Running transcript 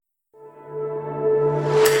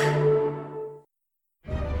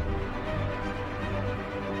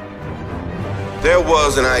There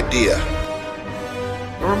was an idea.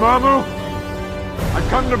 Dormammu, I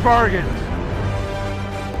come to bargain.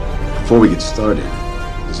 Before we get started,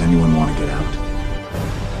 does anyone want to get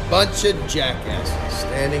out? Bunch of jackasses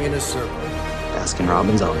standing in a circle. Baskin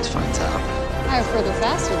Robbins always finds out. I prefer the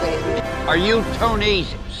faster baby. Are you Tony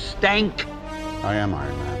Stank? I am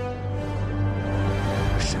Iron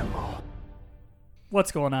Man. Assemble.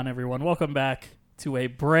 What's going on, everyone? Welcome back to a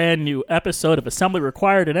brand new episode of Assembly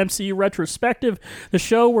Required, an MCU retrospective, the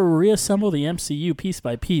show where we reassemble the MCU piece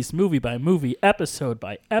by piece, movie by movie, episode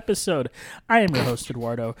by episode. I am your host,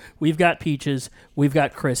 Eduardo. We've got Peaches, we've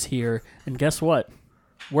got Chris here, and guess what?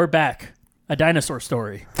 We're back. A dinosaur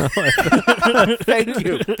story. Thank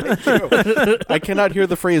you. I cannot hear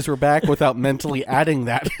the phrase "we're back" without mentally adding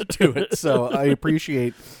that to it. So I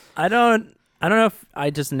appreciate. I don't know if I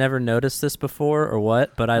just never noticed this before or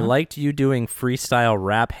what, but I liked you doing freestyle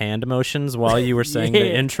rap hand motions while you were saying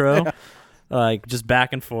the intro. Like, just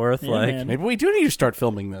back and forth. Yeah, like man. Maybe we do need to start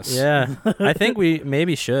filming this. Yeah. I think we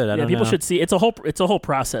maybe should. I don't know. People should see. It's a whole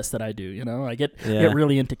process that I do, you know? I get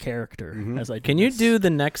really into character as I do Can you this. do the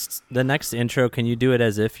next intro? Can you do it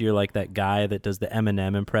as if you're like that guy that does the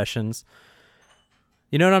Eminem impressions?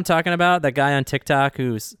 You know what I'm talking about? That guy on TikTok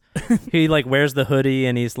he like wears the hoodie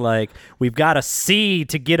and he's like, "We've got a C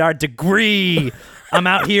to get our degree. I'm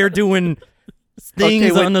out here doing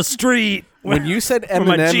things on the street." When you said For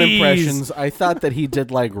my Eminem G's. impressions, I thought that he did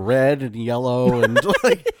like red and yellow and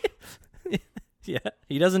like. Yeah,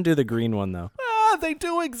 he doesn't do the green one though. They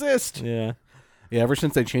do exist. Yeah, Yeah, ever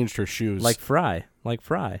since they changed her shoes. like Fry.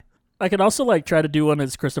 I could also like try to do one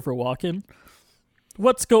as Christopher Walken.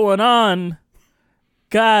 What's going on,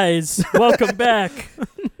 guys? Welcome back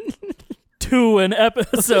to an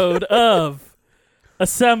episode of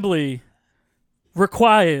Assembly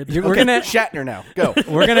Required. We're gonna Shatner now. Go.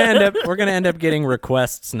 we're gonna end up getting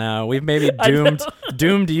requests now. We've maybe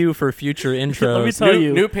doomed you for future intros. Let me tell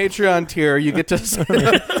you, New Patreon tier. You get to.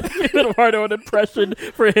 Eduardo an impression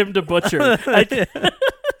for him to butcher.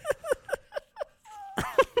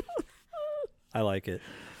 I like it.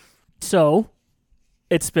 So,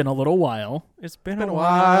 it's been a little while. It's been a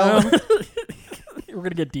while. We're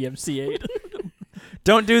gonna get DMCA'd.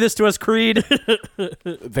 Don't do this to us, Creed.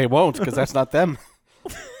 They won't because that's not them.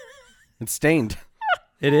 It's Stained.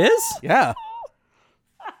 It is? Yeah.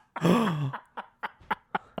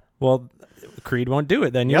 Well, Creed won't do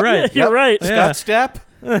it then. You're right. You're right. Yeah. Scott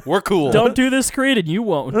Stapp. We're cool. Don't do this, Creed, and you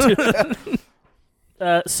won't.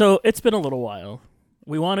 So it's been a little while.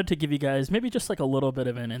 We wanted to give you guys maybe just like a little bit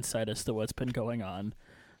of an insight as to what's been going on.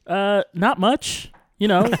 Not much. You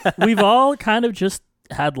know, we've all kind of just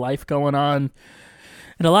had life going on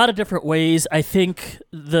in a lot of different ways. I think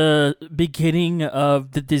the beginning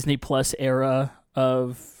of the Disney Plus era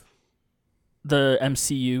of the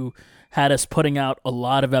MCU had us putting out a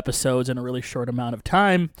lot of episodes in a really short amount of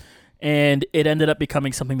time, and it ended up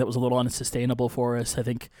becoming something that was a little unsustainable for us. I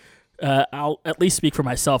think I'll at least speak for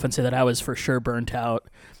myself and say that I was for sure burnt out.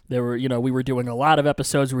 There were, we were doing a lot of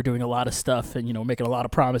episodes, we were doing a lot of stuff, and, making a lot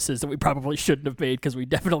of promises that we probably shouldn't have made because we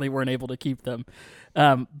definitely weren't able to keep them.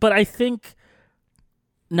 But I think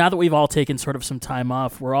now that we've all taken sort of some time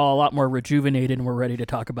off, we're all a lot more rejuvenated and we're ready to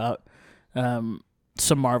talk about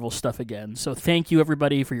some Marvel stuff again. So thank you,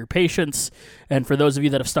 everybody, for your patience. And for those of you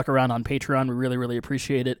that have stuck around on Patreon, we really, really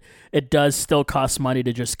appreciate it. It does still cost money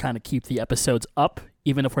to just kind of keep the episodes up,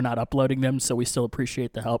 even if we're not uploading them. So we still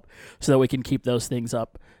appreciate the help so that we can keep those things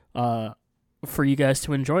up for you guys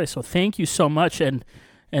to enjoy. So thank you so much and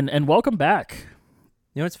welcome back.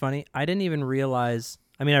 You know what's funny? I didn't even realize.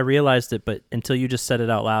 I mean, I realized it, but until you just said it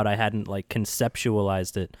out loud, I hadn't like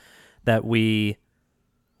conceptualized it that we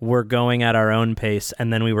were going at our own pace,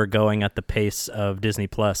 and then we were going at the pace of Disney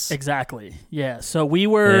Plus. Exactly. Yeah. So we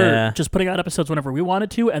were just putting out episodes whenever we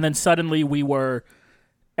wanted to, and then suddenly we were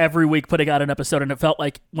every week putting out an episode, and it felt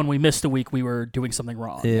like when we missed a week, we were doing something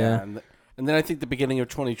wrong. Yeah. And then I think the beginning of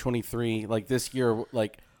 2023, like this year,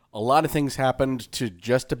 like a lot of things happened to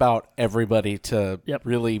just about everybody to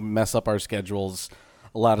really mess up our schedules.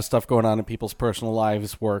 A lot of stuff going on in people's personal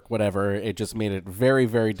lives, work, whatever. It just made it very,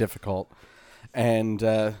 very difficult. And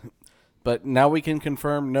but now we can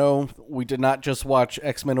confirm, no, we did not just watch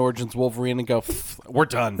X-Men Origins Wolverine and go, we're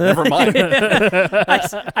done. Never mind.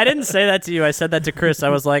 I didn't say that to you. I said that to Chris. I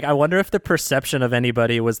was like, I wonder if the perception of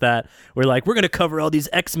anybody was that we're going to cover all these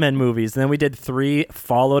X-Men movies. And then we did 3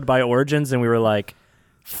 followed by Origins, and we were like,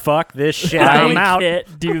 fuck this shit. I'm out.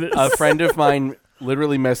 Can't do this. A friend of mine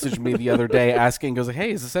literally messaged me the other day asking, goes,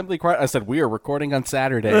 hey, is Assembly quiet? I said, we are recording on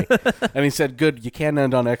Saturday. And he said, good, you can't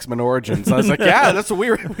end on X-Men Origins. I was like, yeah, that's what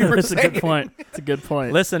we were That's saying. a good point. It's a good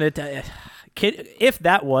point. Listen, if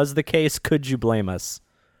that was the case, could you blame us?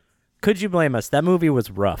 Could you blame us? That movie was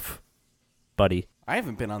rough, buddy. I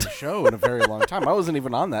haven't been on the show in a very long time. I wasn't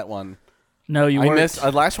even on that one. No, you I weren't. missed.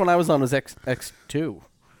 Last one I was on was X2.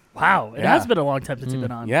 Wow, it has been a long time since you've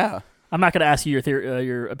been on. Yeah. I'm not going to ask you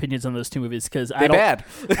your opinions on those two movies because I don't. Bad.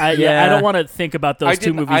 I don't want to think about those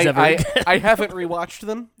two movies ever again. I haven't rewatched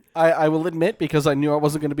them. I will admit, because I knew I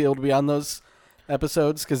wasn't going to be able to be on those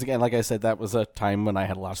episodes. Because again, like I said, that was a time when I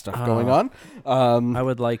had a lot of stuff going on. I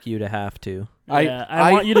would like you to have to.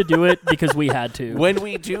 I want you to do it because we had to. When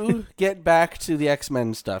we do get back to the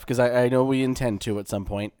X-Men stuff, because I know we intend to at some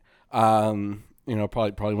point.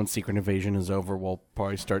 Probably when Secret Invasion is over, we'll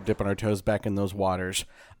probably start dipping our toes back in those waters.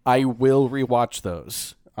 I will rewatch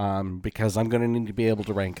those because I'm going to need to be able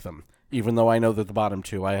to rank them. Even though I know that the bottom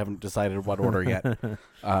two, I haven't decided what order yet.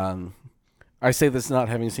 I say this not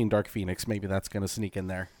having seen Dark Phoenix. Maybe that's going to sneak in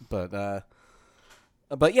there. But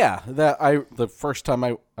yeah, the first time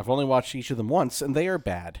I've only watched each of them once, and they are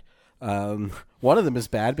bad. One of them is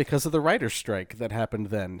bad because of the writer's strike that happened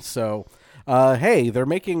then. So, hey, they're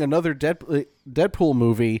making another Deadpool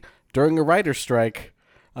movie during a writer's strike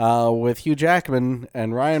with Hugh Jackman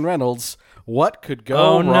and Ryan Reynolds. What could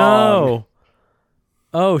go wrong? No.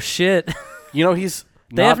 Oh, shit. You know,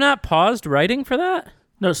 They have not paused writing for that?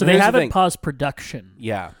 No, so they haven't paused production.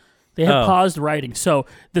 Yeah. They have paused writing. So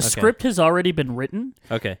the script has already been written.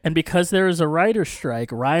 Okay. And because there is a writer's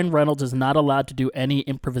strike, Ryan Reynolds is not allowed to do any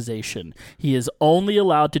improvisation. He is only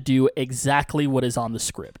allowed to do exactly what is on the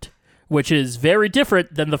script, which is very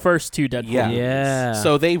different than the first two Deadpool movies. Yeah.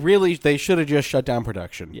 So they should have just shut down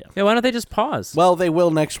production. Yeah. Yeah, why don't they just pause? Well, they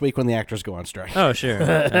will next week when the actors go on strike. Oh, sure.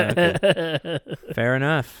 Okay. Fair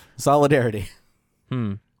enough. Solidarity.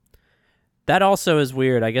 That also is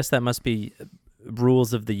weird. I guess that must be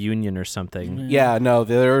rules of the union or something. Yeah, no,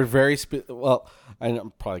 there are very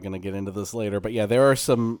I'm probably going to get into this later, but yeah, there are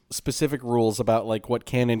some specific rules about like what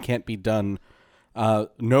can and can't be done.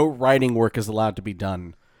 No writing work is allowed to be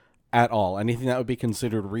done at all. Anything that would be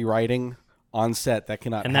considered rewriting on set, that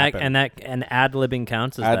cannot happen. And ad-libbing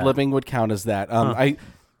counts as that. Ad-libbing would count as that. What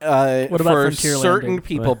about for Frontier certain Landing?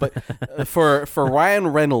 people, but for Ryan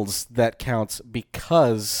Reynolds, that counts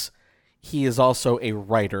because he is also a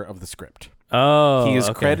writer of the script. Oh, he is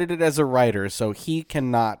okay. credited as a writer, so he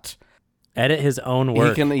cannot edit his own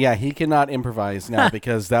work. He cannot improvise now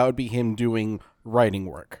because that would be him doing writing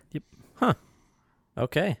work. Yep. Huh.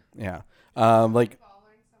 Okay. Yeah.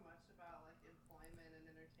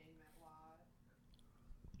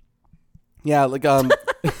 Yeah,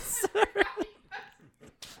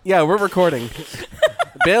 yeah, we're recording.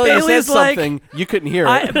 Bailey said something you couldn't hear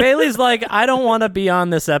it. Bailey's like, I don't want to be on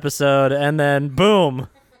this episode, and then boom.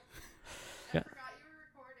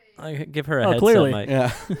 I give her a heads clearly. up, Mike.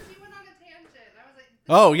 Yeah.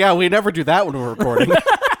 Oh, yeah, we never do that when we're recording.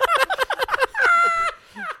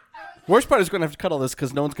 Worst part is going to have to cut all this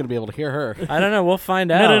because no one's going to be able to hear her. I don't know. We'll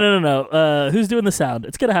find out. No. Who's doing the sound?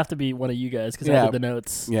 It's going to have to be one of you guys because I did the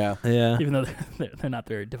notes. Yeah. Even though they're not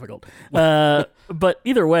very difficult. But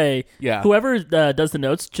either way, whoever does the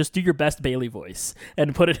notes, just do your best Bailey voice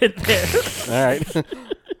and put it in there. All right.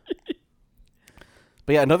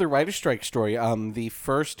 But yeah, another writer's strike story. The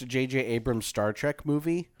first J.J. Abrams Star Trek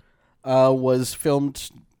movie was filmed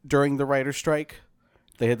during the writer's strike.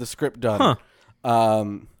 They had the script done.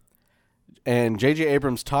 And J.J.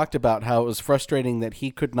 Abrams talked about how it was frustrating that he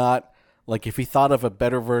could not, like, if he thought of a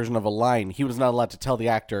better version of a line, he was not allowed to tell the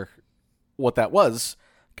actor what that was,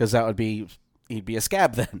 because that would be, he'd be a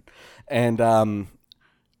scab then. And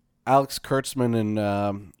Alex Kurtzman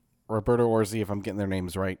and Roberto Orci, if I'm getting their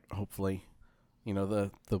names right, hopefully, you know, the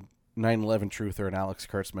 9/11 truther and Alex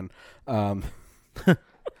Kurtzman,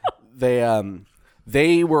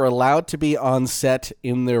 they were allowed to be on set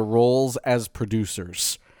in their roles as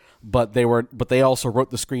producers. But they also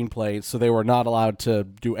wrote the screenplay, so they were not allowed to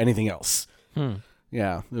do anything else.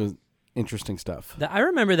 Yeah, it was interesting stuff. I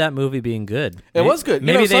remember that movie being good. It was good.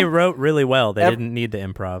 Maybe they wrote really well. They didn't need the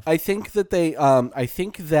improv. I think that I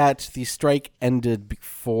think that the strike ended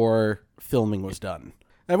before filming was done.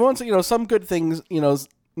 Everyone's, some good things.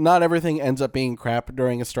 Not everything ends up being crap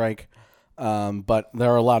during a strike, but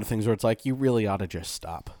there are a lot of things where it's like you really ought to just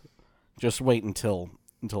stop, just wait until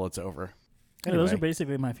it's over. Anyway. Those are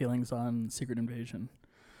basically my feelings on Secret Invasion.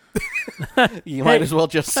 You might as well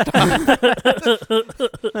just stop.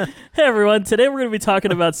 Hey, everyone. Today we're going to be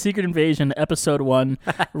talking about Secret Invasion, Episode 1,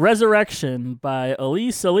 Resurrection by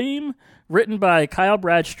Ali Salim, written by Kyle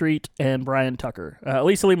Bradstreet and Brian Tucker.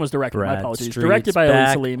 Ali Salim was director. My apologies. Directed by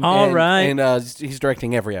Ali Salim. All right. And he's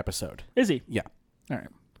directing every episode. Is he? Yeah. All right.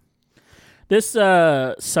 This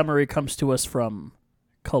summary comes to us from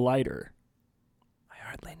Collider.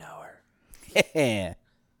 hardly know her.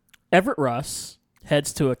 Everett Ross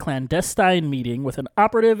heads to a clandestine meeting with an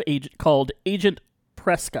operative agent called Agent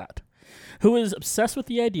Prescott, who is obsessed with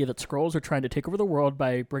the idea that Skrulls are trying to take over the world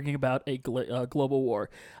by bringing about a global war.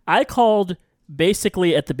 I called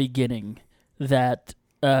basically at the beginning that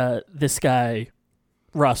this guy,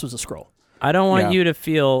 Ross, was a Skrull. I don't want you to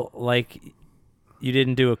feel like you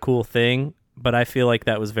didn't do a cool thing, but I feel like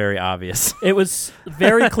that was very obvious. It was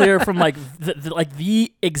very clear from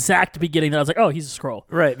the exact beginning that I was like, oh, he's a Skrull.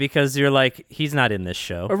 Right, because you're like, he's not in this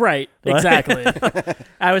show. Right, exactly.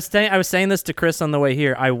 I was saying this to Chris on the way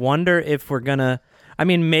here. I wonder if we're gonna. I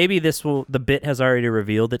mean, maybe the bit has already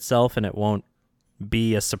revealed itself, and it won't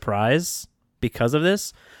be a surprise because of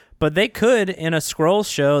this. But they could, in a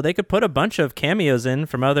Skrulls show, they could put a bunch of cameos in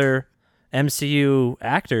from other MCU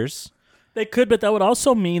actors. They could, but that would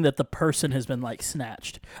also mean that the person has been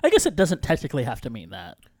snatched. I guess it doesn't technically have to mean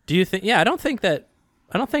that. Do you think? Yeah, I don't think that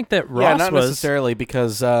Ross not was necessarily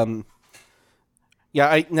because.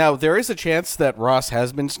 Now there is a chance that Ross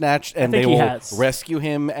has been snatched, and they will rescue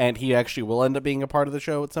him, and he actually will end up being a part of the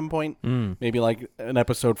show at some point, maybe like in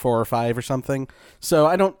episode 4 or 5 or something.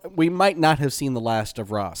 So we might not have seen the last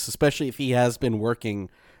of Ross, especially if he has been working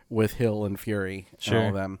with Hill and Fury and all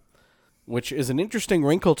of them, which is an interesting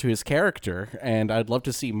wrinkle to his character, and I'd love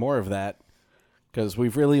to see more of that because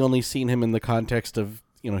we've really only seen him in the context of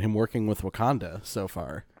him working with Wakanda so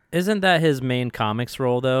far. Isn't that his main comics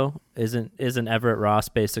role, though? Isn't Everett Ross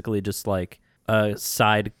basically just like a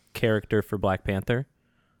side character for Black Panther?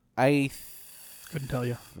 Couldn't tell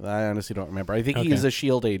you. I honestly don't remember. I think he's a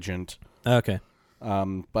S.H.I.E.L.D. agent. Okay.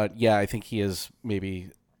 But yeah, I think he is maybe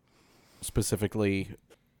specifically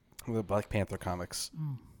the Black Panther comics.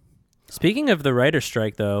 Speaking of the writer's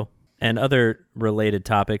strike, though, and other related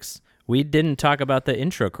topics, we didn't talk about the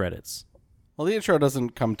intro credits. Well, the intro doesn't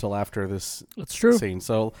come till after this scene,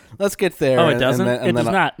 so let's get there. Oh, it doesn't? It does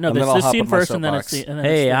not. No, there's this scene first, and then it's the...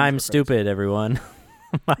 Hey, I'm stupid, everyone.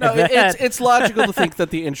 It's logical to think that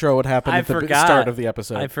the intro would happen at the start of the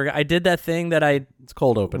episode. I forgot. I did that thing that it's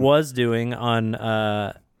cold open. Was doing on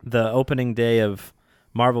the opening day of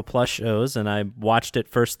Marvel Plus shows, and I watched it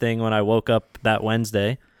first thing when I woke up that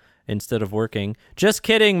Wednesday instead of working. Just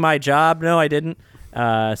kidding, my job. No, I didn't.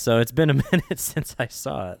 So it's been a minute since I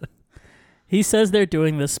saw it. He says they're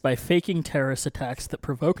doing this by faking terrorist attacks that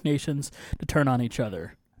provoke nations to turn on each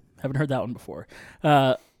other. Haven't heard that one before.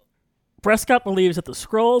 Prescott believes that the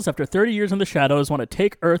Skrulls, after 30 years in the shadows, want to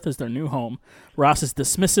take Earth as their new home. Ross is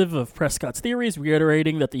dismissive of Prescott's theories,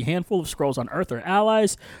 reiterating that the handful of Skrulls on Earth are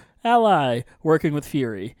ally working with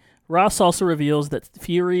Fury. Ross also reveals that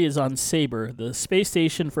Fury is on Saber, the space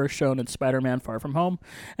station first shown in Spider-Man Far From Home,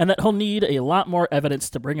 and that he'll need a lot more evidence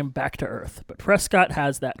to bring him back to Earth, but Prescott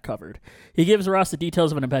has that covered. He gives Ross the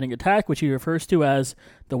details of an impending attack, which he refers to as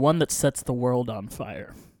the one that sets the world on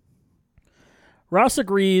fire. Ross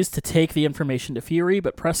agrees to take the information to Fury,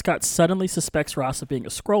 but Prescott suddenly suspects Ross of being a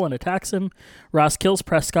Skrull and attacks him. Ross kills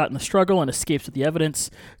Prescott in the struggle and escapes with the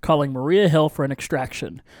evidence, calling Maria Hill for an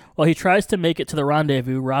extraction. While he tries to make it to the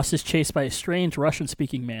rendezvous, Ross is chased by a strange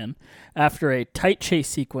Russian-speaking man. After a tight chase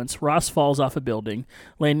sequence, Ross falls off a building,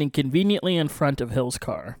 landing conveniently in front of Hill's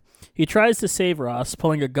car. He tries to save Ross,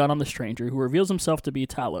 pulling a gun on the stranger, who reveals himself to be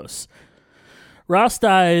Talos. Ross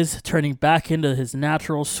dies, turning back into his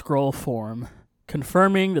natural Skrull form,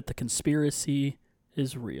 confirming that the conspiracy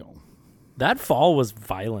is real. That fall was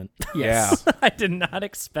violent. Yes. I did not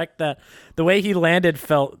expect that. The way he landed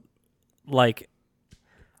felt like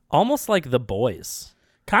almost like The Boys.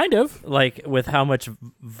 Kind of. Like with how much,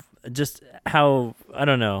 just how, I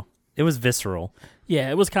don't know. It was visceral. Yeah,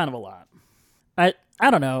 it was kind of a lot. I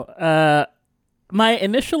don't know. My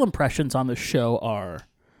initial impressions on the show are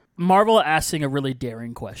Marvel asking a really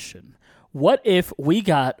daring question. What if we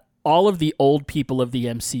got all of the old people of the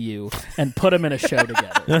MCU and put them in a show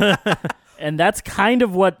together? And that's kind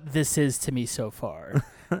of what this is to me so far.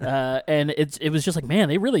 And it was just like, man,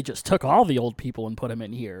 they really just took all the old people and put them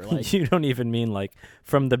in here. Like, you don't even mean like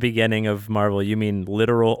from the beginning of Marvel. You mean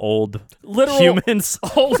literal humans,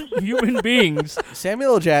 old human beings.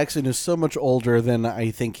 Samuel L. Jackson is so much older than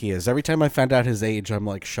I think he is. Every time I find out his age, I'm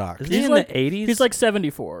like shocked. Is he in the 80s? He's like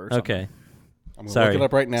 74 or something. Okay. I'm going to look it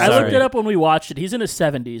up right now. I looked it up when we watched it. He's in his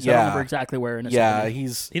 70s. I don't remember exactly where in his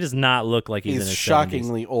 70s. He does not look like he's in his 70s. He's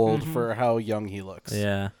shockingly old for how young he looks.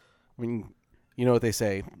 Yeah. I mean, you know what they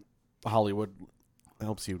say, Hollywood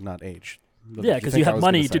helps you not age. Yeah, because you have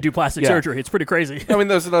money to do plastic surgery. It's pretty crazy. I mean,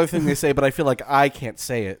 there's another thing they say, but I feel like I can't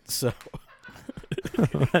say it, so...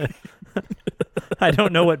 I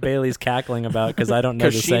don't know what Bailey's cackling about because I don't know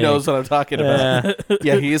the saying. Because she knows what I'm talking about.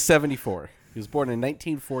 Yeah, he is 74. He was born in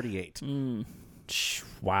 1948.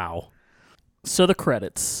 Wow. So the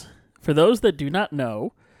credits. For those that do not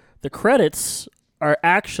know, the credits are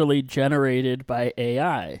actually generated by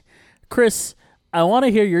AI. Chris, I want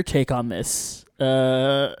to hear your take on this.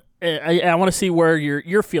 I want to see where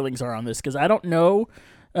your feelings are on this, because I don't know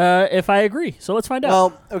if I agree. So let's find out.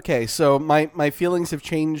 Well, okay, so my feelings have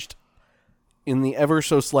changed in the ever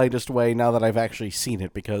so slightest way now that I've actually seen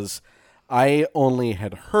it, because I only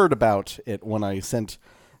had heard about it when I sent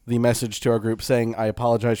the message to our group saying I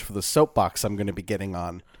apologize for the soapbox I'm going to be getting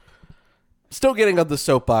on. Still getting on the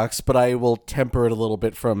soapbox, but I will temper it a little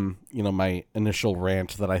bit from, my initial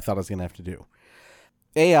rant that I thought I was going to have to do.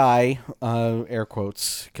 AI, air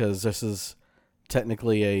quotes, because this is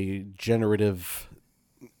technically a generative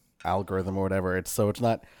algorithm or whatever. So it's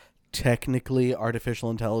not technically artificial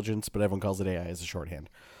intelligence, but everyone calls it AI as a shorthand.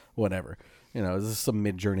 Whatever. This is some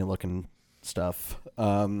Mid-Journey looking stuff.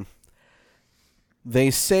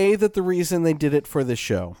 They say that the reason they did it for the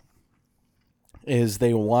show is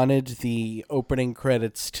they wanted the opening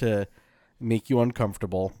credits to make you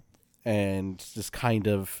uncomfortable and just kind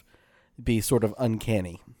of be sort of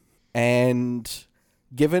uncanny. And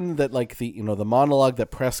given that, the monologue that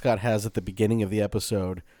Prescott has at the beginning of the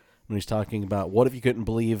episode when he's talking about what if you couldn't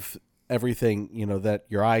believe everything, that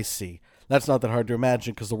your eyes see, that's not that hard to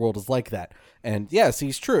imagine because the world is like that. And yes,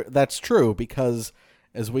 he's true. That's true because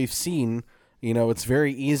as we've seen, it's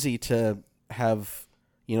very easy to have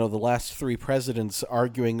the last 3 presidents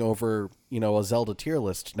arguing over, a Zelda tier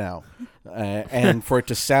list now, and for it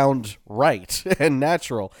to sound right and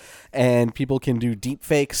natural, and people can do deep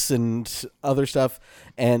fakes and other stuff.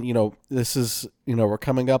 And, this is, we're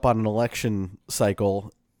coming up on an election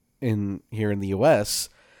cycle here in the U.S.,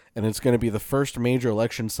 and it's going to be the first major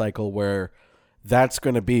election cycle where that's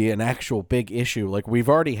going to be an actual big issue. Like we've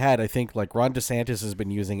already had, I think, Ron DeSantis has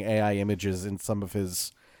been using AI images in some of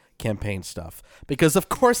his campaign stuff because of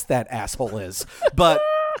course that asshole is. But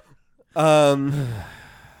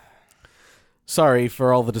sorry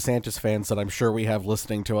for all the DeSantis fans that I'm sure we have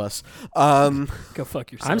listening to us. Go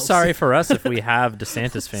fuck yourself. I'm sorry for us if we have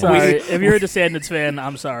DeSantis fans. Sorry, if you're a DeSantis fan,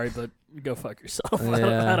 I'm sorry, but go fuck yourself.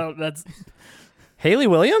 Yeah. I don't that's Haley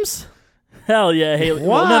Williams? Hell yeah, Haley.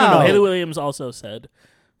 Wow. Well, no. Haley Williams also said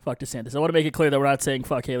fuck DeSantis. I want to make it clear that we're not saying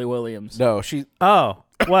fuck Haley Williams. No, she. Oh,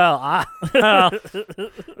 well,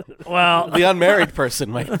 well, the unmarried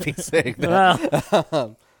person might be saying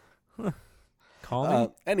that. Call me.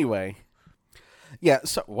 Anyway, yeah.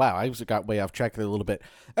 So wow, I got way off track there a little bit.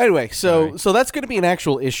 Anyway, so that's going to be an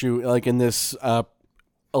actual issue, in this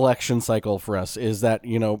election cycle for us. Is that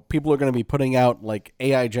people are going to be putting out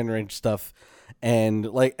AI generated stuff, and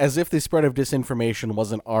as if the spread of disinformation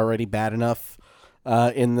wasn't already bad enough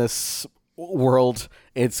in this world,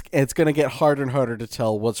 it's going to get harder and harder to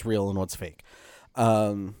tell what's real and what's fake.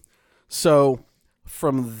 So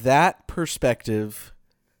from that perspective,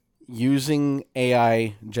 using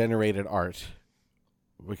AI generated art,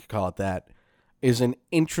 we could call it that, is an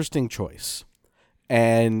interesting choice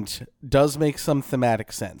and does make some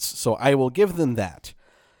thematic sense. So I will give them that.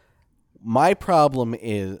 My problem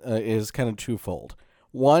is kind of twofold.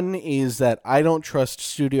 One is that I don't trust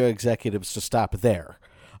studio executives to stop there.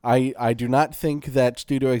 I do not think that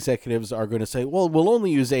studio executives are going to say, well, we'll only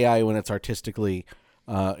use AI when it's artistically,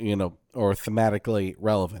 or thematically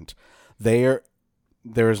relevant. There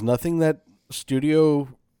is nothing that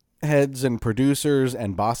studio heads and producers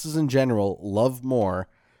and bosses in general love more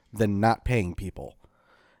than not paying people.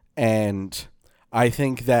 And I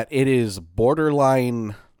think that it is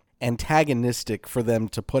borderline antagonistic for them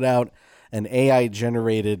to put out an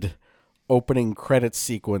AI-generated opening credits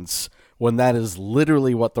sequence when that is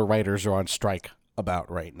literally what the writers are on strike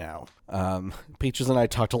about right now. Peaches and I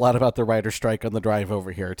talked a lot about the writer strike on the drive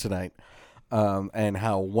over here tonight, and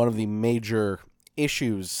how one of the major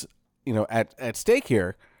issues, at stake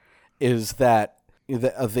here is that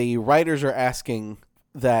the writers are asking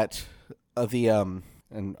that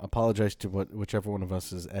and apologize to whichever one of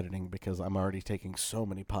us is editing because I'm already taking so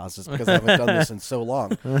many pauses because I haven't done this in so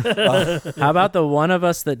long. How about the one of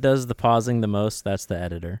us that does the pausing the most? That's the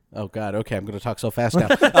editor. Oh, God. Okay, I'm going to talk so fast now.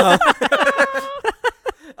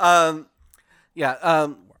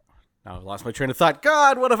 Now I lost my train of thought.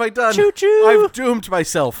 God, what have I done? Choo-choo. I've doomed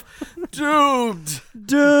myself. Doomed.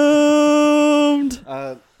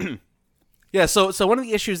 Yeah, so one of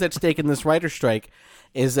the issues at stake in this writer strike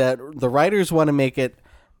is that the writers want to make it,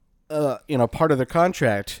 part of their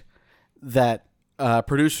contract that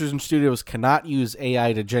producers and studios cannot use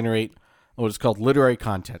AI to generate what is called literary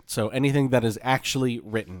content. So anything that is actually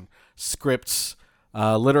written, scripts,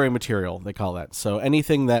 literary material, they call that. So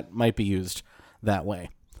anything that might be used that way.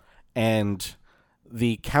 And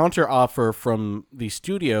the counter offer from the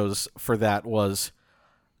studios for that was,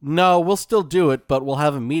 no, we'll still do it, but we'll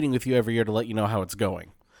have a meeting with you every year to let you know how it's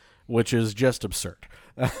going, which is just absurd.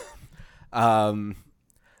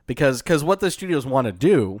 Because what the studios want to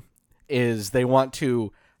do is they want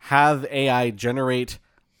to have AI generate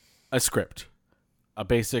a script, a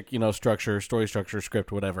basic, structure, story structure,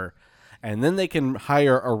 script, whatever. And then they can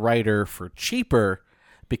hire a writer for cheaper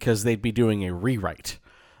because they'd be doing a rewrite.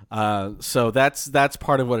 So that's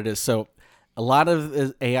part of what it is. So a lot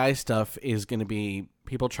of AI stuff is going to be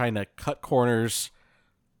people trying to cut corners,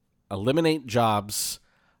 eliminate jobs,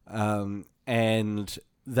 and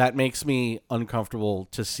that makes me uncomfortable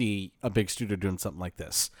to see a big studio doing something like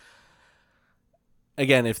this.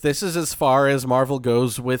 Again, if this is as far as Marvel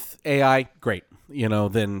goes with AI, great.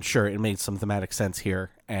 Then sure, it made some thematic sense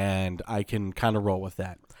here, and I can kind of roll with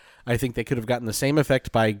that. I think they could have gotten the same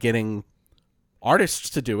effect by getting artists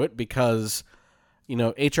to do it because,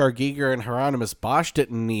 H.R. Giger and Hieronymus Bosch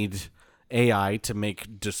didn't need AI to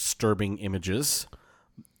make disturbing images.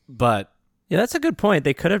 But yeah, that's a good point.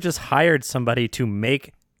 They could have just hired somebody to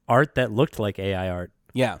make art that looked like AI art.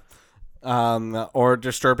 Yeah. Or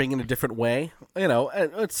disturbing in a different way.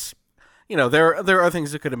 It's, there are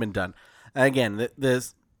things that could have been done. Again, it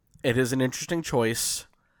is an interesting choice.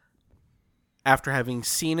 After having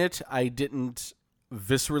seen it, I didn't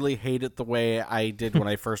viscerally hate it the way I did when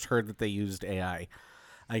I first heard that they used AI.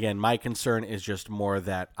 Again, my concern is just more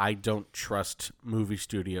that I don't trust movie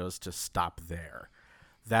studios to stop there.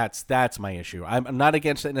 That's my issue. I'm not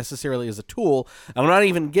against it necessarily as a tool. I'm not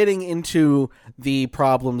even getting into the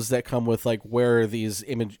problems that come with like where these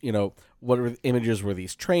what images were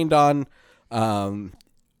these trained on?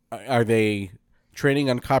 Are they training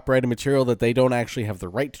on copyrighted material that they don't actually have the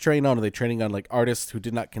right to train on? Are they training on like artists who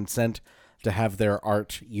did not consent to have their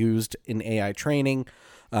art used in AI training?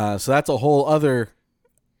 So that's a whole other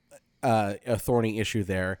a thorny issue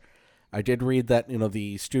there. I did read that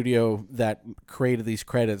the studio that created these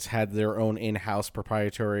credits had their own in-house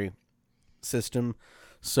proprietary system,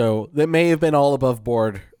 so that may have been all above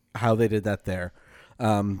board how they did that there.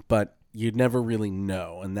 But you'd never really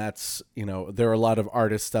know, and that's there are a lot of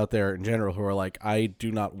artists out there in general who are like, I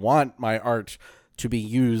do not want my art to be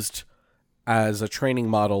used as a training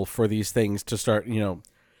model for these things to start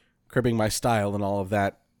cribbing my style and all of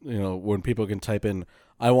that. When people can type in,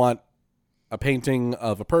 I want a painting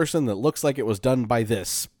of a person that looks like it was done by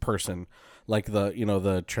this person, like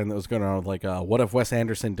the trend that was going on with like what if Wes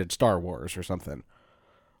Anderson did Star Wars or something,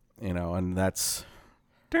 and that's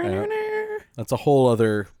a whole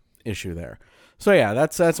other issue there. So yeah,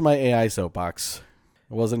 that's my AI soapbox.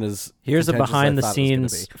 It wasn't as here's a behind the as I thought it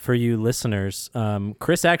was scenes gonna be. for you listeners.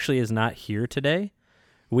 Chris actually is not here today.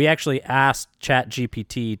 We actually asked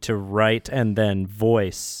ChatGPT to write and then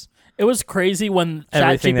voice. It was crazy when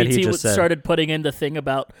Everything that he ChatGPT just said. started putting in the thing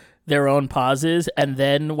about their own pauses, and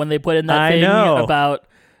then when they put in that I thing know. about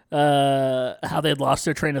how they had lost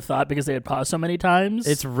their train of thought because they had paused so many times.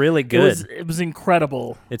 It's really good. It was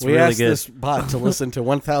incredible. It's we really asked good. this bot to listen to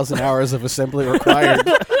 1,000 hours of assembly required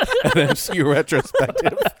and then see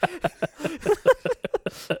retrospective.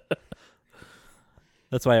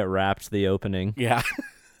 That's why it wrapped the opening. Yeah.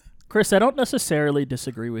 Chris, I don't necessarily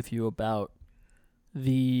disagree with you about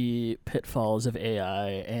the pitfalls of AI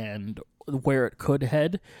and where it could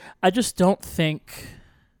head. I just don't think...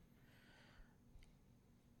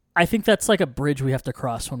 I think that's like a bridge we have to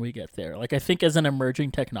cross when we get there. Like, I think as an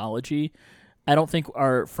emerging technology, I don't think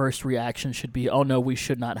our first reaction should be, oh no, we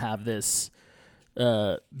should not have this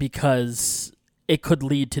because it could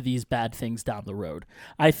lead to these bad things down the road.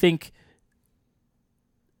 I think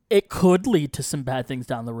it could lead to some bad things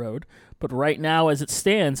down the road, but right now as it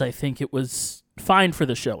stands, I think it was fine for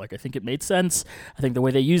the show. Like, I think it made sense. I think the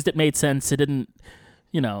way they used it made sense. It didn't,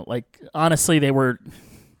 honestly, they were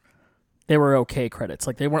okay credits.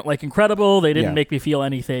 Like, they weren't like incredible. They didn't make me feel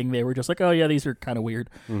anything. They were just like, oh yeah, these are kind of weird.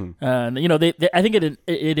 Mm-hmm. They I think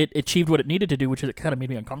it achieved what it needed to do, which is it kind of made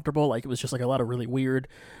me uncomfortable. Like, it was just like a lot of really weird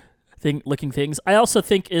looking things. I also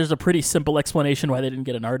think there's a pretty simple explanation why they didn't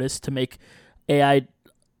get an artist to make AI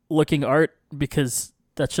looking art, because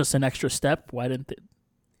that's just an extra step. Why didn't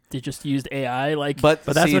they just used AI? But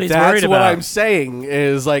that's see, what he's that's worried what about. I'm saying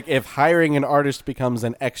is, like, if hiring an artist becomes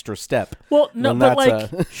an extra step. Well, no, then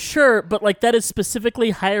but that's sure, but like that is specifically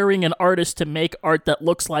hiring an artist to make art that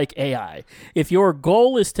looks like AI. If your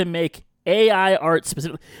goal is to make AI art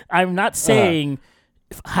specifically, I'm not saying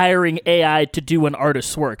hiring AI to do an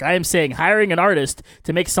artist's work. I am saying hiring an artist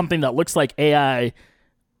to make something that looks like AI.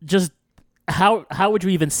 Just how would you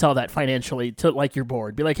even sell that financially to like your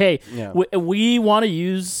board? Be like, hey, Yeah. we want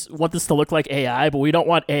this to look like AI, but we don't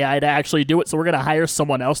want AI to actually do it, so we're going to hire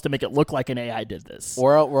someone else to make it look like an AI did this.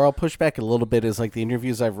 Where I'll push back a little bit is like the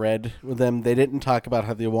interviews I've read with them, they didn't talk about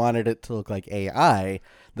how they wanted it to look like AI.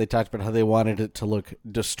 They talked about how they wanted it to look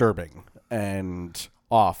disturbing and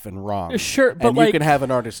off and wrong. Sure, but and like, you can have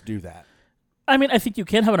an artist do that. I mean, I think you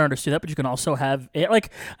can have an artist do that, but you can also have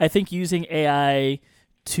I think using AI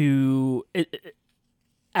to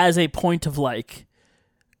as a point of like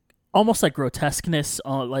almost like grotesqueness,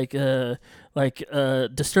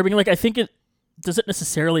 disturbing. Like I think it doesn't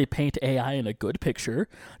necessarily paint AI in a good picture.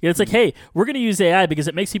 It's like, hey, we're going to use AI because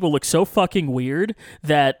it makes people look so fucking weird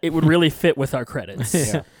that it would really fit with our credits.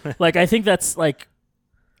 Yeah. Like I think that's like.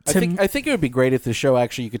 I think it would be great if the show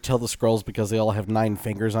actually you could tell the Skrulls because they all have 9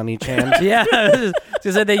 fingers on each hand. Yeah,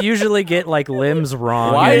 because they usually get like limbs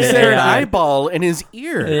wrong. Why is there an eyeball in his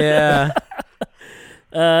ear? Yeah.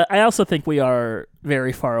 I also think we are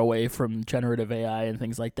very far away from generative AI and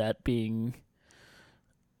things like that being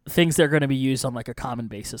things that are going to be used on like a common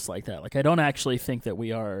basis like that. Like I don't actually think that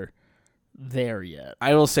we are there yet.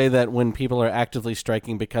 I will say that when people are actively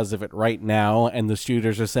striking because of it right now and the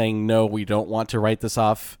studios are saying, no, we don't want to write this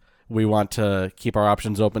off, we want to keep our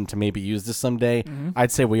options open to maybe use this someday,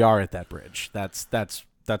 I'd say we are at that bridge. That's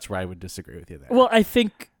where I would disagree with you there. Well, I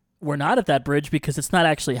think we're not at that bridge because it's not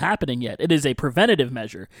actually happening yet. It is a preventative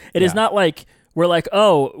measure. It is not like we're like,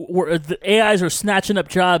 the AIs are snatching up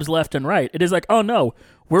jobs left and right. It is like, oh no,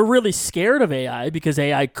 we're really scared of AI because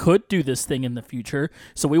AI could do this thing in the future.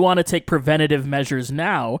 So we want to take preventative measures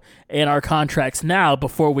now in our contracts now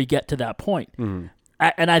before we get to that point.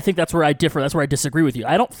 And I think that's where I differ. That's where I disagree with you.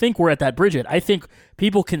 I don't think we're at that bridge yet. I think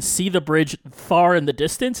people can see the bridge far in the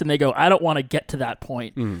distance and they go, I don't want to get to that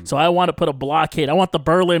point. So I want to put a blockade. I want the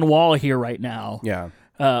Berlin Wall here right now. Yeah.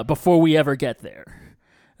 Before we ever get there.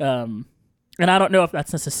 And I don't know if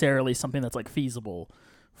that's necessarily something that's like feasible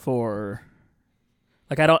for...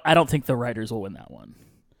 Like I don't think the writers will win that one.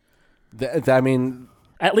 I mean,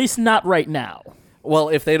 at least not right now. Well,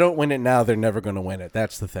 if they don't win it now, they're never going to win it.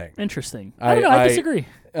 That's the thing. Interesting. I don't know. I disagree.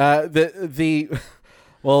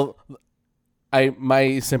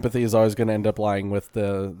 My sympathy is always going to end up lying with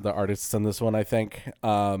the artists on this one, I think.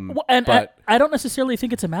 But I don't necessarily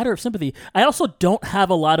think it's a matter of sympathy. I also don't have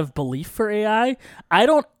a lot of belief for AI. I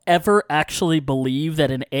don't ever actually believe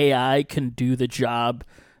that an AI can do the job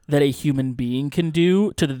that a human being can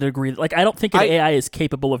do to the degree like I don't think an AI is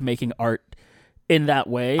capable of making art in that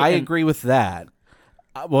way. I agree with that.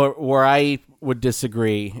 Where I would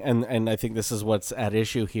disagree, and I think this is what's at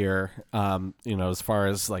issue here, as far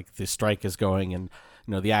as like the strike is going, and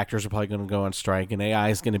the actors are probably going to go on strike, and AI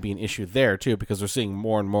is going to be an issue there too because we're seeing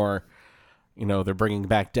more and more. They're bringing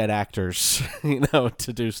back dead actors,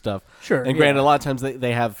 to do stuff. Sure. And granted, a lot of times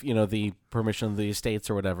they have the permission of the estates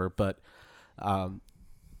or whatever, but.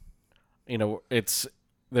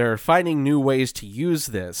 They're finding new ways to use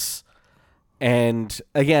this. And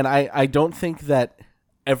again, I don't think that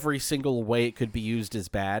every single way it could be used is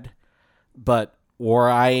bad, but where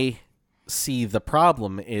I see the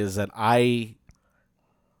problem is that I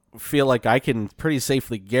feel like I can pretty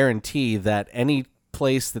safely guarantee that any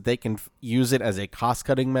place that they can use it as a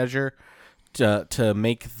cost-cutting measure to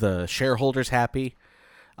make the shareholders happy,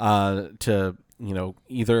 to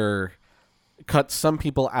either cut some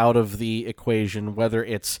people out of the equation, whether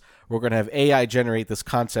it's we're going to have AI generate this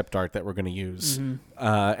concept art that we're going to use,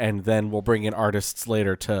 and then we'll bring in artists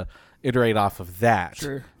later to iterate off of that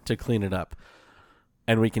to clean it up.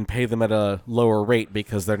 And we can pay them at a lower rate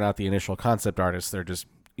because they're not the initial concept artists. They're just,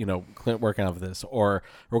 working off this. Or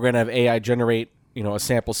we're going to have AI generate, a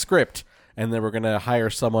sample script, and then we're going to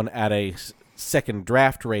hire someone at a second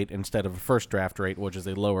draft rate instead of a first draft rate, which is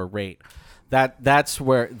a lower rate. That's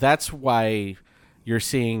why you're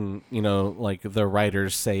seeing, like the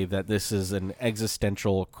writers say that this is an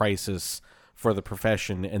existential crisis for the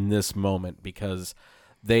profession in this moment because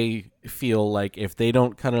they feel like if they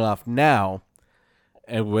don't cut it off now,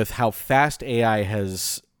 and with how fast AI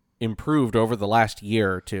has improved over the last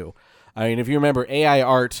year or two. I mean, if you remember, AI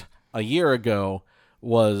art a year ago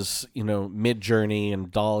was, Midjourney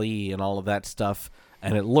and DALL-E and all of that stuff,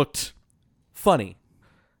 and it looked funny.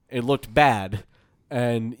 It looked bad,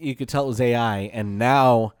 and you could tell it was AI, and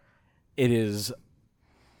now it is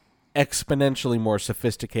exponentially more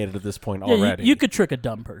sophisticated at this point already. You could trick a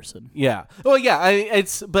dumb person. Yeah. Well, yeah.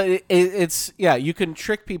 It's you can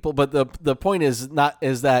trick people, but the point is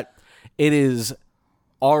that it is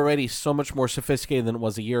already so much more sophisticated than it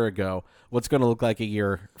was a year ago. What's going to look like a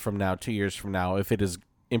year from now, 2 years from now, if it is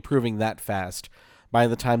improving that fast? By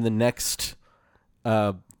the time the next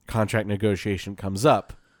contract negotiation comes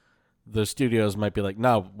up, the studios might be like,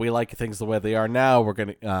 no, we like things the way they are now. We're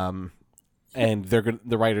going to, and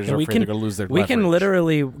the writers are afraid they're going to lose their leverage. We can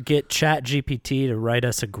literally get ChatGPT to write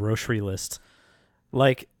us a grocery list.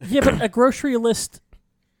 Like, yeah, but a grocery list,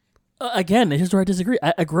 again, here's where I disagree.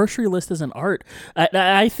 A grocery list is an art.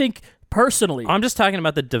 I think, personally, I'm just talking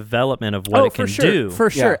about the development of what it can do. For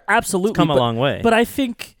sure, absolutely. It's come a long way. But I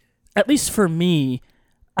think, at least for me,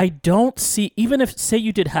 I don't see, even if, say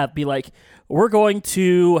you did be like, we're going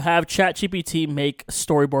to have ChatGPT make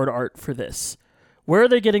storyboard art for this. Where are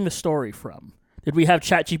they getting the story from? Did we have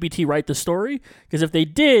ChatGPT write the story? Because if they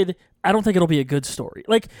did, I don't think it'll be a good story.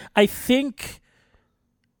 Like, I think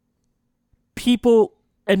people,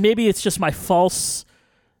 and maybe it's just my false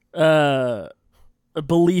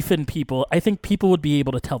belief in people, I think people would be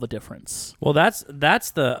able to tell the difference. Well, that's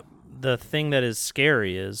the thing that is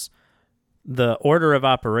scary is the order of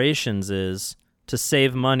operations is to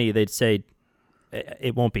save money. They'd say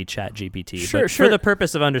it won't be ChatGPT, sure, but for the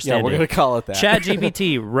purpose of understanding, yeah, we're going to call it that.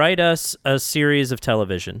 ChatGPT, write us a series of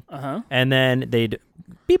television, and then they'd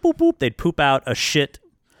beep boop boop. They'd poop out a shit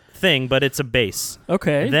thing, but it's a base.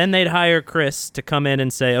 Okay. Then they'd hire Chris to come in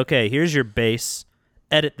and say, okay, here's your base.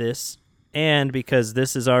 Edit this, and because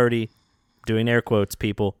this is already, doing air quotes,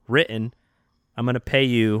 people, written, I'm going to pay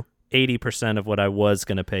you 80% of what I was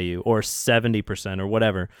going to pay you, or 70% or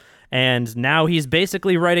whatever. And now he's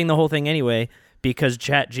basically writing the whole thing anyway because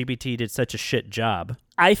ChatGPT did such a shit job.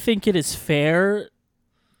 I think it is fair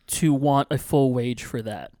to want a full wage for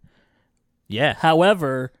that. Yeah.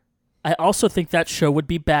 However, I also think that show would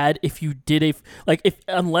be bad if you did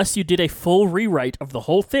unless you did a full rewrite of the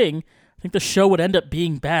whole thing. I think the show would end up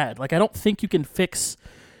being bad. Like, I don't think you can fix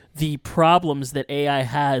the problems that AI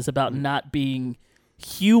has about not being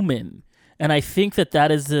human. And I think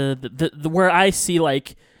that is the where I see,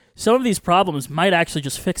 like, some of these problems might actually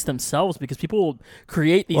just fix themselves because people will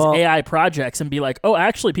create these AI projects and be like, oh,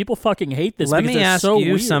 actually, people fucking hate this. Let me ask you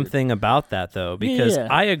weird. something about that, though, because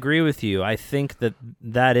I agree with you. I think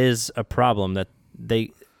that is a problem that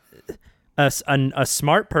a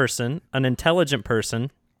smart person, an intelligent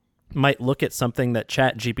person, might look at something that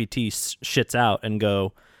ChatGPT shits out and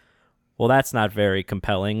go, well, that's not very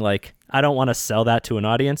compelling. Like, I don't want to sell that to an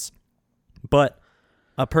audience. But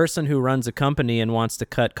a person who runs a company and wants to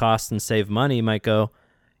cut costs and save money might go,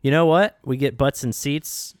 you know what? We get butts and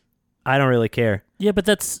seats. I don't really care. Yeah, but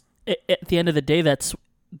that's, at the end of the day,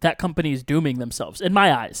 that company is dooming themselves. In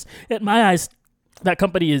my eyes, that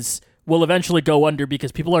company will eventually go under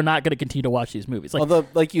because people are not going to continue to watch these movies. Like, although,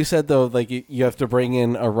 like you said, though, like you have to bring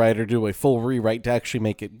in a writer to do a full rewrite to actually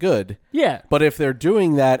make it good. Yeah. But if they're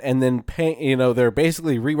doing that and then they're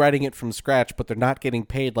basically rewriting it from scratch, but they're not getting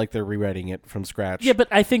paid like they're rewriting it from scratch. Yeah, but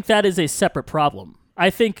I think that is a separate problem. I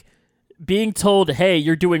think being told, hey,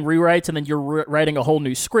 you're doing rewrites and then you're writing a whole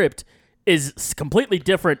new script is completely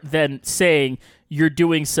different than saying you're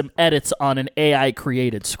doing some edits on an AI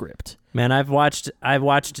created script. Man, I've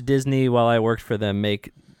watched Disney while I worked for them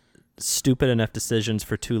make stupid enough decisions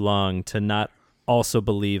for too long to not also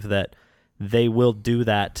believe that they will do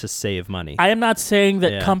that to save money. I am not saying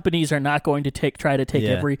that companies are not going to try to take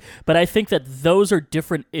every, but I think that those are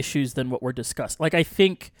different issues than what we're discussing. Like, I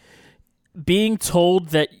think being told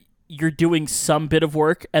that you're doing some bit of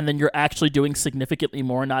work and then you're actually doing significantly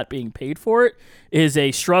more not being paid for it is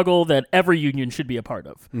a struggle that every union should be a part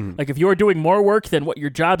of. Like, if you're doing more work than what your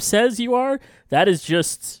job says you are, that is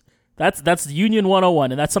just, that's Union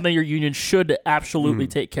 101, and that's something your union should absolutely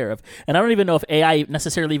take care of. And I don't even know if AI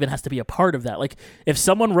necessarily even has to be a part of that. Like, if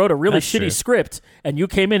someone wrote a really shitty script and you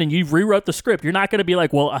came in and you rewrote the script, you're not going to be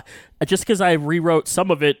like, well, just because I rewrote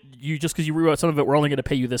some of it, we're only going to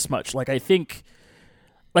pay you this much. Like,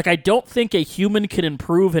 I don't think a human can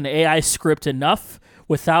improve an AI script enough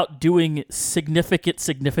without doing significant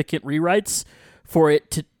rewrites for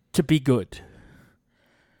it to be good.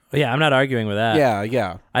 Yeah, I'm not arguing with that.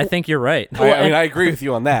 Yeah. I think you're right. I agree with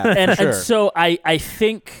you on that. And, sure. and so I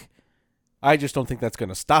think... I just don't think that's going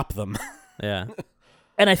to stop them. Yeah.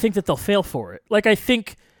 And I think that they'll fail for it. I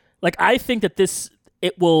think that this...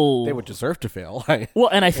 It will. They would deserve to fail. Well,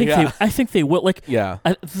 and I think they will. Like, yeah.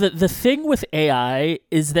 The thing with AI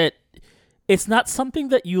is that it's not something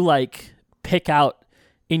that you like pick out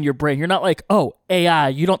in your brain. You're not like, oh, AI.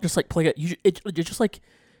 You don't just like play it. You're just like,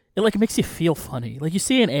 it makes you feel funny. Like, you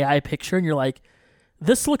see an AI picture and you're like,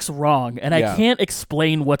 this looks wrong, and I can't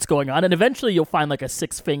explain what's going on. And eventually you'll find like a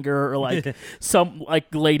 6 finger or like some like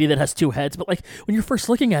lady that has 2 heads. But like when you're first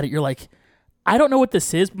looking at it, you're like, I don't know what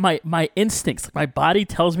this is. My instincts, my body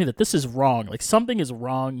tells me that this is wrong. Like, something is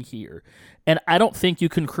wrong here. And I don't think you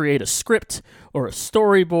can create a script or a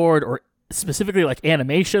storyboard or specifically like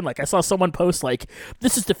animation. Like I saw someone post like,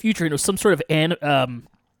 this is the future, and it was some sort of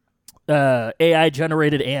AI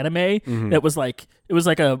generated anime that was like, it was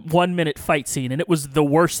like a 1 minute fight scene, and it was the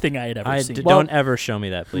worst thing I had ever seen. Don't ever show me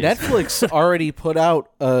that, please. Netflix already put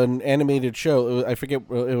out an animated show. I forget,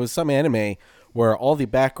 it was some anime where all the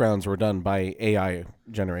backgrounds were done by AI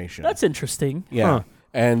generation. That's interesting. Yeah. Huh.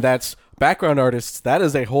 And that's background artists. That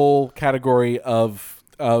is a whole category of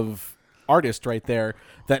artist right there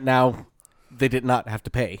that now they did not have to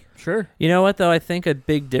pay. Sure. You know what, though? I think a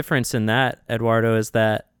big difference in that, Eduardo, is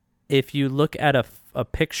that if you look at a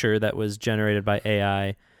picture that was generated by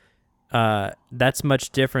AI, that's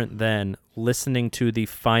much different than listening to the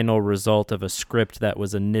final result of a script that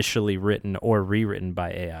was initially written or rewritten by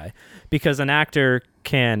AI. Because an actor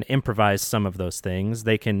can improvise some of those things,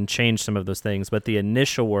 they can change some of those things, but the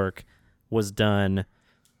initial work was done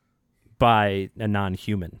by a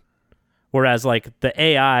non-human. Whereas like the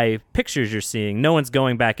AI pictures you're seeing, no one's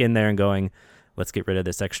going back in there and going, let's get rid of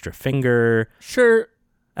this extra finger. Sure.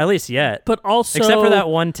 At least yet. But also... Except for that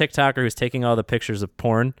one TikToker who's taking all the pictures of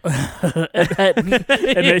porn. and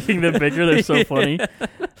making them bigger. They're so funny.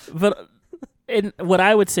 But and what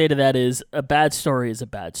I would say to that is a bad story is a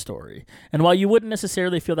bad story. And while you wouldn't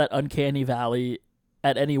necessarily feel that uncanny valley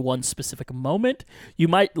at any one specific moment, you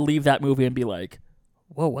might leave that movie and be like,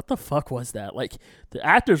 whoa, what the fuck was that? Like, the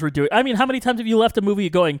actors were doing... I mean, how many times have you left a movie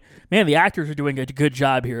going, man, the actors are doing a good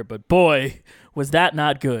job here, but boy, was that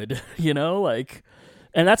not good. You know, like...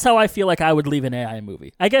 And that's how I feel like I would leave an AI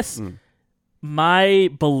movie. I guess my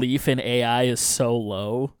belief in AI is so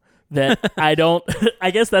low that I don't...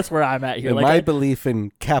 I guess that's where I'm at here. Like, my belief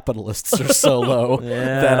in capitalists are so low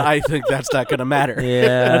that I think that's not going to matter.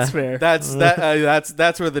 Yeah. That's fair. That's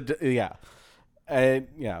where the... Yeah.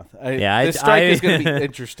 This strike is going to be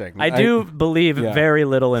interesting. I do believe very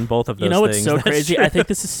little in both of those things. You know what's so That's crazy? true. I think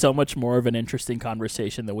this is so much more of an interesting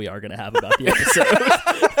conversation than we are going to have about the episode.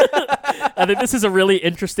 I think this is a really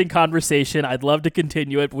interesting conversation. I'd love to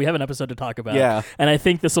continue it, but we have an episode to talk about. Yeah. And I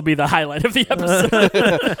think this will be the highlight of the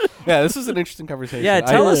episode. Yeah, this is an interesting conversation. Yeah,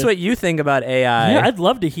 tell us what you think about AI. Yeah, I'd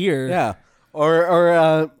love to hear. Yeah.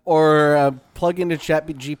 Or plug into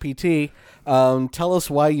ChatGPT. Tell us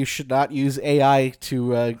why you should not use AI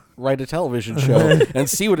to write a television show and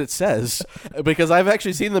see what it says. Because I've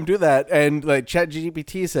actually seen them do that. And like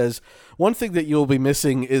ChatGPT says, one thing that you'll be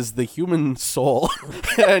missing is the human soul.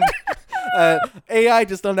 And AI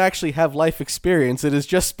does not actually have life experience. It is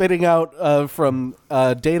just spitting out from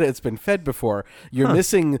data it's been fed before. You're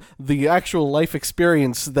missing the actual life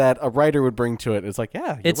experience that a writer would bring to it. It's like,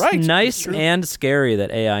 yeah, you're right. It's nice and scary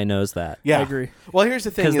that AI knows that. Yeah, I agree. Well, here's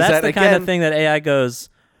the thing: because is that's that the kind of thing that AI goes,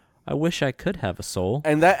 I wish I could have a soul.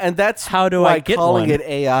 and that's How do why I get calling one? it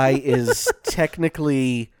AI is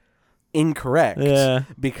technically incorrect. Yeah.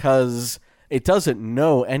 Because it doesn't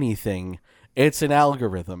know anything. It's an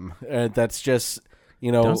algorithm that's just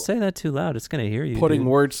Don't say that too loud. It's going to hear you. putting dude.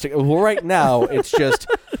 words together. Well, right now it's just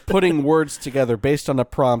putting words together based on a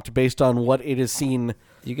prompt, based on what it has seen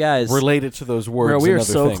You guys, related to those words. Bro, we and are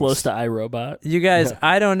other so things. close to iRobot. you guys,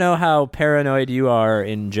 I don't know how paranoid you are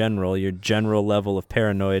in general, your general level of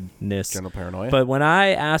paranoidness. General paranoia. But when I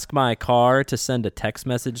ask my car to send a text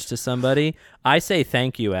message to somebody, I say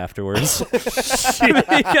thank you afterwards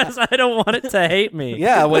because I don't want it to hate me.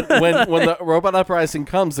 Yeah, when the robot uprising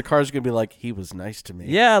comes, the car's gonna be like, he was nice to me.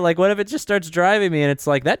 Yeah, like what if it just starts driving me and it's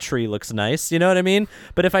like, that tree looks nice, you know what I mean?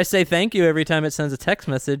 But if I say thank you every time it sends a text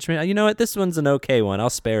message, you know what, this one's an okay one,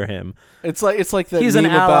 I'll spare him. It's like the He's an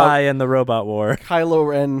meme ally about in the robot war. Kylo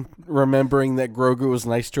Ren remembering that Grogu was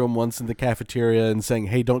nice to him once in the cafeteria and saying,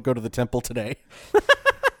 hey, don't go to the temple today.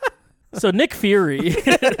 So Nick Fury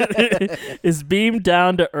is beamed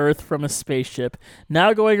down to Earth from a spaceship,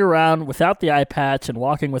 now going around without the eye patch and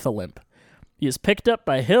walking with a limp. He is picked up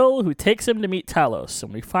by Hill, who takes him to meet Talos,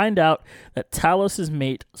 and we find out that Talos'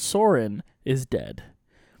 mate, Soren, is dead.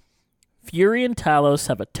 Fury and Talos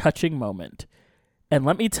have a touching moment. And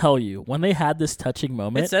let me tell you, when they had this touching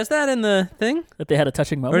moment... It says that in the thing? That they had a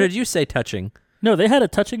touching moment? Or did you say touching? No, they had a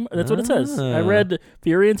touching... That's what it says. I read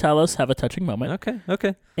Fury and Talos have a touching moment.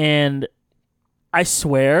 Okay. And I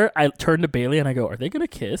swear, I turned to Bailey and I go, are they going to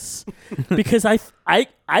kiss? Because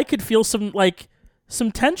I could feel some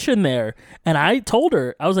tension there. And I told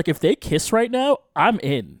her, I was like, if they kiss right now, I'm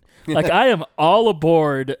in. Like, I am all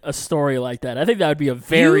aboard a story like that. I think that would be a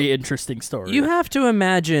very interesting story. You have to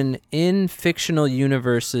imagine in fictional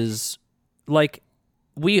universes, like,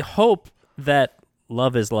 we hope that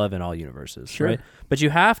love is love in all universes, Sure. right? But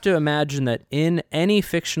you have to imagine that in any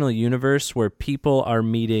fictional universe where people are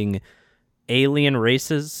meeting alien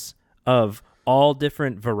races of all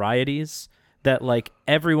different varieties, that like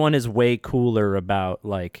everyone is way cooler about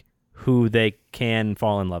like who they can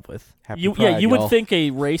fall in love with. You would think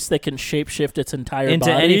a race that can shapeshift its entire into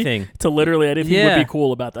body anything, to literally anything, would be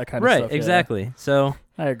cool about that kind of stuff. Right, exactly. Yeah. So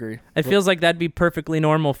I agree. It feels like that'd be perfectly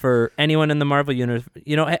normal for anyone in the Marvel universe.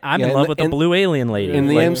 You know, I'm in love with the blue alien lady. In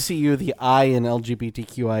the MCU, the I in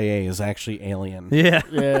LGBTQIA is actually alien. Yeah.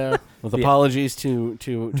 Yeah. With apologies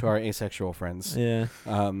to our asexual friends. Yeah.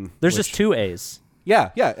 There's just 2 A's. Yeah.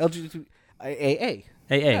 LGBTQIA.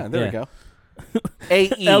 Yeah, there we go. AE.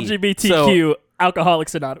 LGBTQ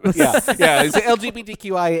Alcoholics Anonymous. Yeah. It's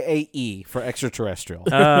LGBTQIAE for extraterrestrial.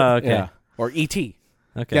 Oh, okay. Yeah. Or ET.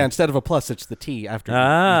 Okay. Yeah, instead of a plus, it's the T after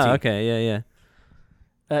ET. Okay, yeah.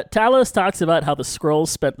 Talos talks about how the Skrulls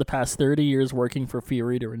spent the past 30 years working for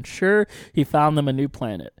Fury to ensure he found them a new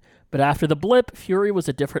planet. But after the blip, Fury was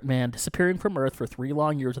a different man, disappearing from Earth for 3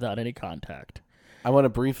 long years without any contact. I want to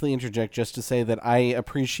briefly interject just to say that I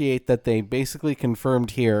appreciate that they basically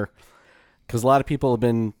confirmed here, because a lot of people have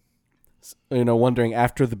been, wondering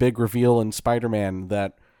after the big reveal in Spider-Man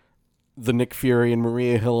that the Nick Fury and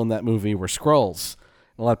Maria Hill in that movie were Skrulls.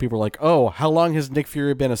 A lot of people are like, oh, how long has Nick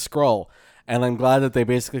Fury been a Skrull? And I'm glad that they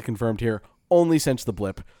basically confirmed here, only since the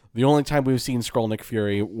blip. The only time we've seen Skrull Nick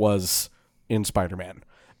Fury was in Spider-Man.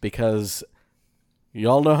 Because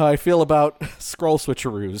y'all know how I feel about Skrull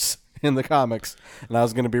switcheroos in the comics. And I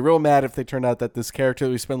was going to be real mad if they turned out that this character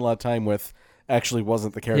that we spend a lot of time with actually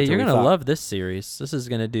wasn't the character. Yeah, you're going to love this series. This is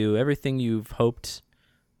going to do everything you've hoped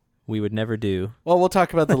we would never do. Well, we'll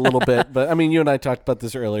talk about that a little bit. But, I mean, you and I talked about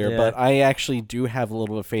this earlier. Yeah. But I actually do have a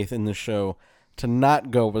little bit of faith in the show to not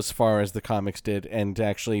go as far as the comics did and to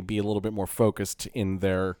actually be a little bit more focused in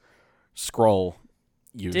their Skrull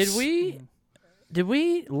use. Did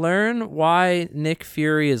we learn why Nick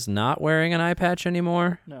Fury is not wearing an eye patch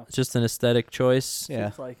anymore? No. It's just an aesthetic choice? Yeah.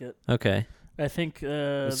 Seems like it. Okay. I think...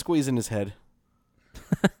 squeezing his head.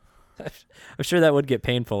 I'm sure that would get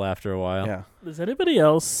painful after a while. Yeah. Does anybody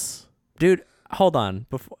else... Dude, hold on.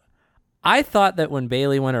 I thought that when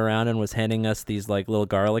Bailey went around and was handing us these like little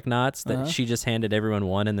garlic knots that she just handed everyone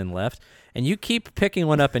one and then left. And you keep picking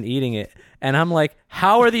one up and eating it. And I'm like,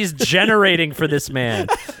 how are these generating for this man?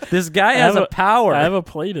 This guy has a power. I have a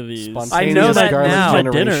plate of these. I know that now.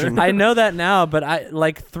 Dinner. I know that now, but I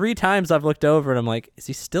like 3 times I've looked over and I'm like, is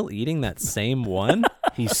he still eating that same one?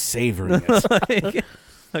 He's savoring it.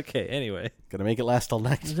 Okay, anyway. Gonna make it last all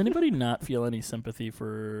night. Does anybody not feel any sympathy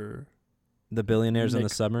for... The billionaires in the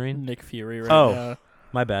submarine? Nick Fury right now.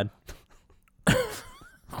 My bad.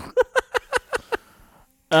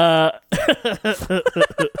 I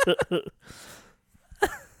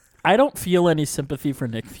don't feel any sympathy for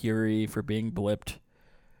Nick Fury for being blipped.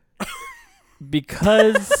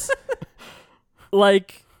 Because,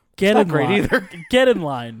 like, get in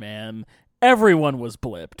line, man. Everyone was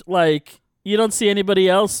blipped. Like, you don't see anybody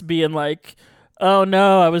else being like... Oh,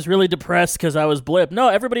 no, I was really depressed because I was blipped. No,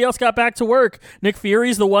 everybody else got back to work. Nick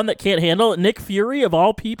Fury's the one that can't handle it. Nick Fury, of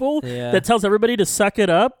all people, that tells everybody to suck it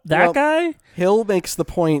up. That guy? Hill makes the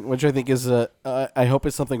point, which I think is, I hope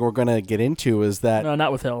it's something we're going to get into, is that... No,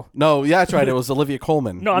 not with Hill. No, yeah, that's right. It was Olivia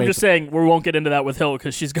Colman. No, I'm just saying we won't get into that with Hill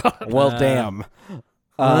because she's gone. Well, damn.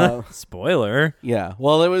 Spoiler. Yeah.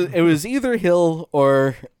 Well, it was either Hill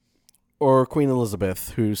or Queen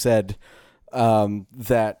Elizabeth who said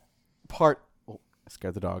that part...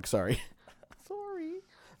 Scared the dog. Sorry.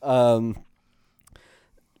 That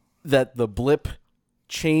the blip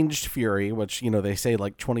changed Fury, which they say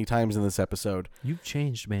like 20 times in this episode. You've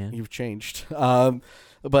changed, man. You've changed. But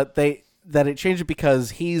that it changed it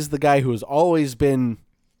because he's the guy who has always been,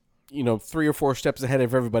 3 or 4 steps ahead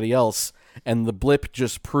of everybody else, and the blip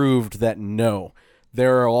just proved that no.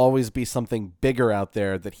 There will always be something bigger out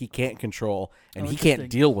there that he can't control, and he can't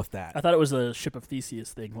deal with that. I thought it was a Ship of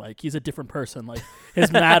Theseus thing. Like, he's a different person. Like, his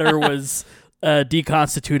matter was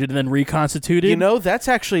deconstituted and then reconstituted. That's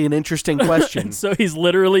actually an interesting question. So he's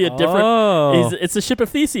literally a different... It's a Ship of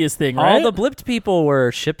Theseus thing, right? All the blipped people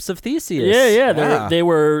were ships of Theseus. Yeah. They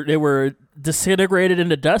were disintegrated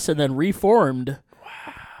into dust and then reformed.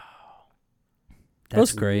 Wow.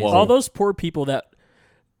 That's crazy. All those poor people that...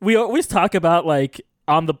 We always talk about, like,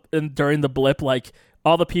 during the blip, like,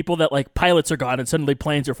 all the people that, like, pilots are gone and suddenly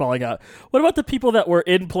planes are falling out. What about the people that were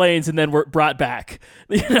in planes and then were brought back?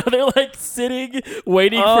 They're, like, sitting,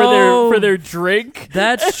 waiting for their drink.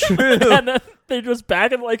 That's true. And then they're just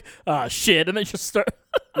back and, like, shit, and they just start...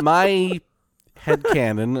 My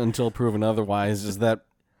headcanon, until proven otherwise, is that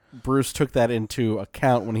Bruce took that into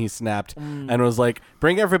account when he snapped and was like,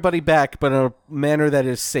 bring everybody back, but in a manner that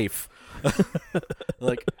is safe.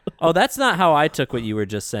 That's not how I took what you were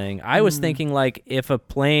just saying. I was thinking, like, if a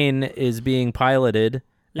plane is being piloted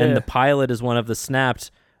and the pilot is one of the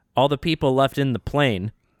snapped. All the people left in the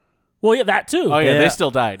plane. Well, yeah, that too. Oh yeah, they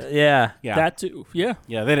still died. Yeah. That too. Yeah.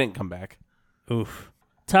 Yeah, they didn't come back. Oof.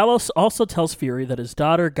 Talos also tells Fury that his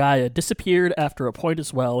daughter Gaia disappeared after a point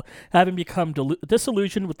as well, having become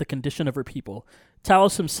disillusioned with the condition of her people.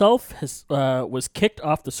 Talos himself was kicked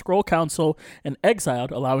off the Skrull Council and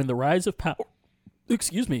exiled, allowing the rise to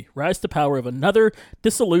power of another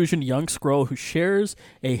disillusioned young Skrull who shares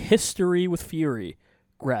a history with Fury,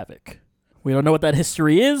 Gravik. We don't know what that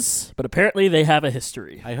history is, but apparently they have a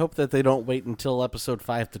history. I hope that they don't wait until episode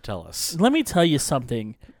 5 to tell us. Let me tell you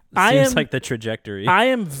something. Seems like the trajectory. I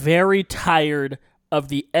am very tired of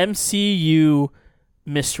the MCU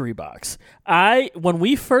mystery box. When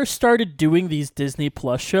we first started doing these Disney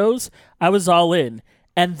Plus shows, I was all in.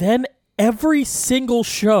 And then every single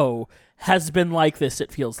show has been like this,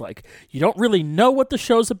 it feels like. You don't really know what the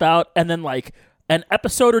show's about, and then like an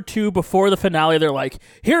episode or two before the finale, they're like,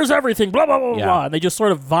 here's everything, blah, blah, blah, blah. And they just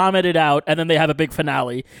sort of vomit it out, and then they have a big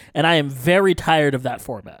finale. And I am very tired of that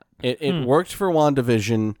format. It worked for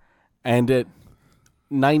WandaVision, and it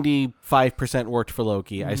 95% worked for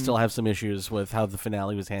Loki. I still have some issues with how the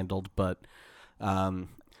finale was handled, but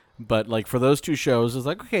like for those two shows, it's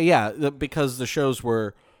like, okay, yeah, because the shows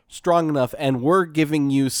were strong enough and were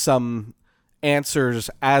giving you some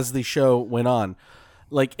answers as the show went on.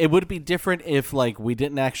 Like, it would be different if, like, we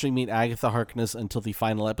didn't actually meet Agatha Harkness until the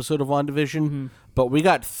final episode of WandaVision, but we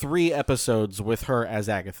got 3 episodes with her as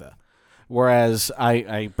Agatha. Whereas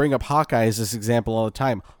I bring up Hawkeye as this example all the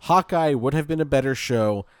time. Hawkeye would have been a better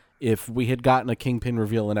show if we had gotten a Kingpin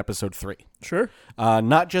reveal in episode 3. Sure.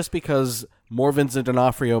 Not just because more Vincent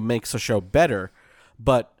D'Onofrio makes a show better,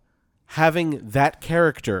 but having that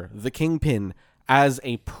character, the Kingpin, as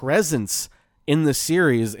a presence in the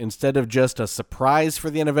series instead of just a surprise for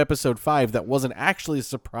the end of episode 5 that wasn't actually a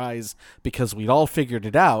surprise because we'd all figured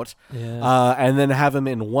it out, and then have him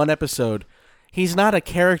in one episode. He's not a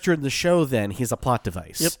character in the show then. He's a plot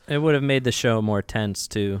device. Yep. It would have made the show more tense,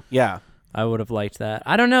 too. Yeah. I would have liked that.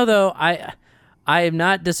 I don't know, though. I am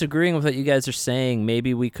not disagreeing with what you guys are saying.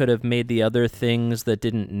 Maybe we could have made the other things that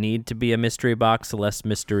didn't need to be a mystery box less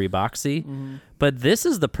mystery boxy. But this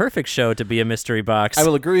is the perfect show to be a mystery box. I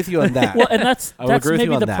will agree with you on that. Well, and that's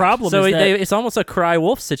maybe the problem. So is that it's almost a cry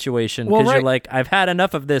wolf situation because you're like, I've had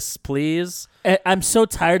enough of this, please. I'm so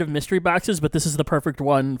tired of mystery boxes, but this is the perfect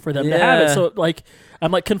one for them to have it. So like,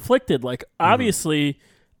 I'm like conflicted. Like, obviously,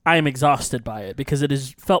 I am exhausted by it because it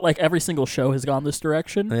has felt like every single show has gone this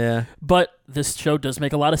direction. Yeah. But this show does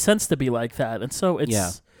make a lot of sense to be like that, and so it's. Yeah.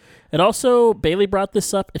 And also, Bailey brought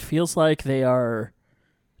this up. It feels like they are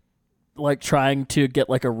like trying to get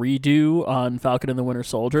like a redo on Falcon and the Winter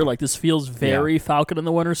Soldier. Like, this feels very Falcon and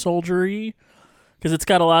the Winter Soldier-y because it's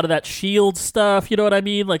got a lot of that SHIELD stuff. You know what I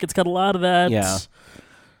mean? Like, it's got a lot of that. Yeah.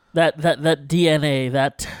 That DNA,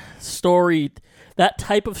 that story. That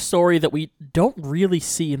type of story that we don't really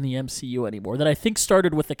see in the MCU anymore, that I think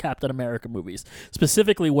started with the Captain America movies,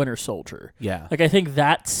 specifically Winter Soldier. Yeah. Like, I think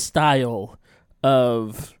that style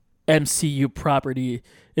of MCU property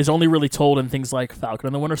is only really told in things like Falcon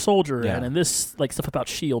and the Winter Soldier and in this, like, stuff about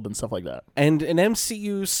S.H.I.E.L.D. and stuff like that. And an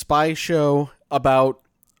MCU spy show about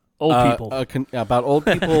old people. About old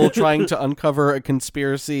people trying to uncover a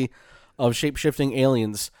conspiracy of shape-shifting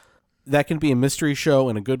aliens. That can be a mystery show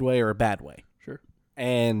in a good way or a bad way.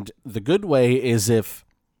 And the good way is if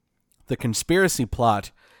the conspiracy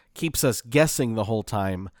plot keeps us guessing the whole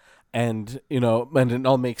time and it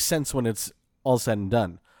all makes sense when it's all said and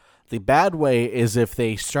done. The bad way is if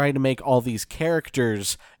they try to make all these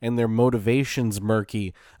characters and their motivations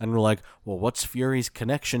murky and we're like, well, what's Fury's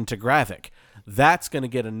connection to Gravik? That's going to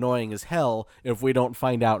get annoying as hell if we don't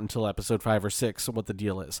find out until episode 5 or 6 what the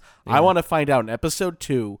deal is. Yeah. I want to find out in episode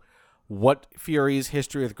 2 what Fury's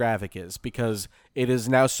history with Gravik is, because it is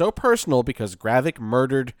now so personal because Gravik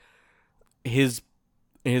murdered his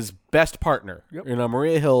best partner. Yep.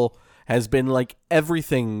 Maria Hill has been like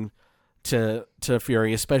everything to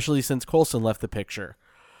Fury, especially since Coulson left the picture.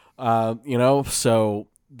 So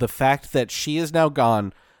the fact that she is now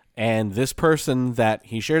gone and this person that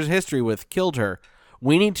he shares history with killed her,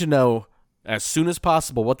 we need to know as soon as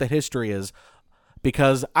possible what that history is.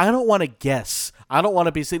 Because I don't want to guess. I don't want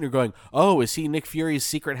to be sitting here going, oh, is he Nick Fury's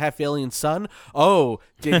secret half-alien son? Oh,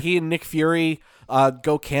 did he and Nick Fury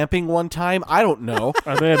go camping one time? I don't know.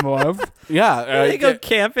 Are they in love? Yeah. They go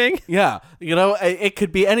camping? Yeah. It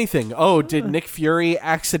could be anything. Oh, did Nick Fury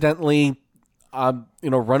accidentally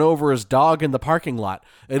run over his dog in the parking lot.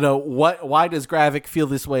 Why does Gravik feel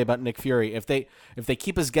this way about Nick Fury? If they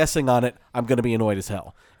keep us guessing on it, I'm going to be annoyed as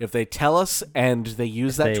hell. If they tell us and they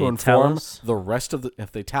use that to inform the rest of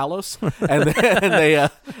if they tell us and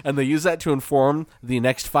they use that to inform the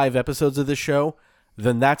next 5 episodes of the show,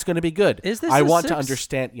 then that's going to be good. Is this I a want 6? to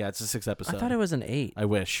understand. Yeah, it's a 6 episode. I thought it was an 8. I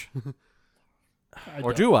wish.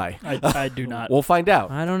 Or do I? I do not. We'll find out.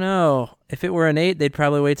 I don't know. If it were an 8, they'd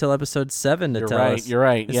probably wait till episode 7 to tell us. You're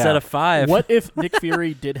right. Instead of 5. What if Nick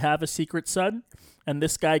Fury did have a secret son, and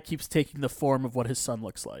this guy keeps taking the form of what his son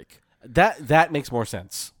looks like? That makes more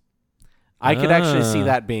sense. I could actually see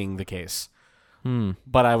that being the case.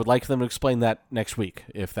 But I would like them to explain that next week,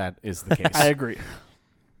 if that is the case. I agree.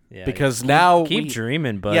 Yeah, because now keep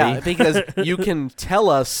dreaming, buddy. Yeah, because you can tell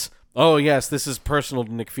us, oh yes, this is personal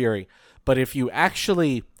to Nick Fury. But if you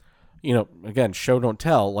actually, again, show don't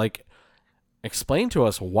tell, like explain to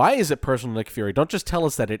us why is it personal to Nick Fury. Don't just tell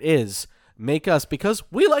us that it is. Make us, because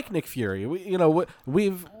we like Nick Fury.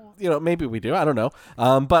 We've maybe we do. I don't know.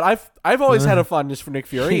 But I've always had a fondness for Nick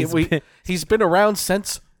Fury. He's been around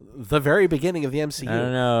since the very beginning of the MCU. I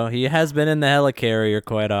don't know. He has been in the helicarrier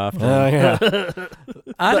quite often. Oh yeah.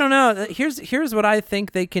 I don't know. Here's what I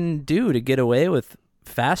think they can do to get away with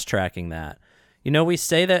fast tracking that. We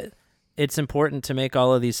say that it's important to make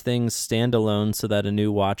all of these things standalone so that a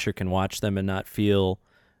new watcher can watch them and not feel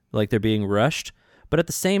like they're being rushed. But at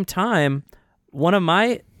the same time, one of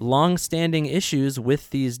my long-standing issues with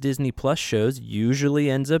these Disney Plus shows usually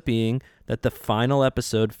ends up being that the final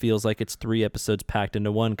episode feels like it's 3 episodes packed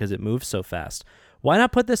into one because it moves so fast. Why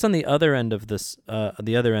not put this on the other end of this?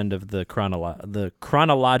 The other end of the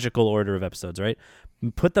chronological order of episodes, right?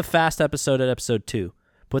 Put the fast episode at episode 2.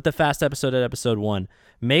 Put the fast episode at episode 1.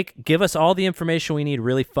 Give us all the information we need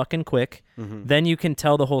really fucking quick. Mm-hmm. Then you can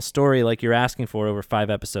tell the whole story like you're asking for over 5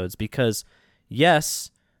 episodes. Because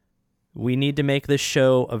yes, we need to make this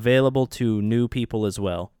show available to new people as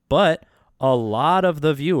well. But a lot of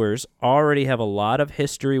the viewers already have a lot of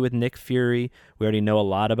history with Nick Fury. We already know a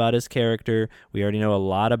lot about his character. We already know a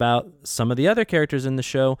lot about some of the other characters in the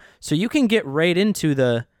show. So you can get right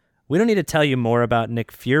into we don't need to tell you more about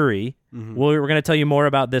Nick Fury. Mm-hmm. We're going to tell you more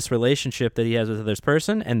about this relationship that he has with this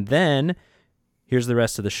person. And then here's the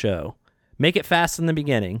rest of the show. Make it fast in the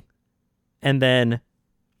beginning. And then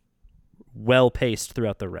well-paced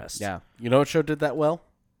throughout the rest. Yeah. You know what show did that well?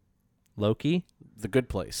 Loki? The Good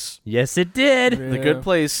Place. Yes, it did. Yeah. The Good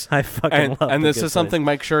Place. I fucking love And The this Good is something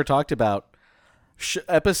Place. Mike Schur talked about.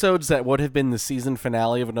 Episodes that would have been the season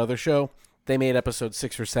finale of another show, they made episode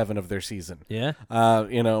 6 or 7 of their season. Yeah.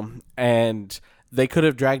 And they could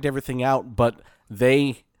have dragged everything out, but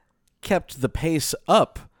they kept the pace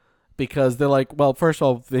up because they're like, well, first of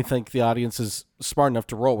all, they think the audience is smart enough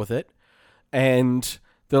to roll with it. And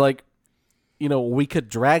they're like, we could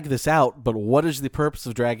drag this out, but what is the purpose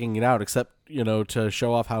of dragging it out except, to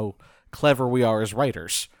show off how clever we are as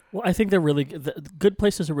writers? Well, I think they're really the Good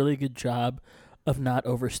Place does a really good job of not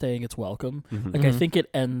overstaying its welcome. Mm-hmm. Like, I think it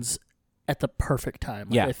ends at the perfect time.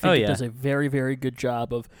 Like, Yeah. I think it does a very, very good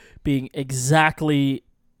job of being exactly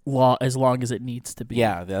as long as it needs to be.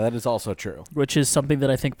 Yeah, that is also true. Which is something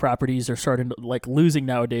that I think properties are starting to losing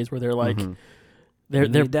nowadays, where they're like, they're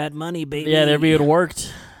need that money, baby. Yeah, they're being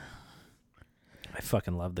worked. I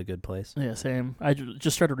fucking love The Good Place. Yeah, same. I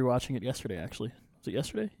just started rewatching it yesterday. Actually, was it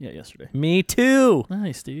yesterday? Yeah, yesterday. Me too.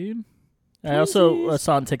 Nice, dude. I also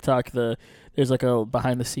saw on TikTok there's like a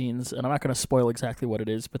behind the scenes, and I'm not going to spoil exactly what it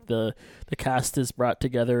is, but the cast is brought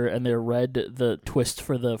together and they read the twist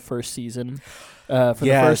for the first season for the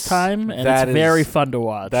first time, and it's very fun to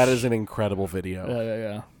watch. That is an incredible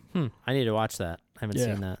video. Yeah. I need to watch that. I haven't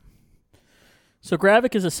seen that. So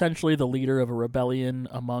Gravik is essentially the leader of a rebellion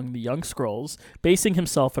among the young Skrulls, basing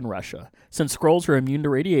himself in Russia. Since Skrulls are immune to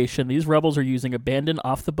radiation, these rebels are using abandoned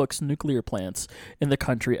off-the-books nuclear plants in the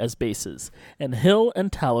country as bases. And Hill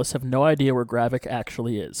and Talos have no idea where Gravik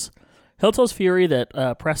actually is. Hill tells Fury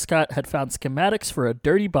that Prescott had found schematics for a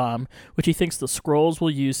dirty bomb, which he thinks the Skrulls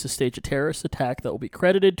will use to stage a terrorist attack that will be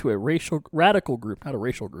credited to a radical group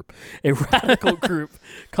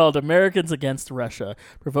called Americans Against Russia,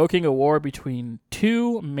 provoking a war between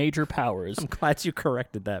 2 major powers. I'm glad you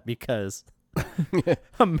corrected that because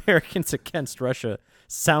Americans Against Russia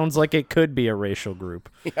sounds like it could be a racial group.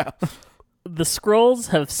 Yeah. The Skrulls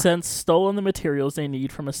have since stolen the materials they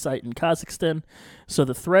need from a site in Kazakhstan, so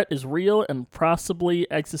the threat is real and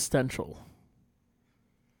possibly existential.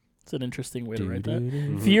 It's an interesting way to write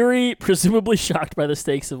that. Fury, presumably shocked by the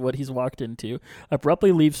stakes of what he's walked into,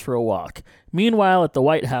 abruptly leaves for a walk. Meanwhile, at the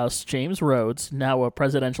White House, James Rhodes, now a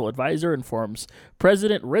presidential advisor, informs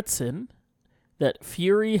President Ritson that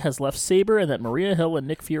Fury has left Saber and that Maria Hill and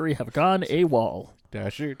Nick Fury have gone AWOL.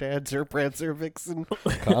 Dasher, Dancer, Prancer, Vixen,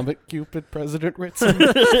 Comet, Cupid, President Ritson.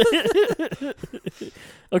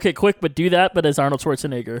 Okay, quick, but do that, but as Arnold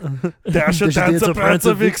Schwarzenegger. Dasher, Dancer,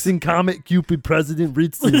 Prancer, Vixen, Comet, Cupid, President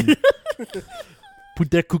Ritson.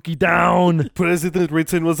 Put that cookie down. President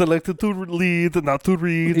Ritson was elected to lead, not to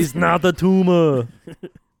read. He's not a tumor.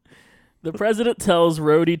 The president tells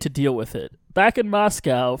Rhodey to deal with it. Back in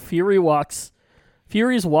Moscow,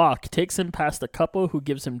 Fury's walk takes him past a couple who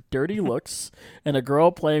gives him dirty looks and a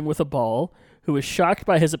girl playing with a ball who is shocked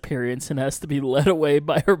by his appearance and has to be led away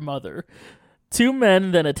by her mother. Two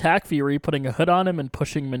men then attack Fury, putting a hood on him and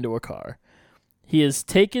pushing him into a car. He is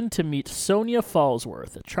taken to meet Sonya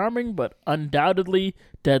Fallsworth, a charming but undoubtedly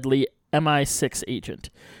deadly MI6 agent.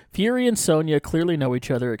 Fury and Sonya clearly know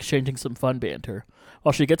each other, exchanging some fun banter.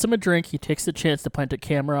 While she gets him a drink, he takes the chance to plant a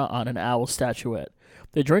camera on an owl statuette.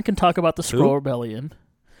 They drink and talk about the Skrull Rebellion.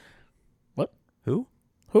 What? Who?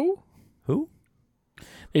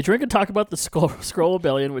 They drink and talk about the Skrull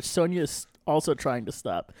Rebellion, which Sonya is also trying to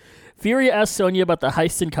stop. Fury asks Sonya about the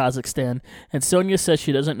heist in Kazakhstan, and Sonya says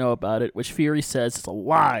she doesn't know about it, which Fury says is a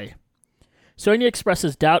lie. Sonya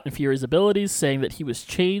expresses doubt in Fury's abilities, saying that he was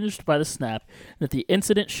changed by the snap, and that the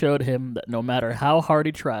incident showed him that no matter how hard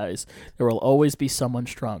he tries, there will always be someone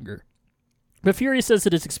stronger. But Fury says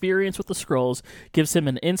that his experience with the Skrulls gives him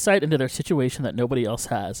an insight into their situation that nobody else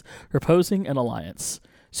has, proposing an alliance.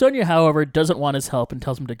 Sonya, however, doesn't want his help and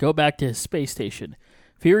tells him to go back to his space station.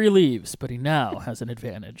 Fury leaves, but he now has an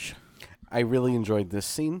advantage. I really enjoyed this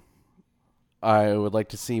scene. I would like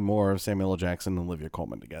to see more of Samuel L. Jackson and Olivia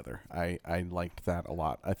Colman together. I liked that a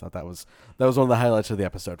lot. I thought that was one of the highlights of the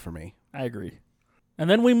episode for me. I agree. And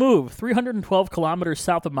then we move 312 kilometers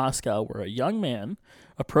south of Moscow, where a young man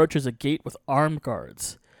approaches a gate with armed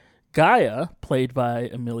guards. Gaia, played by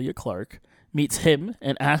Emilia Clarke, meets him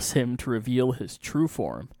and asks him to reveal his true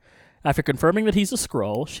form. After confirming that he's a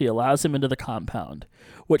Skrull, she allows him into the compound,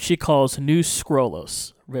 which she calls New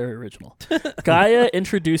Skrullos. Very original. Gaia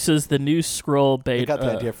introduces the new Skrull Beto. They got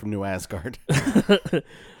the idea from New Asgard.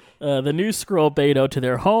 The new Skrull Beto to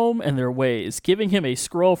their home and their ways, giving him a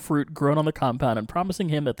Skrull fruit grown on the compound and promising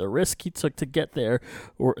him that the risks he took to get there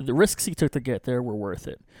were worth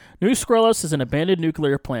it. New Skrullos is an abandoned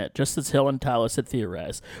nuclear plant, just as Hill and Talos had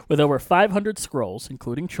theorized, with over 500 Skrulls,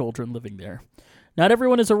 including children, living there. Not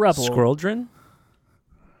everyone is a rebel. Skruldrin?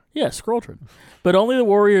 Yeah, Skruldrin. But only the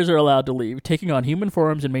warriors are allowed to leave, taking on human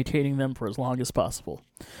forms and maintaining them for as long as possible.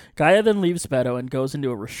 Gaia then leaves Beto and goes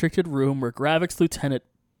into a restricted room where Gravik's lieutenant,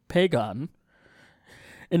 Pagon,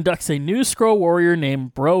 inducts a new Skrull warrior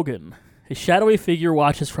named Brogan. A shadowy figure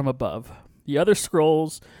watches from above. The other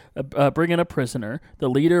Skrulls bring in a prisoner, the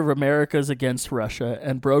leader of Americas against Russia,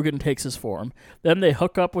 and Brogan takes his form. Then they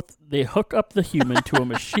hook up the human to a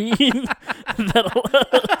machine.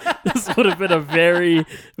 This would have been a very,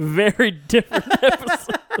 very different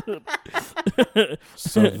episode.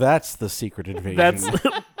 So that's the secret invasion.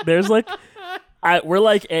 We're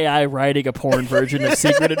like AI writing a porn version of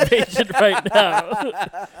Secret Invasion right now.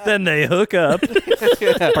 Then they hook up. Would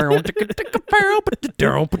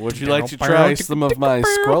you like to try some of my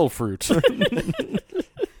Skrull fruit?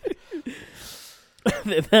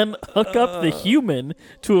 They then hook up the human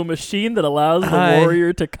to a machine that allows the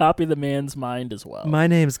warrior to copy the man's mind as well. My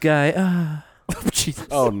name's Guy. Jesus.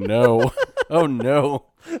 Oh, no. Oh, no.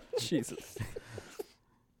 Jesus.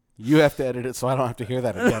 You have to edit it so I don't have to hear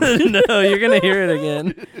that again. No, you're going to hear it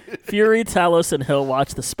again. Fury, Talos, and Hill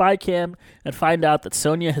watch the spy cam and find out that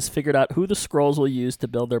Sonya has figured out who the Skrulls will use to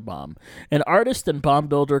build their bomb. An artist and bomb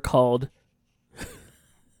builder called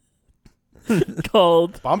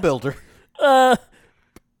Bomb builder.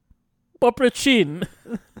 Poprochin.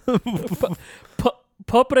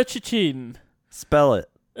 Poprochin. Spell it.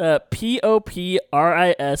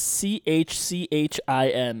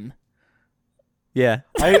 Poprischchin. Yeah.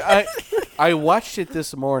 I watched it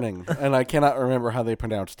this morning, and I cannot remember how they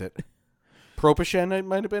pronounced it. Propishen, it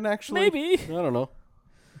might have been, actually. Maybe. I don't know.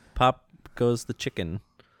 Pop goes the chicken.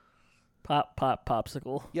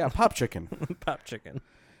 Popsicle. Yeah, pop chicken. Pop chicken.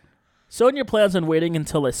 Sonya plans on waiting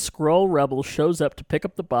until a Skrull rebel shows up to pick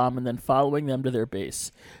up the bomb and then following them to their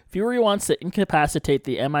base. Fury wants to incapacitate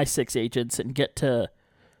the MI6 agents and get to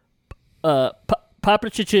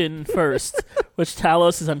Poprochin first, which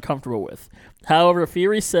Talos is uncomfortable with. However,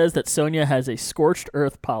 Fury says that Sonya has a scorched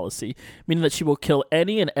earth policy, meaning that she will kill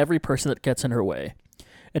any and every person that gets in her way.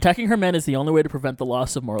 Attacking her men is the only way to prevent the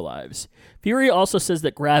loss of more lives. Fury also says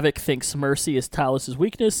that Gravik thinks mercy is Talos'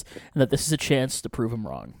 weakness and that this is a chance to prove him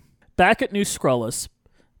wrong. Back at New Skrullos,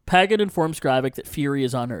 Pagan informs Gravik that Fury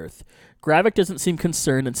is on Earth. Gravik doesn't seem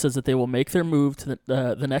concerned and says that they will make their move to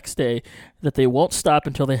the next day, that they won't stop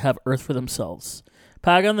until they have Earth for themselves.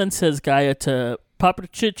 Pagan then says Gaia to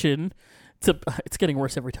Paprachichin, it's getting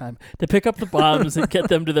worse every time, to pick up the bombs and get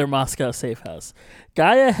them to their Moscow safe house.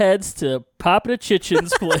 Gaia heads to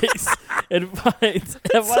Paprachichin's place and finds...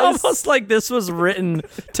 It's almost like this was written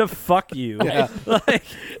to fuck you. Yeah.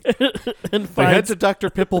 And They head to Dr.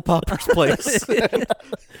 Pipple Popper's place.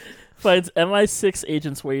 Finds MI6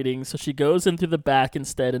 agents waiting, so she goes in through the back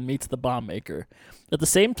instead and meets the bomb maker. At the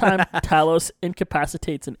same time, Talos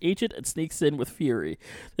incapacitates an agent and sneaks in with Fury.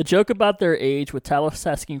 The joke about their age, with Talos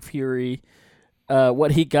asking Fury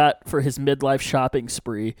what he got for his midlife shopping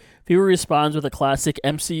spree, Fury responds with a classic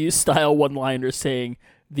MCU-style one-liner saying,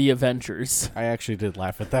 "The Avengers." I actually did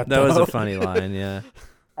laugh at that. That was a funny line, yeah.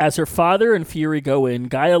 As her father and Fury go in,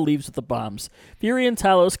 Gaia leaves with the bombs. Fury and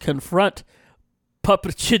Talos confront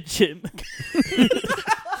Paprachichin.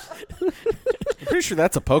 I'm pretty sure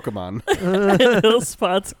that's a Pokemon. And Hill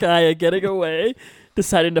spots Gaia getting away,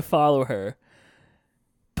 deciding to follow her.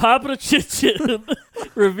 Paprachichin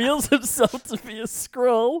reveals himself to be a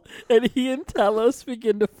Skrull, and he and Talos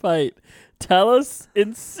begin to fight. Talos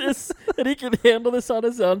insists that he can handle this on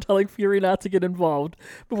his own, telling Fury not to get involved.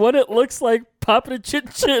 But when it looks like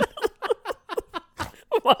Paprachichin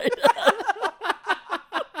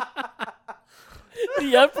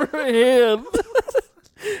the upper hand,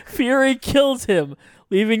 Fury kills him,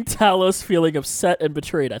 leaving Talos feeling upset and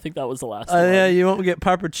betrayed. I think that was the last one. Yeah, you won't get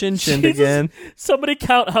Paprachichin again. Somebody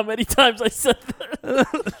count how many times I said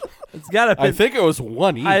that. It's gotta be. I think it was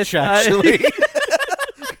one each, actually.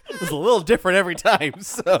 It was a little different every time,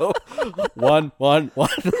 so... one.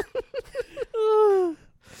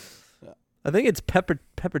 I think it's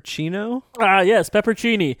Peppercino. Yes,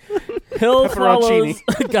 Peppercini. Hill follows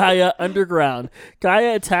Gaia underground.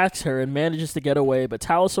 Gaia attacks her and manages to get away, but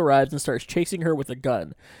Talos arrives and starts chasing her with a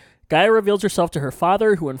gun. Gaia reveals herself to her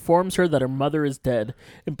father, who informs her that her mother is dead,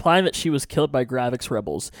 implying that she was killed by Gravik's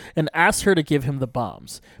rebels, and asks her to give him the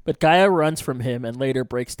bombs. But Gaia runs from him and later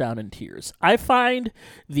breaks down in tears. I find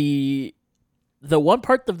the one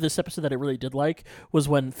part of this episode that I really did like was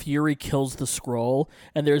when Fury kills the Skrull,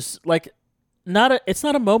 and there's like it's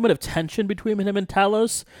not a moment of tension between him and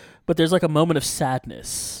Talos, but there's like a moment of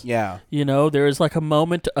sadness. Yeah. You know, there's like a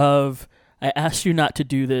moment of, I asked you not to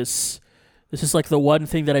do this. This is like the one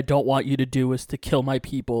thing that I don't want you to do is to kill my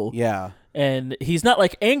people. Yeah. And he's not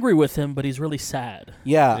like angry with him, but he's really sad.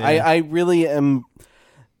 Yeah. I really am...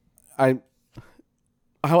 How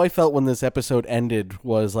I felt when this episode ended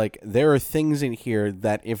was like, there are things in here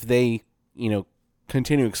that if they,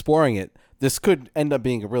 continue exploring it, this could end up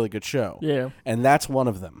being a really good show. Yeah. And that's one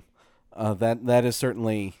of them. That is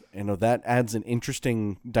certainly, that adds an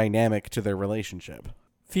interesting dynamic to their relationship.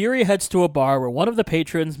 Fury heads to a bar where one of the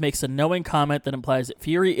patrons makes a knowing comment that implies that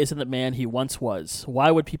Fury isn't the man he once was. Why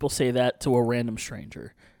would people say that to a random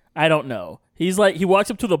stranger? I don't know. He walks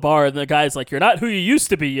up to the bar and the guy's like, "You're not who you used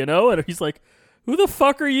to be, And he's like, "Who the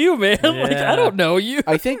fuck are you, man?" Yeah. Like, I don't know you.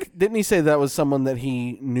 I think, didn't he say that was someone that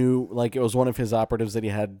he knew, like it was one of his operatives that he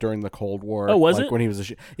had during the Cold War? Oh, was like it? When he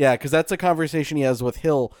was yeah, because that's a conversation he has with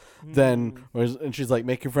Hill then, and she's like,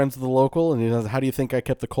 "Make your friends with the local," and he says, "How do you think I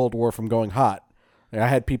kept the Cold War from going hot? I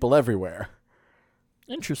had people everywhere."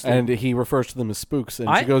 Interesting. And he refers to them as spooks, and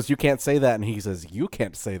she goes, "You can't say that," and he says, "You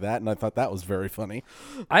can't say that," and I thought that was very funny.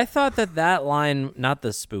 I thought that line, not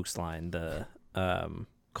the spooks line, the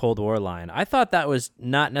Cold War line, I thought that was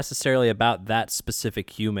not necessarily about that specific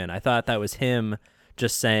human. I thought that was him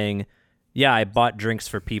just saying, "Yeah, I bought drinks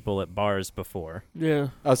for people at bars before." Yeah.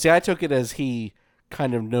 Oh, see, I took it as he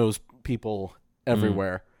kind of knows people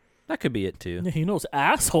everywhere. That could be it too. He knows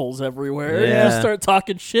assholes everywhere. Yeah. You just start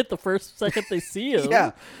talking shit the first second they see him.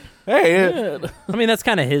 Yeah. Hey. Man. I mean, that's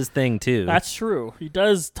kind of his thing too. That's true. He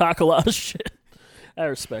does talk a lot of shit. I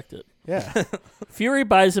respect it. Yeah. Fury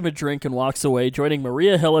buys him a drink and walks away, joining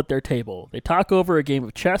Maria Hill at their table. They talk over a game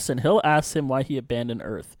of chess, and Hill asks him why he abandoned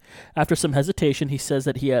Earth. After some hesitation, he says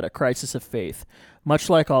that he had a crisis of faith. Much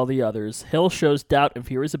like all the others, Hill shows doubt in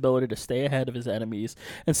Fury's ability to stay ahead of his enemies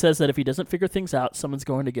and says that if he doesn't figure things out, someone's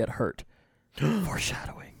going to get hurt.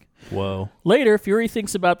 Foreshadowing. Whoa. Later, Fury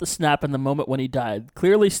thinks about the snap and the moment when he died,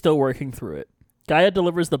 clearly still working through it. Gaia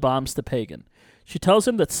delivers the bombs to Pagan. She tells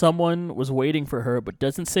him that someone was waiting for her but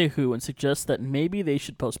doesn't say who and suggests that maybe they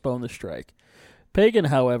should postpone the strike. Pagan,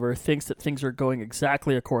 however, thinks that things are going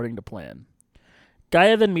exactly according to plan.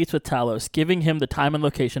 Gaia then meets with Talos, giving him the time and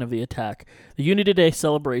location of the attack, the Unity Day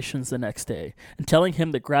celebrations the next day, and telling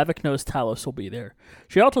him that Gravik knows Talos will be there.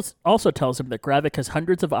 She also tells him that Gravik has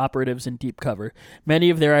hundreds of operatives in deep cover, many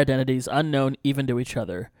of their identities unknown even to each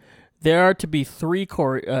other. There are to be 3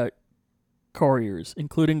 couriers,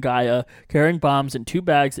 including Gaia, carrying bombs in 2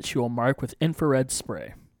 bags that she will mark with infrared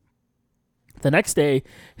spray. The next day,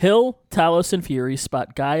 Hill, Talos, and Fury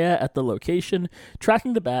spot Gaia at the location,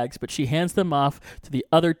 tracking the bags, but she hands them off to the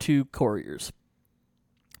other 2 couriers.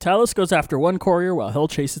 Talos goes after one courier while Hill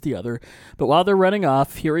chases the other, but while they're running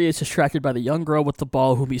off, Fury is distracted by the young girl with the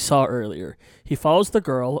ball whom he saw earlier. He follows the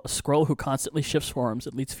girl, a Skrull who constantly shifts forms,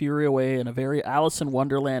 and leads Fury away in a very Alice in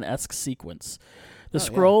Wonderland-esque sequence. The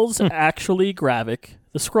Skrull, actually Gravik,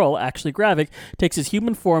 takes his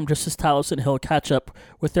human form just as Talos and Hill catch up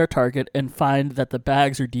with their target and find that the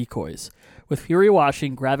bags are decoys. With Fury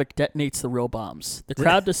watching, Gravik detonates the real bombs. The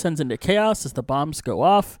crowd descends into chaos as the bombs go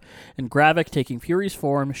off, and Gravik, taking Fury's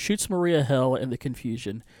form, shoots Maria Hill in the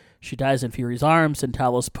confusion. She dies in Fury's arms, and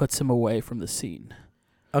Talos puts him away from the scene.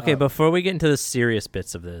 Okay, before we get into the serious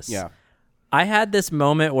bits of this, Yeah. I had this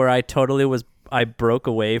moment where I broke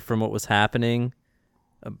away from what was happening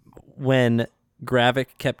when Gravik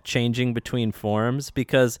kept changing between forms,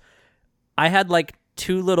 because I had like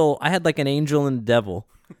an angel and a devil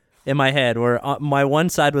in my head, where my one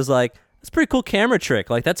side was like, it's a pretty cool camera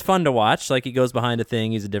trick, like that's fun to watch, like he goes behind a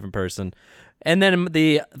thing, he's a different person, and then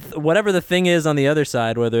whatever the thing is on the other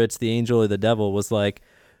side, whether it's the angel or the devil, was like,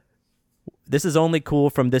 this is only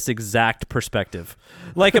cool from this exact perspective.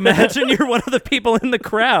 Like, imagine you're one of the people in the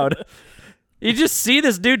crowd. You just see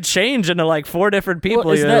this dude change into like 4 different people.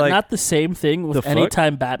 Well, isn't You're that like, not the same thing with any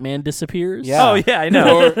time Batman disappears? Yeah. Oh, yeah, I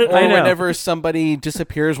know. Or I know. whenever somebody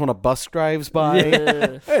disappears when a bus drives by.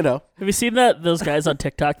 Yeah. I know. Have you seen those guys on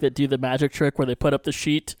TikTok that do the magic trick where they put up the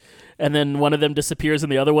sheet and then one of them disappears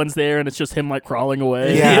and the other one's there and it's just him like crawling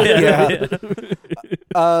away? Yeah.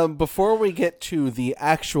 Before we get to the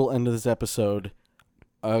actual end of this episode,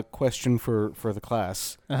 a question for the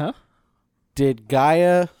class. Uh-huh. Did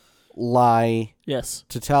Gaia lie Yes.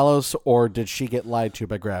 to Talos, or did she get lied to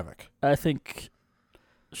by Gravik? I think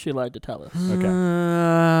she lied to Talos. Okay.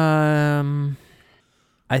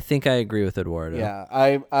 I think I agree with Eduardo.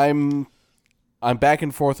 Yeah, I'm back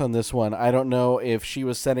and forth on this one. I don't know if she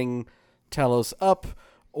was setting Talos up,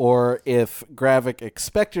 or if Gravik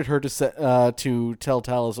expected her to tell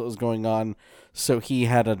Talos what was going on, so he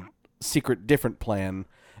had a secret different plan,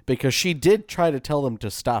 because she did try to tell them to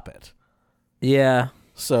stop it. Yeah.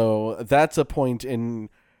 So that's a point in,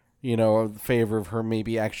 favor of her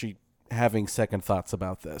maybe actually having second thoughts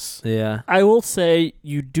about this. Yeah. I will say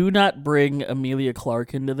you do not bring Emilia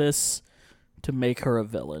Clarke into this to make her a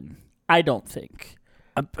villain. I don't think.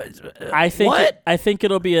 I think what? I think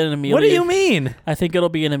it'll be an Emilia. What do you mean? I think it'll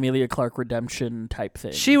be an Emilia Clarke redemption type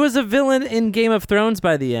thing. She was a villain in Game of Thrones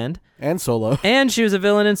by the end. And Solo. And she was a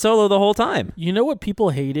villain in Solo the whole time. You know what people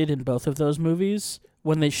hated in both of those movies?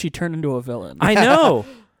 When she turned into a villain. I know.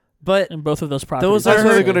 But in both of those properties. That's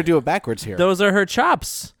why they're going to do it backwards here. Those are her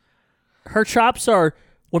chops. Her chops are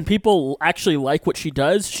when people actually like what she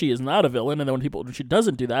does, she is not a villain, and then when she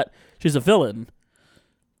doesn't do that, she's a villain.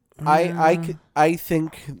 I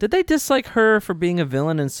think. Did they dislike her for being a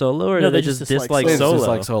villain in Solo, or did they just dislike Solo? Solo? They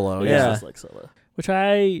dislike Solo. Yeah. Dislike Solo, which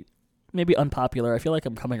maybe unpopular. I feel like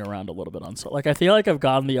I'm coming around a little bit on Solo. Like I feel like I've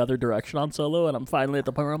gone the other direction on Solo, and I'm finally at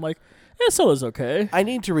the point where I'm like, Solo's okay. I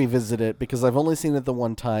need to revisit it because I've only seen it the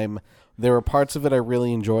one time. There were parts of it I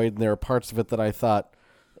really enjoyed, and there were parts of it that I thought,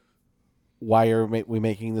 why are we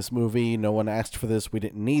making this movie? No one asked for this. We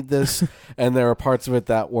didn't need this. And there are parts of it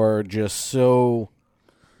that were just so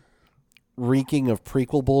reeking of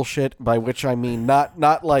prequel bullshit, by which I mean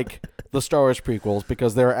not like the Star Wars prequels,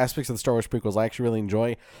 because there are aspects of the Star Wars prequels I actually really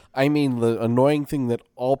enjoy. I mean the annoying thing that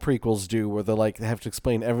all prequels do, where they have to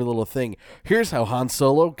explain every little thing. Here's how Han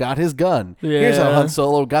Solo got his gun. Yeah. Here's how Han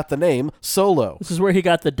Solo got the name Solo. This is where he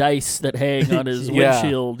got the dice that hang on his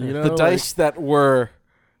windshield. The dice that were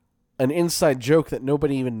an inside joke that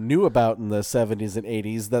nobody even knew about in the 70s and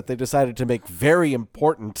 80s that they decided to make very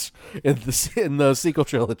important in the sequel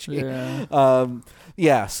trilogy.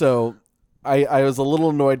 Yeah. So I was a little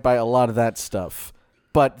annoyed by a lot of that stuff.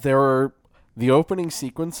 But there were the opening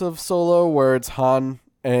sequence of Solo where it's Han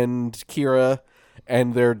and Kira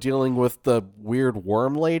and they're dealing with the weird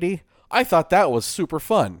worm lady. I thought that was super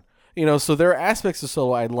fun. So there are aspects of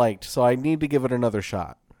Solo I liked, so I need to give it another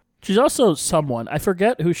shot. She's also someone, I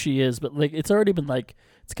forget who she is, but like it's already been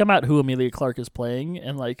it's come out who Emilia Clarke is playing,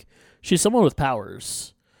 and she's someone with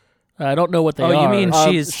powers. I don't know what they are. Oh, you mean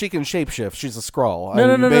she can shapeshift? She's a Skrull.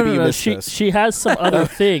 No. She has some other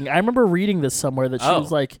thing. I remember reading this somewhere that she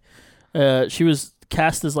was she was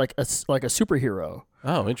cast as like a superhero.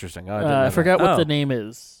 Oh, interesting. I forgot what the name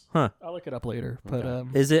is. Huh. I'll look it up later. But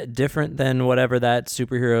is it different than whatever that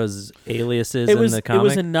superhero's alias is in the comic? It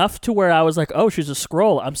was enough to where I was like, oh, she's a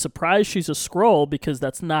Skrull. I'm surprised she's a Skrull because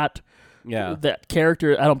that's not that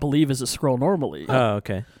character. I don't believe is a Skrull normally. Oh,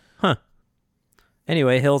 okay. Huh.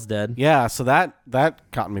 Anyway, Hill's dead. Yeah, so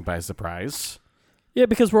that caught me by surprise. Yeah,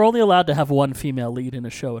 because we're only allowed to have one female lead in a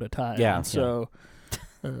show at a time. Yeah. So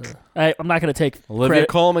I'm not going to take Olivia credit.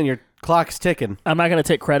 Colman, your clock's ticking. I'm not going to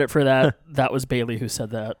take credit for that. That was Bailey who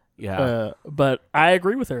said that. Yeah. But I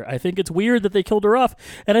agree with her. I think it's weird that they killed her off.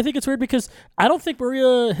 And I think it's weird because I don't think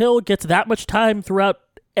Maria Hill gets that much time throughout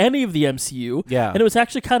any of the MCU. Yeah. And it was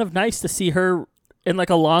actually kind of nice to see her in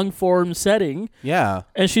like a long-form setting. Yeah.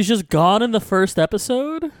 And she's just gone in the first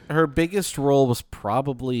episode. Her biggest role was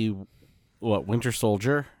probably, Winter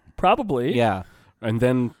Soldier? Probably. Yeah. And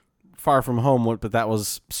then Far From Home, but that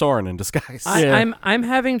was Soren in disguise. I'm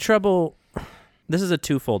having trouble. This is a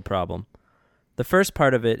twofold problem. The first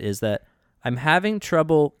part of it is that I'm having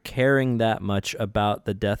trouble caring that much about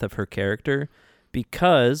the death of her character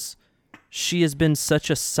because she has been such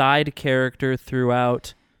a side character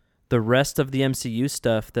throughout the rest of the MCU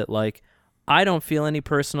stuff that, like, I don't feel any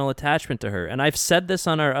personal attachment to her. And I've said this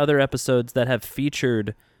on our other episodes that have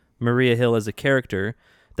featured Maria Hill as a character,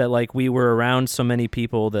 that, like, we were around so many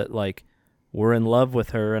people that, like, were in love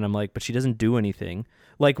with her, and I'm like, but she doesn't do anything.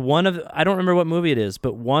 Like, I don't remember what movie it is,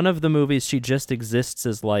 but one of the movies she just exists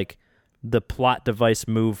as, like, the plot device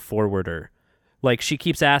move forwarder. Like, she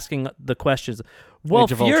keeps asking the questions. Well,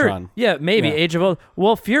 Age of Fury, Ultron. Yeah, maybe Yeah. Age of Ultron.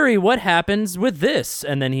 Well, Fury, what happens with this?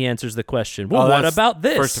 And then he answers the question. Well, what that's about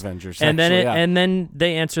this? First Avengers. And then actually, and then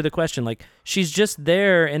they answer the question. Like, she's just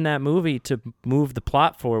there in that movie to move the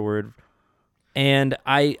plot forward. And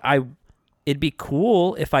it'd be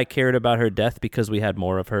cool if I cared about her death because we had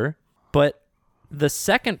more of her. But the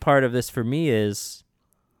second part of this for me is,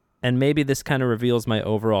 and maybe this kind of reveals my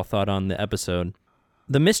overall thought on the episode,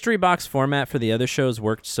 the mystery box format for the other shows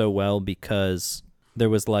worked so well because there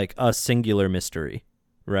was like a singular mystery,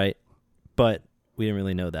 right? But we didn't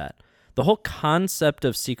really know that. The whole concept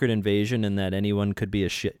of Secret Invasion and that anyone could be a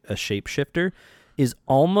shapeshifter is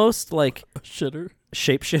almost like...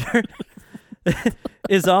 Shapeshitter?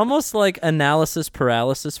 is almost like analysis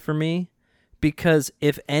paralysis for me, because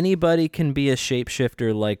if anybody can be a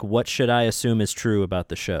shapeshifter, like, what should I assume is true about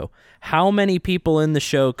the show? How many people in the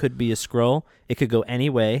show could be a Skrull? It could go any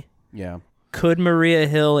way. Yeah. Could Maria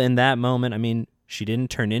Hill in that moment, I mean, she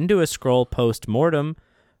didn't turn into a Skrull post-mortem,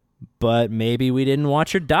 but maybe we didn't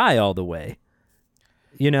watch her die all the way.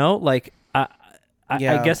 You know, like,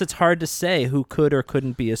 I guess it's hard to say who could or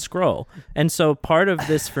couldn't be a Skrull. And so part of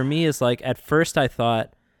this for me is, like, at first I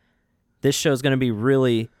thought this show's going to be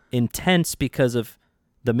really intense because of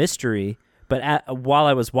the mystery. But while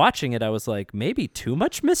I was watching it, I was like, maybe too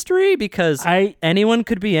much mystery because anyone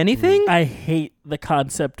could be anything? I hate the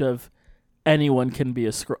concept of anyone can be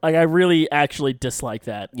a Skrull. Like, I really actually dislike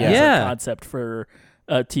that as a concept for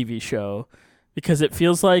a TV show because it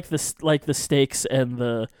feels like the stakes and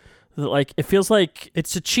the like, it feels like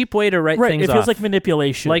it's a cheap way to write things off. It feels like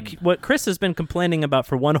manipulation. Like what Chris has been complaining about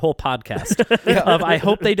for one whole podcast. Of, I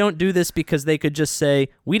hope they don't do this because they could just say,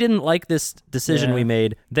 we didn't like this decision we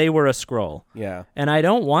made. They were a Skrull. Yeah. And I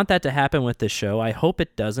don't want that to happen with this show. I hope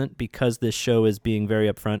it doesn't because this show is being very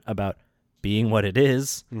upfront about being what it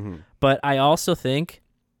is. Mm-hmm. But I also think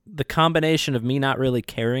the combination of me not really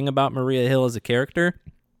caring about Maria Hill as a character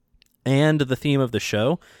and the theme of the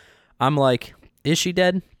show, I'm like, is she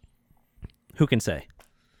dead? Who can say?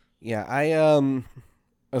 Yeah,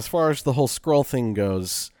 as far as the whole Skrull thing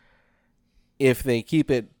goes, if they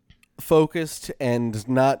keep it focused and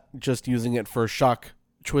not just using it for shock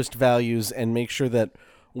twist values and make sure that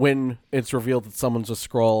when it's revealed that someone's a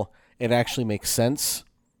Skrull, it actually makes sense,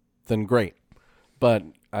 then great. But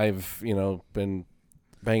I've, been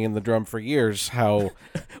banging the drum for years how...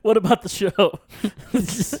 What about the show?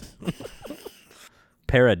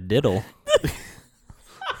 Paradiddle.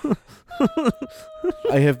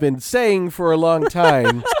 I have been saying for a long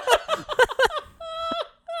time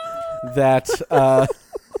that...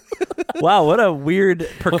 Wow, what a weird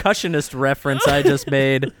percussionist reference I just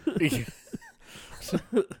made.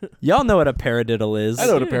 Y'all know what a paradiddle is. I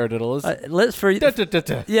know what a paradiddle is.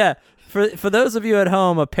 For those of you at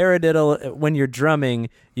home, a paradiddle, when you're drumming,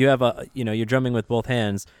 you have you're drumming with both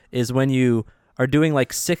hands, is when you are doing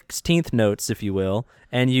like 16th notes, if you will,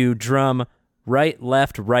 and you drum right,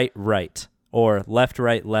 left, right, or left,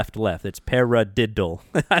 right, left. It's paradiddle.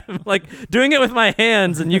 I'm like doing it with my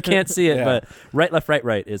hands, and you can't see it, but right, left,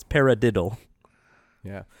 right is paradiddle.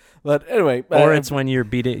 Yeah, but anyway, or it's when you're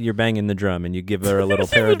banging the drum, and you give her a little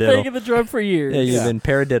paradiddle. You've been banging the drum for years. Yeah, you've been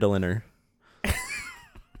paradiddling her.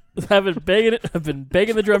 I've been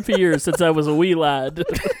banging the drum for years since I was a wee lad.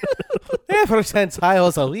 Ever since I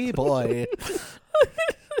was a wee boy.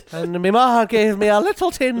 And my ma gave me a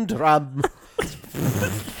little tin drum.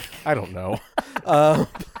 I don't know.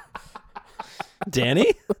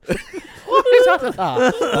 Danny?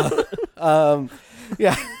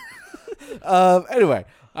 Yeah. Anyway,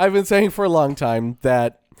 I've been saying for a long time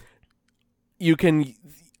that you can...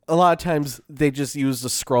 A lot of times they just use the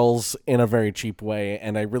scrolls in a very cheap way,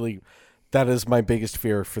 and that is my biggest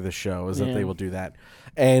fear for the show, is that they will do that.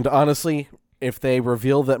 And honestly, if they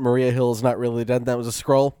reveal that Maria Hill is not really dead and that was a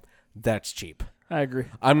scroll, that's cheap. I agree.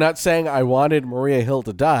 I'm not saying I wanted Maria Hill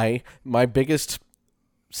to die. My biggest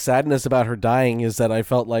sadness about her dying is that I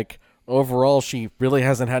felt like overall she really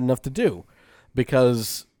hasn't had enough to do,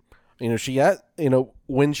 because when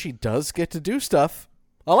she does get to do stuff,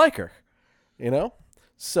 I like her,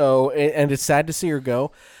 So, and it's sad to see her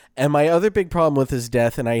go. And my other big problem with his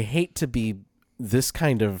death, and I hate to be this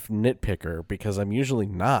kind of nitpicker because I'm usually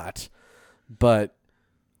not, but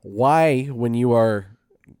why, when you're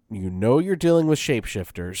dealing with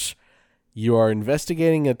shapeshifters, you are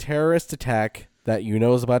investigating a terrorist attack that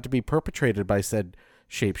is about to be perpetrated by said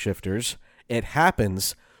shapeshifters, it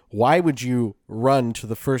happens, why would you run to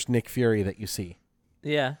the first Nick Fury that you see?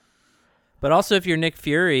 Yeah. But also, if you're Nick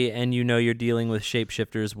Fury and you're dealing with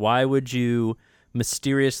shapeshifters, why would you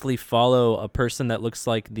mysteriously follow a person that looks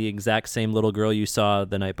like the exact same little girl you saw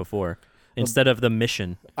the night before instead of the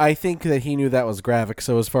mission? I think that he knew that was Gravik,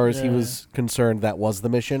 so as far as he was concerned, that was the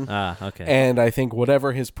mission. Ah, okay. And I think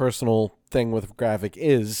whatever his personal thing with Gravik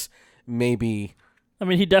is, maybe... I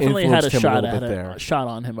mean, he definitely had a shot there.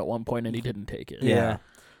 on him at one point, and he didn't take it. Yeah.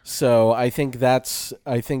 So I think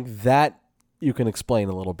that you can explain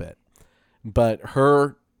a little bit. But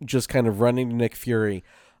her just kind of running to Nick Fury,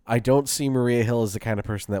 I don't see Maria Hill as the kind of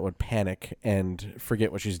person that would panic and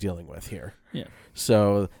forget what she's dealing with here. Yeah.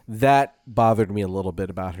 So that bothered me a little bit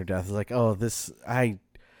about her death. It's like, oh, I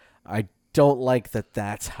don't like that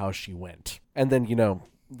that's how she went. And then,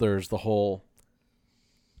 there's the whole,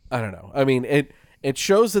 I don't know. I mean, it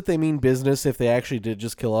shows that they mean business if they actually did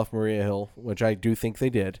just kill off Maria Hill, which I do think they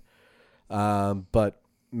did. But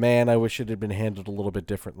man, I wish it had been handled a little bit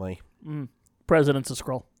differently. President's a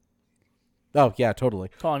Skrull. Oh, yeah, totally.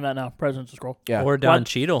 Calling that now. President's a Skrull. Yeah. Or Don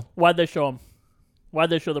Cheadle. Why'd they show him? Why'd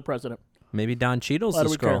they show the president? Maybe Don Cheadle's Why a do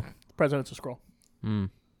we Skrull. care? President's a Skrull. Anyone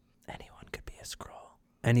could be a Skrull.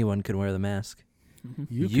 Anyone can wear the mask. Mm-hmm.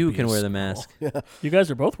 You can wear the mask. You guys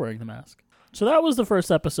are both wearing the mask. So that was the first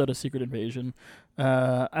episode of Secret Invasion.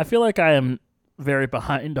 I feel like I am very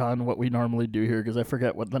behind on what we normally do here because I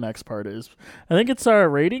forget what the next part is. I think it's our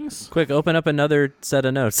ratings. Quick, open up another set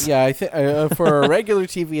of notes. Yeah, I think for a regular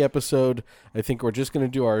TV episode, I think we're just going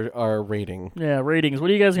to do our rating. Yeah, ratings. What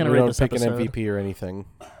are you guys going to rate this episode? We don't pick an MVP or anything.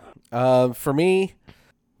 For me,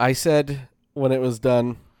 I said when it was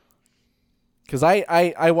done, because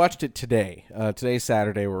I watched it today. Today's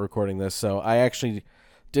Saturday, we're recording this, so I actually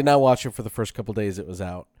did not watch it for the first couple days it was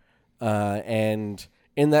out. And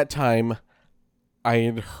in that time, I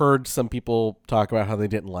had heard some people talk about how they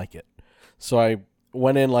didn't like it. So I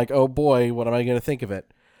went in like, oh boy, what am I going to think of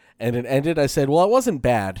it? And it ended, I said, well, it wasn't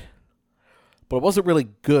bad, but it wasn't really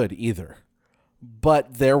good either.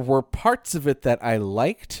 But there were parts of it that I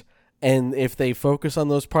liked, and if they focus on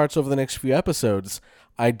those parts over the next few episodes,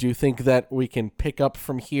 I do think that we can pick up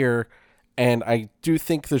from here, and I do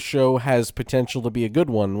think the show has potential to be a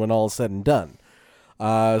good one when all is said and done.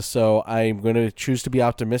 So I'm going to choose to be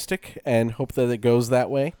optimistic and hope that it goes that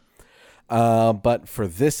way. But for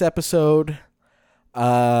this episode,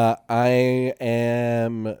 I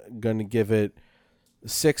am going to give it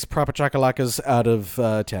 6 Proper Chakalakas out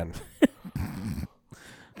of 10.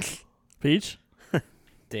 Peach?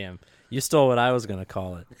 Damn. You stole what I was going to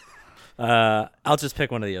call it. I'll just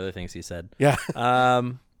pick one of the other things he said. Yeah.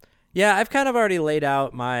 Yeah, I've kind of already laid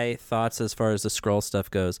out my thoughts as far as the Skrull stuff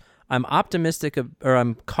goes. I'm optimistic, or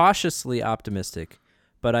I'm cautiously optimistic,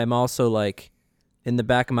 but I'm also like, in the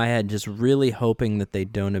back of my head, just really hoping that they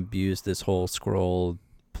don't abuse this whole Skrull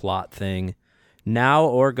plot thing now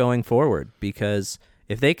or going forward. Because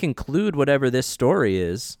if they conclude whatever this story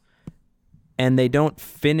is, and they don't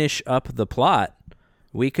finish up the plot,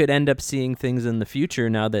 we could end up seeing things in the future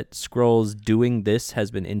now that Skrulls doing this has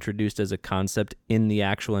been introduced as a concept in the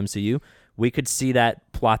actual MCU. We could see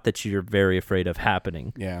that plot that you're very afraid of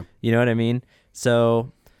happening. Yeah. You know what I mean?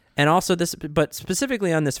 So, and also this, but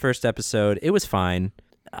specifically on this first episode, it was fine.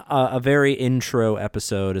 A very intro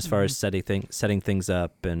episode as far as setting things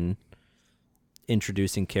up and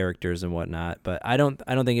introducing characters and whatnot. But I don't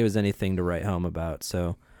think it was anything to write home about.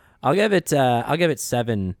 So I'll give it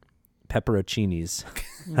 7 pepperoncinis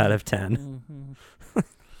out of 10.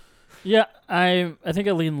 Yeah, I think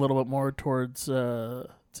I lean a little bit more towards to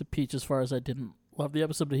Peach as far as I didn't love the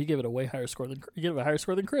episode, but he gave it a way higher score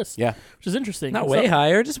than Chris. Yeah, which is interesting. Not way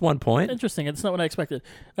higher, just 1 point. Interesting. It's not what I expected.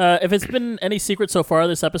 If it's been any secret so far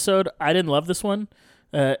this episode, I didn't love this one.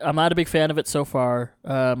 I'm not a big fan of it so far.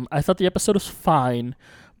 I thought the episode was fine,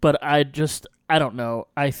 but I don't know.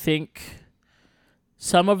 I think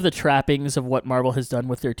some of the trappings of what Marvel has done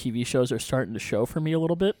with their TV shows are starting to show for me a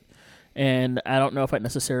little bit, and I don't know if I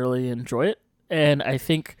necessarily enjoy it. And I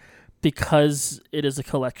think because it is a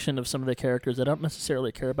collection of some of the characters I don't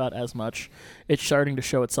necessarily care about as much, it's starting to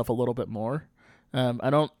show itself a little bit more. I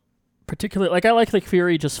don't particularly I like Nick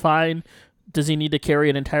Fury just fine. Does he need to carry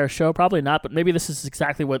an entire show? Probably not, but maybe this is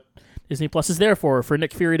exactly what Disney Plus is there for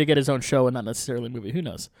Nick Fury to get his own show and not necessarily a movie. Who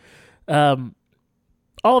knows?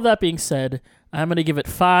 All of that being said, I'm going to give it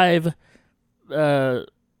 5 How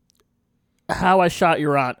I Shot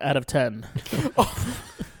Your Aunt out of 10.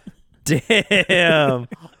 Damn.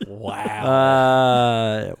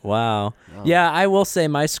 Wow. Wow. Yeah, I will say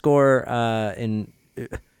my score in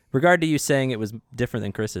regard to you saying it was different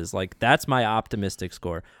than Chris's, like that's my optimistic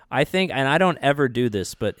score. I think, and I don't ever do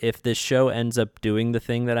this, but if this show ends up doing the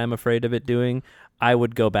thing that I'm afraid of it doing, I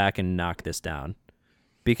would go back and knock this down.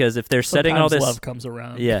 Because if they're setting all this, love comes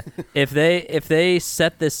around. Yeah. if they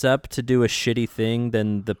set this up to do a shitty thing,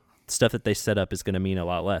 then the stuff that they set up is going to mean a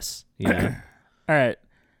lot less. You know? All right.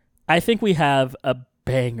 I think we have a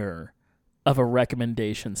banger of a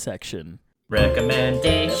recommendation section.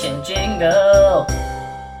 Recommendation jingle.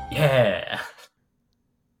 Yeah.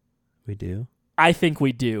 We do? I think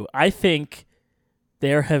we do. I think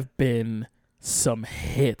there have been some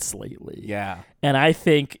hits lately. Yeah. And I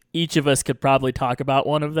think each of us could probably talk about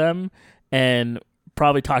one of them and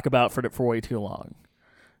probably talk about it for way too long.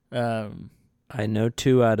 I know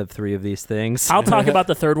 2 out of 3 of these things. I'll talk about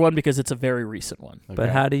the third one because it's a very recent one. Okay. But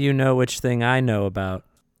how do you know which thing I know about?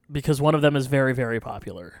 Because one of them is very, very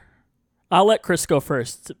popular. I'll let Chris go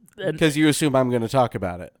first. Because you assume I'm going to talk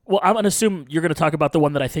about it. Well, I'm going to assume you're going to talk about the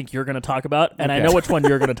one that I think you're going to talk about, and okay. I know which one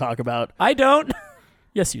you're going to talk about. I don't.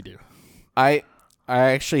 Yes, you do. I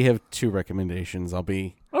actually have 2 recommendations. I'll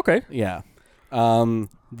be... Okay. Yeah. The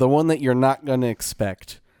one that you're not going to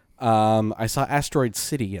expect. I saw Asteroid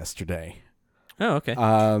City yesterday. Oh, okay.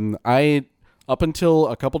 Up until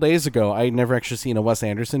a couple days ago, I had never actually seen a Wes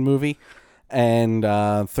Anderson movie. And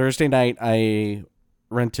Thursday night, I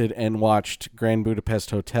rented and watched Grand Budapest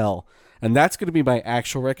Hotel. And that's going to be my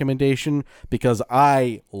actual recommendation because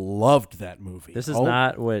I loved that movie. This is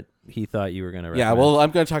not what he thought you were going to recommend. Yeah, well,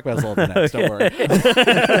 I'm going to talk about it a little bit next. Don't worry.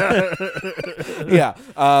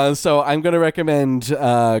 Yeah, so I'm going to recommend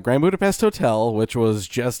Grand Budapest Hotel, which was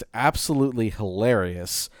just absolutely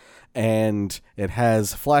hilarious. And it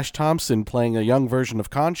has Flash Thompson playing a young version of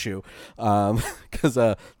Khonshu because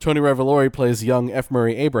Tony Revolori plays young F.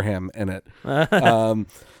 Murray Abraham in it.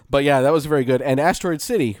 But yeah, that was very good. And Asteroid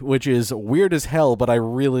City, which is weird as hell, but I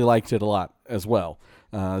really liked it a lot as well.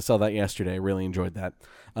 I saw that yesterday. I really enjoyed that.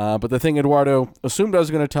 But the thing Eduardo assumed I was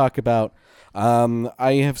going to talk about,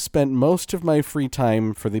 I have spent most of my free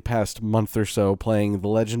time for the past month or so playing The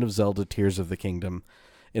Legend of Zelda Tears of the Kingdom.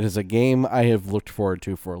 It is a game I have looked forward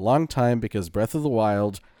to for a long time because Breath of the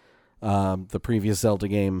Wild, the previous Zelda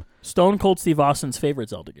game... Stone Cold Steve Austin's favorite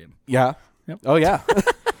Zelda game. Yeah. Yep. Oh, yeah.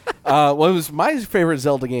 Well, it was my favorite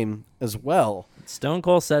Zelda game as well. Stone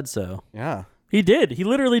Cold said so. Yeah. He did. He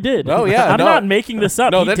literally did. Oh, yeah. I'm not making this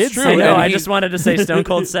up. No, he that's did true. Say no, that. I just wanted to say Stone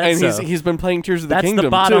Cold said and so. He's been playing Tears of the Kingdom, That's the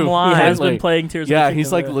bottom too. line. He has been playing Tears of the Kingdom. Yeah,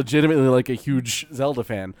 he's legitimately like a huge Zelda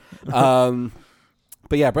fan.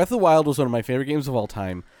 But yeah, Breath of the Wild was one of my favorite games of all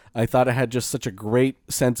time. I thought it had just such a great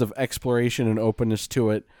sense of exploration and openness to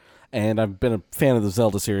it. And I've been a fan of the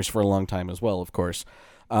Zelda series for a long time as well, of course.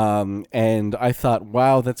 And I thought,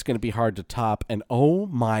 wow, that's going to be hard to top. And oh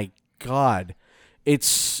my God,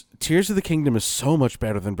 Tears of the Kingdom is so much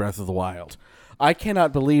better than Breath of the Wild. I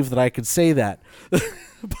cannot believe that I could say that.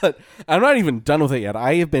 But I'm not even done with it yet.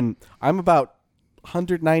 I'm about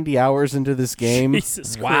 190 hours into this game.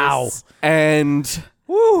 Jesus wow. Christ. And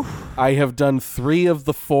I have done 3 of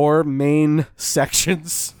the 4 main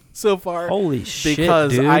sections so far. Holy shit,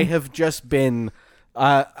 because dude. I have just been...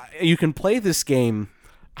 you can play this game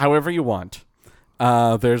however you want.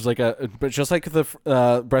 There's but just like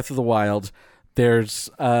the Breath of the Wild, there's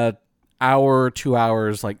hour, 2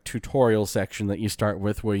 hours tutorial section that you start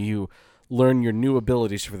with where you learn your new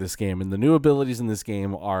abilities for this game. And the new abilities in this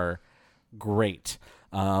game are great.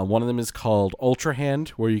 One of them is called Ultra Hand,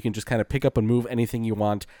 where you can just kind of pick up and move anything you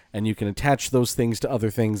want, and you can attach those things to other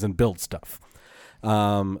things and build stuff.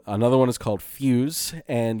 Another one is called Fuse,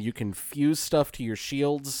 and you can fuse stuff to your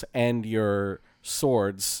shields and your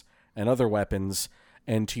swords and other weapons,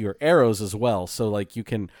 and to your arrows as well. So, like, you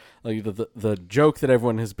can the joke that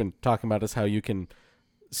everyone has been talking about is how you can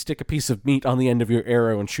stick a piece of meat on the end of your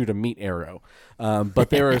arrow and shoot a meat arrow. But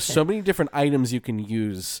there are so many different items you can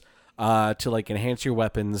use to, like, enhance your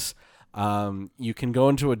weapons. You can go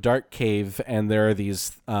into a dark cave, and there are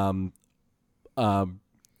these plants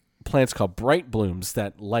called bright blooms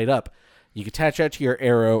that light up. You can attach that to your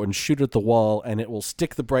arrow and shoot at the wall, and it will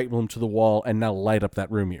stick the bright bloom to the wall and now light up that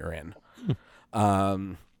room you're in.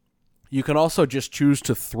 You can also just choose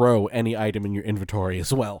to throw any item in your inventory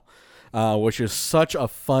as well, which is such a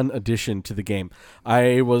fun addition to the game.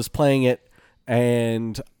 I was playing it,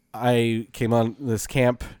 and I came on this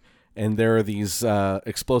camp, and there are these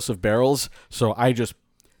explosive barrels, so I just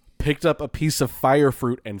picked up a piece of fire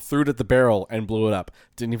fruit and threw it at the barrel and blew it up.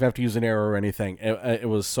 Didn't even have to use an arrow or anything. It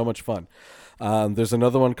was so much fun. There's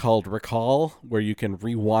another one called Recall, where you can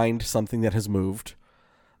rewind something that has moved.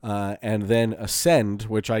 And then Ascend,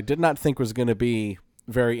 which I did not think was going to be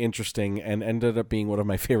very interesting and ended up being one of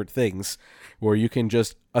my favorite things, where you can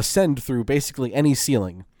just ascend through basically any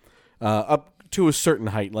ceiling up to a certain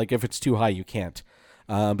height. Like, if it's too high, you can't.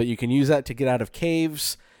 But you can use that to get out of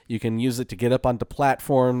caves. You can use it to get up onto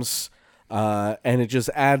platforms. And it just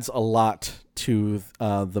adds a lot to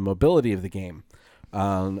the mobility of the game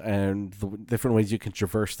and the different ways you can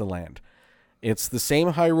traverse the land. It's the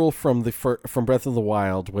same Hyrule from Breath of the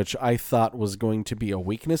Wild, which I thought was going to be a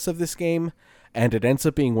weakness of this game, and it ends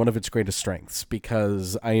up being one of its greatest strengths,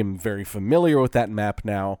 because I am very familiar with that map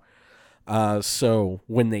now. So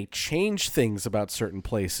when they change things about certain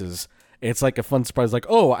places, it's like a fun surprise, like,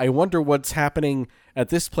 oh, I wonder what's happening at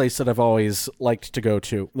this place that I've always liked to go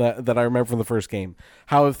to, that I remember from the first game.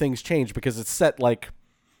 How have things changed? Because it's set like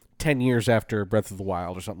 10 years after Breath of the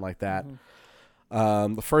Wild or something like that. Mm-hmm.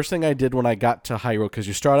 The first thing I did when I got to Hyrule, because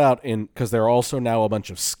you start out because there are also now a bunch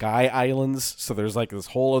of sky islands, so there's like this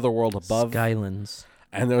whole other world above. Skylands.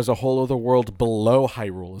 And there's a whole other world below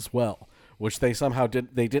Hyrule as well, which they somehow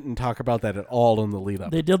didn't talk about that at all in the lead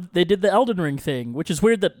up. They did the Elden Ring thing, which is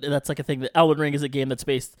weird that's like a thing. That Elden Ring is a game that's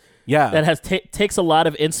based, that has takes a lot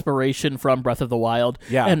of inspiration from Breath of the Wild.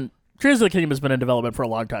 Yeah. And Tears of the Kingdom has been in development for a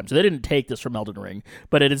long time, so they didn't take this from Elden Ring.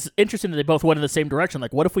 But it is interesting that they both went in the same direction.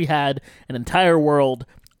 Like, what if we had an entire world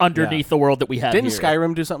underneath the world that we have Didn't here?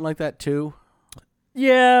 Skyrim do something like that too?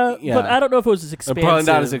 Yeah, but I don't know if it was as expansive. Probably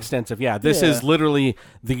not as extensive. Yeah, this is literally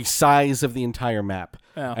the size of the entire map,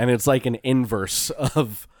 and it's like an inverse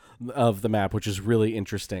of the map, which is really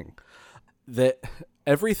interesting. That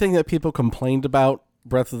everything that people complained about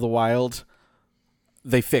Breath of the Wild,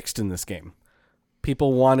 they fixed in this game.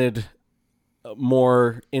 People wanted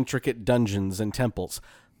more intricate dungeons and temples.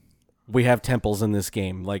 We have temples in this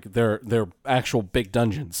game, like they're actual big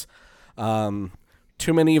dungeons.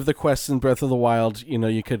 Too many of the quests in Breath of the Wild,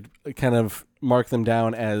 you could kind of mark them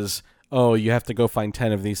down as, oh, you have to go find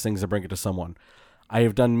 10 of these things and bring it to someone.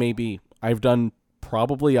 I've done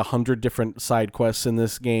probably 100 different side quests in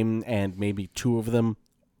this game, and maybe 2 of them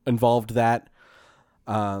involved that.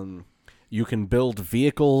 You can build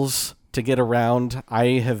vehicles to get around. I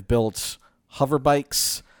have built hover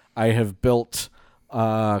bikes. I have built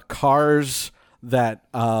cars that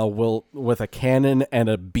will, with a cannon and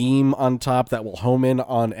a beam on top, that will home in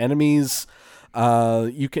on enemies.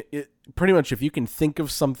 Pretty much, if you can think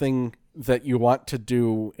of something that you want to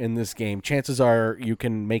do in this game, chances are you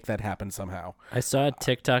can make that happen somehow. I saw a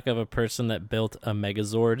TikTok of a person that built a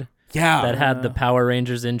Megazord. Yeah. That had the Power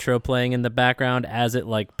Rangers intro playing in the background as it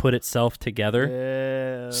like put itself together.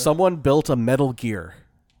 Yeah. Someone built a Metal Gear.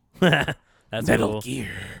 That's Metal cool. Gear.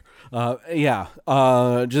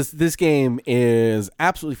 Just this game is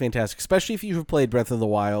absolutely fantastic, especially if you've played Breath of the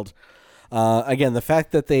Wild. Again, the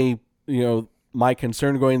fact that they, my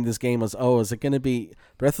concern going into this game was, is it going to be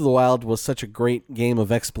Breath of the Wild was such a great game of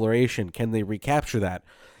exploration. Can they recapture that?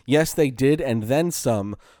 Yes, they did, and then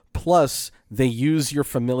some. Plus, they use your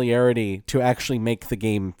familiarity to actually make the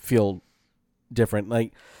game feel different.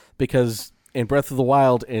 Like, because in Breath of the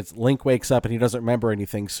Wild, it's Link wakes up and he doesn't remember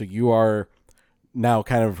anything, so you are now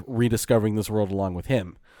kind of rediscovering this world along with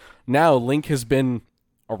him. Now, Link has been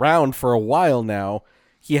around for a while now.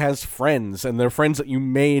 He has friends, and they're friends that you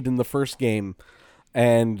made in the first game,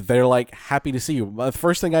 and they're, like, happy to see you. The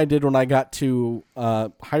first thing I did when I got to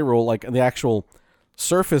Hyrule, like, the actual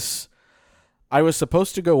surface, I was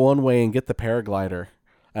supposed to go one way and get the paraglider,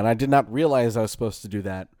 and I did not realize I was supposed to do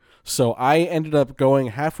that. So I ended up going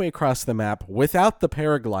halfway across the map without the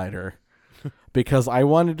paraglider, because I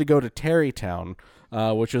wanted to go to Tarrytown,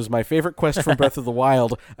 which was my favorite quest from Breath of the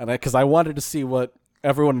Wild, and because I wanted to see what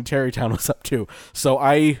everyone in Tarrytown was up to. So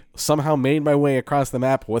I somehow made my way across the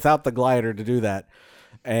map without the glider to do that.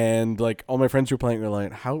 And like all my friends who were playing were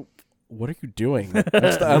like, what are you doing?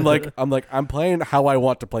 I'm like, I'm playing how I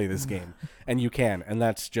want to play this game. And you can, and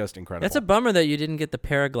that's just incredible. That's a bummer that you didn't get the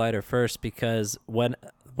paraglider first, because when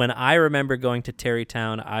I remember going to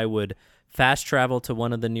Tarrytown, I would fast travel to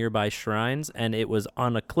one of the nearby shrines, and it was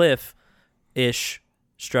on a cliff-ish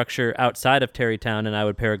structure outside of Tarrytown, and I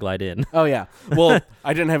would paraglide in. Oh, yeah. Well,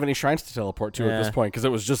 I didn't have any shrines to teleport to at this point because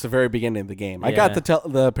it was just the very beginning of the game. I got the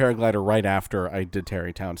paraglider right after I did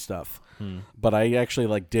Tarrytown stuff. But I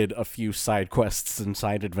actually did a few side quests and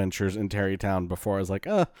side adventures in Tarrytown before I was like,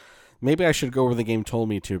 maybe I should go where the game told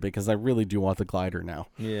me to, because I really do want the glider now.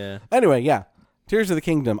 Yeah. Anyway, yeah. Tears of the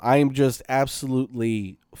Kingdom. I am just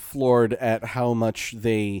absolutely floored at how much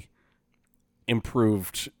they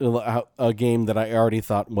improved a game that I already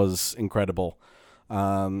thought was incredible.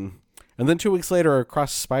 And then 2 weeks later,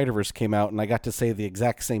 Across the Spider-Verse came out, and I got to say the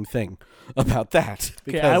exact same thing about that.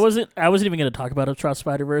 Okay, I wasn't even going to talk about Across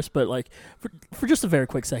Spider-Verse, but for just a very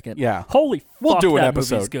quick second. Yeah. Holy fuck, we'll do an that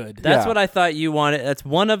episode. movie's good. That's what I thought you wanted. That's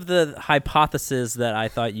one of the hypotheses that I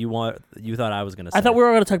thought you thought I was going to say. I thought we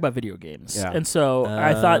were going to talk about video games. Yeah. And so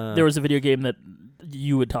I thought there was a video game that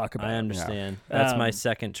you would talk about. I understand. Yeah. That's my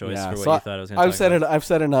second choice for what so you thought I was going to talk about. I've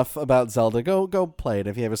said enough about Zelda. Go play it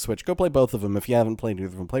if you have a Switch. Go play both of them if you haven't played either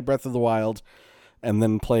of them. Play Breath of the Wild, and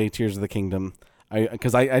then play Tears of the Kingdom.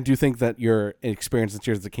 Because I do think that your experience in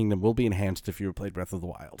Tears of the Kingdom will be enhanced if you played Breath of the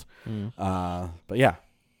Wild. But yeah,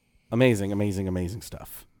 amazing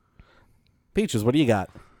stuff. Peaches, what do you got?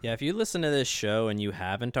 Yeah, if you listen to this show and you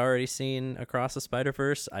haven't already seen Across the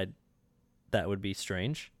Spider-Verse, that would be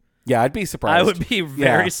strange. Yeah, I'd be surprised. I would be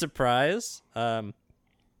very surprised. So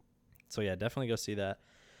yeah, definitely go see that.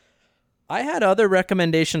 I had other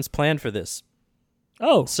recommendations planned for this.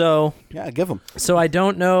 Oh. So yeah, give them. So I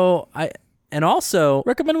don't know. And also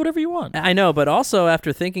recommend whatever you want. I know, but also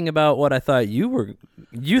after thinking about what I thought you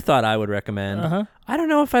thought I would recommend, I don't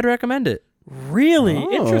know if I'd recommend it. Really?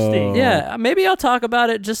 Interesting. Yeah, maybe I'll talk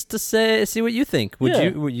about it just to see what you think.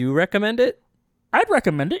 Would you recommend it? I'd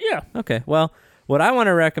recommend it, yeah. Okay. Well, what I want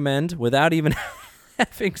to recommend without even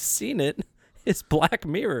having seen it is Black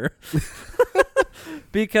Mirror.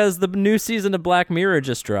 Because the new season of Black Mirror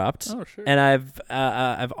just dropped. Oh, sure. And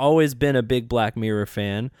I've always been a big Black Mirror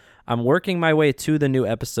fan. I'm working my way to the new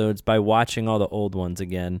episodes by watching all the old ones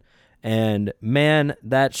again. And man,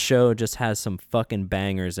 that show just has some fucking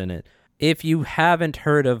bangers in it. If you haven't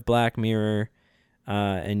heard of Black Mirror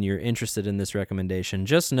and you're interested in this recommendation,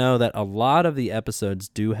 just know that a lot of the episodes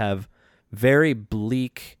do have very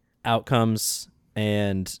bleak outcomes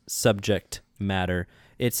and subject matter.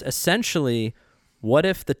 It's essentially, what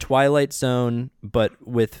if the Twilight Zone, but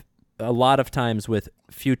with a lot of times with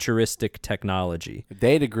futuristic technology?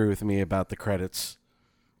 They'd agree with me about the credits.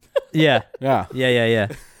 Yeah. Yeah.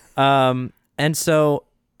 And so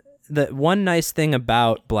the one nice thing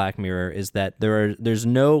about Black Mirror is that there's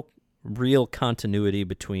no real continuity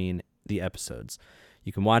between the episodes.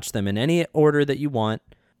 You can watch them in any order that you want,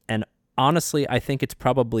 and honestly, I think it's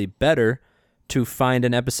probably better to find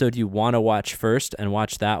an episode you want to watch first and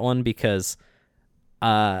watch that one, because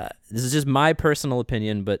this is just my personal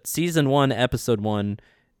opinion, but season 1, episode 1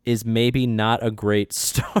 is maybe not a great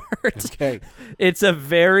start. Okay. It's a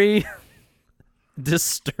very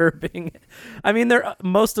disturbing. I mean,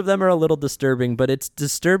 most of them are a little disturbing, but it's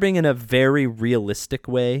disturbing in a very realistic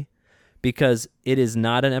way, because it is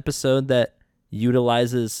not an episode that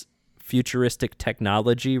utilizes futuristic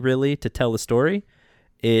technology really to tell a story.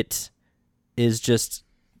 It is just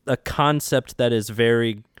a concept that is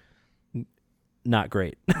very not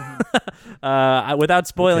great. Without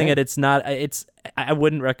spoiling it, it's not. I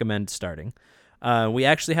wouldn't recommend starting. We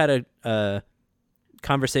actually had a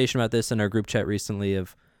conversation about this in our group chat recently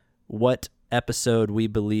of what episode we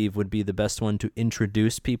believe would be the best one to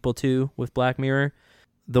introduce people to with Black Mirror.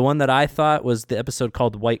 The one that I thought was the episode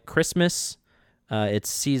called White Christmas. It's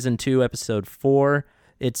season 2, episode 4.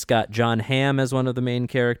 It's got John Hamm as one of the main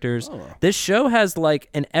characters. Oh. This show has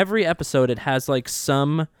in every episode, it has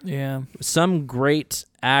some great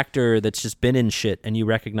actor that's just been in shit and you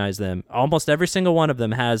recognize them. Almost every single one of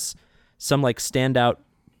them has some standout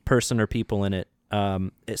person or people in it.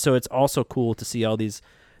 So it's also cool to see all these.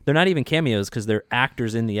 They're not even cameos because they're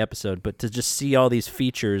actors in the episode, but to just see all these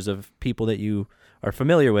features of people that you are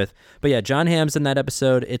familiar with. But yeah, John Hamm's in that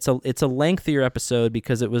episode. It's a lengthier episode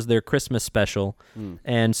because it was their Christmas special.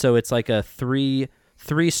 And so it's like a three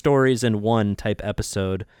stories in one type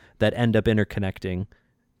episode that end up interconnecting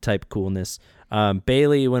type coolness.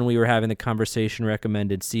 Bailey, when we were having the conversation,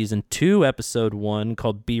 recommended season 2, episode 1,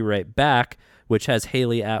 called Be Right Back, which has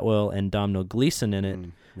Haley Atwell and Domhnall Gleeson in it.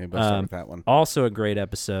 Maybe I'll start with that one. Also a great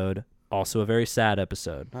episode. Also a very sad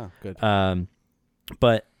episode. Oh, good.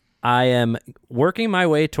 But I am working my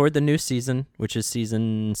way toward the new season, which is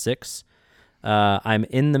season 6. I'm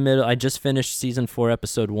in the middle. I just finished season 4,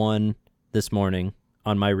 episode 1 this morning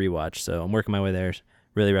on my rewatch, so I'm working my way there.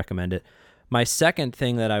 Really recommend it. My second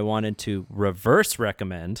thing that I wanted to reverse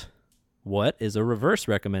recommend, what is a reverse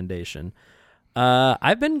recommendation?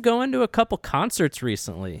 I've been going to a couple concerts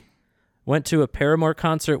recently. Went to a Paramore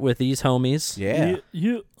concert with these homies. Yeah.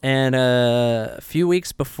 And a few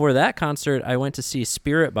weeks before that concert, I went to see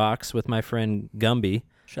Spirit Box with my friend Gumby.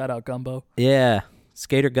 Shout out Gumbo. Yeah,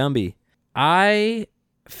 Skater Gumby. I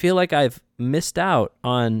feel like I've missed out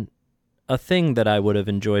on a thing that I would have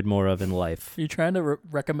enjoyed more of in life. Are you trying to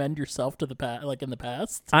recommend yourself to in the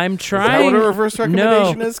past? I'm trying. Is that what a reverse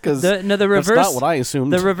recommendation is? Because the reverse, that's not what I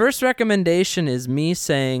assumed. The reverse recommendation is me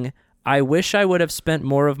saying, I wish I would have spent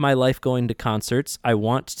more of my life going to concerts. I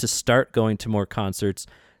want to start going to more concerts.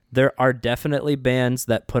 There are definitely bands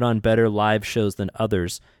that put on better live shows than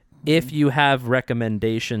others. If you have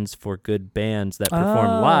recommendations for good bands that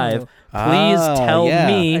perform live, please tell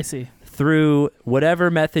me. I see. Through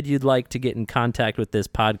whatever method you'd like to get in contact with this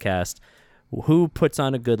podcast, who puts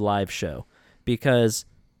on a good live show. Because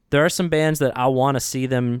there are some bands that I want to see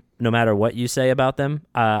them no matter what you say about them.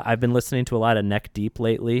 I've been listening to a lot of Neck Deep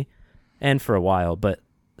lately, and for a while, but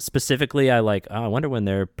specifically I wonder when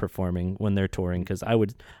they're performing, when they're touring, because I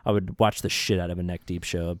would watch the shit out of a Neck Deep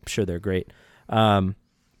show. I'm sure they're great.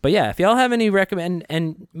 But yeah, if y'all have any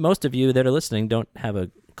and most of you that are listening don't have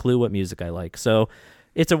a clue what music I like. So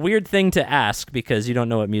it's a weird thing to ask because you don't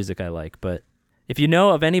know what music I like, but if you know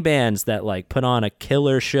of any bands that put on a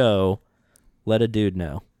killer show, let a dude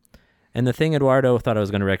know. And the thing Eduardo thought I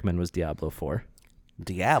was going to recommend was Diablo 4.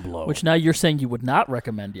 Diablo. Which now you're saying you would not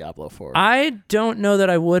recommend Diablo 4. I don't know that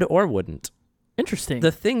I would or wouldn't. Interesting.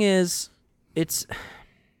 The thing is, this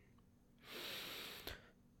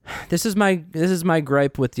is my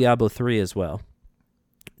gripe with Diablo 3 as well.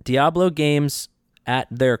 Diablo games at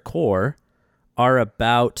their core are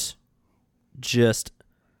about just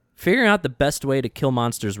figuring out the best way to kill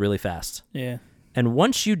monsters really fast. Yeah. And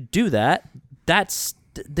once you do that,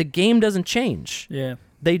 the game doesn't change. Yeah.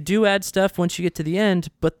 They do add stuff once you get to the end,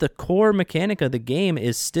 but the core mechanic of the game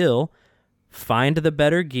is still find the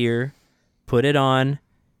better gear, put it on,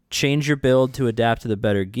 change your build to adapt to the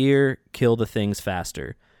better gear, kill the things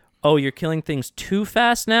faster. Oh, you're killing things too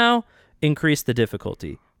fast now? Increase the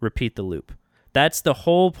difficulty. Repeat the loop. That's the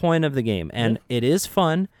whole point of the game, and it is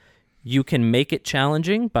fun. You can make it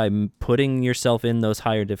challenging by putting yourself in those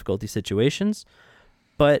higher difficulty situations,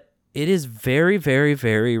 but it is very, very,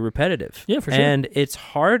 very repetitive. Yeah, for sure. And it's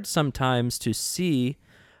hard sometimes to see.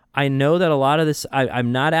 I know that a lot of this,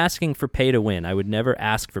 I'm not asking for pay to win. I would never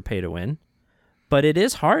ask for pay to win, but it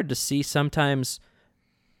is hard to see sometimes.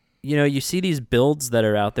 You see these builds that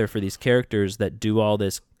are out there for these characters that do all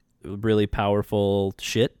this really powerful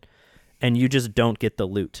shit, and you just don't get the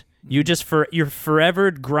loot. You're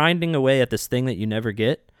forever grinding away at this thing that you never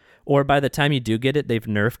get, or by the time you do get it, they've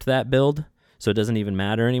nerfed that build, so it doesn't even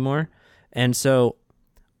matter anymore. And so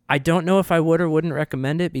I don't know if I would or wouldn't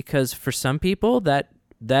recommend it, because for some people that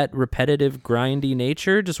repetitive grindy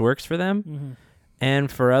nature just works for them. Mm-hmm.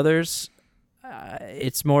 And for others,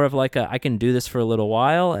 it's more of I can do this for a little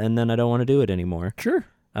while and then I don't want to do it anymore. Sure.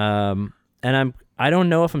 And I don't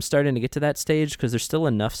know if I'm starting to get to that stage, because there's still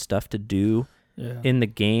enough stuff to do in the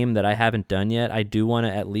game that I haven't done yet. I do want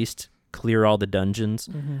to at least clear all the dungeons.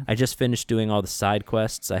 Mm-hmm. I just finished doing all the side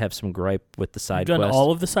quests. I have some gripe with the side quests. You've done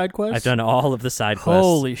all of the side quests? I've done all of the side quests.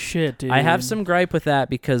 Holy shit, dude. I have some gripe with that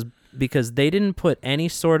because they didn't put any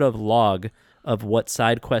sort of log of what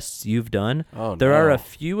side quests you've done. Oh, there are a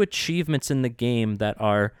few achievements in the game that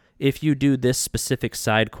are, if you do this specific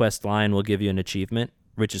side quest line, we'll give you an achievement,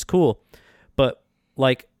 which is cool. But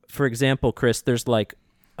for example, Chris, there's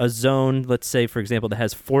a zone, let's say, for example, that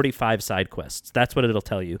has 45 side quests. That's what it'll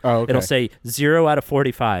tell you. Oh, okay. It'll say 0 out of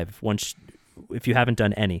 45 if you haven't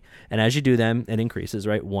done any. And as you do them, it increases,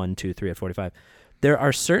 right? 1, 2, 3 out of 45. There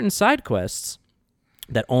are certain side quests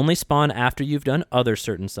that only spawn after you've done other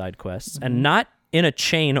certain side quests, and not in a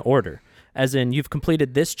chain order. As in, you've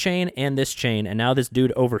completed this chain, and now this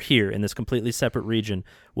dude over here in this completely separate region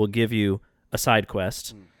will give you a side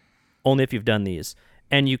quest, only if you've done these.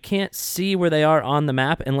 and you can't see where they are on the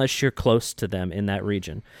map unless you're close to them in that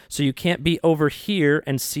region. So you can't be over here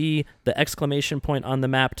and see the exclamation point on the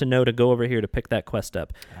map to know to go over here to pick that quest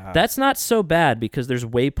up. That's not so bad because there's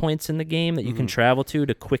waypoints in the game that you can travel to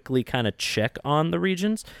quickly kind of check on the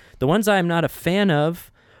regions. The ones I'm not a fan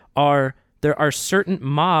of are there are certain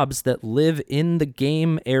mobs that live in the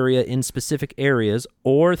game area in specific areas,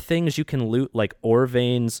 or things you can loot like ore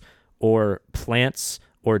veins or plants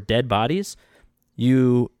or dead bodies.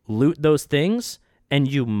 You loot those things,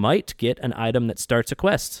 and you might get an item that starts a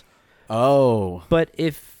quest. Oh. But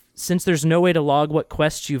since there's no way to log what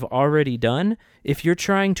quests you've already done, if you're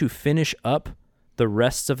trying to finish up the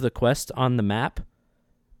rest of the quest on the map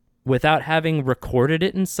without having recorded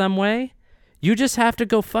it in some way, you just have to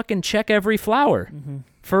go fucking check every flower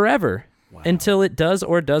forever until it does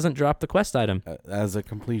or doesn't drop the quest item. As a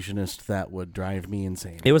completionist, that would drive me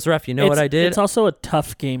insane. It was rough. You know what I did? It's also a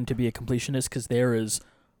tough game to be a completionist because there is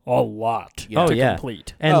a lot to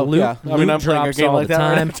complete. And loot I mean, I'm playing a drops game all like the that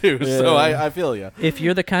right time. now too, so I feel you. If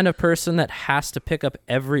you're the kind of person that has to pick up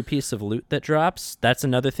every piece of loot that drops, that's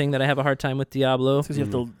another thing that I have a hard time with Diablo. Because you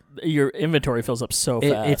have to, your inventory fills up so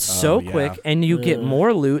fast. It's so quick, and you get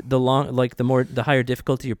more loot the higher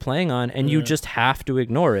difficulty you're playing on, and you just have to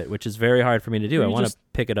ignore it, which is very hard for me to do. I want to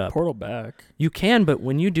pick it up. Portal back. You can, but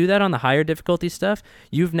when you do that on the higher difficulty stuff,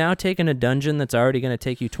 you've now taken a dungeon that's already going to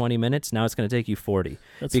take you 20 minutes. Now it's going to take you 40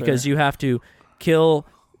 because you have to kill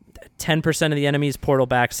 10% of the enemies, portal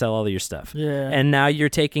back, sell all of your stuff. Yeah. And now you're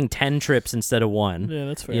taking 10 trips instead of 1. Yeah,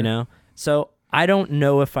 that's fair. You know? So I don't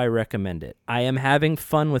know if I recommend it. I am having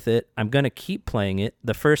fun with it. I'm going to keep playing it.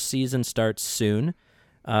 The first season starts soon.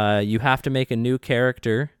 You have to make a new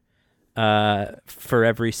character for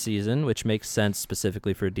every season, which makes sense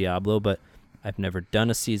specifically for Diablo, but I've never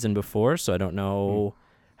done a season before, so I don't know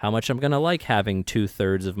how much I'm going to like having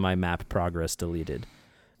 2/3 of my map progress deleted.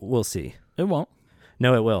 We'll see. It won't.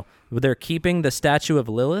 No, it will. They're keeping the Statue of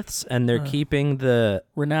Lilith's, and they're keeping the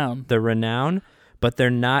renown, but they're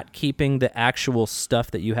not keeping the actual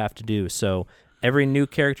stuff that you have to do. So every new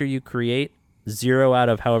character you create, 0 out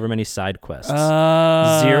of however many side quests. 0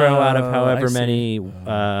 out of however many.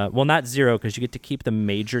 Well, not 0 because you get to keep the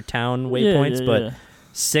major town waypoints, but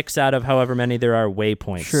 6 out of however many there are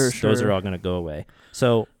waypoints. Sure. Those are all going to go away.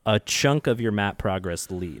 So a chunk of your map progress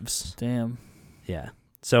leaves. Damn. Yeah.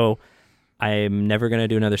 So I'm never going to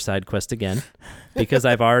do another side quest again because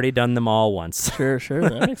I've already done them all once. Sure.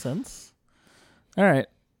 That makes sense. All right.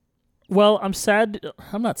 Well, I'm sad.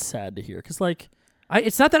 I'm not sad to hear because, like,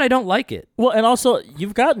 it's not that I don't like it. Well, and also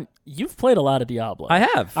you've played a lot of Diablo. I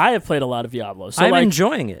have played a lot of Diablo. So I'm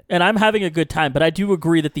enjoying it. And I'm having a good time, but I do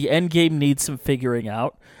agree that the end game needs some figuring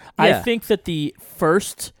out. Yeah. I think that the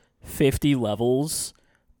first 50 levels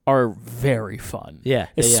are very fun. Yeah.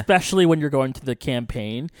 Especially when you're going to the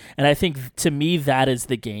campaign. And I think to me that is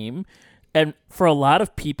the game. And for a lot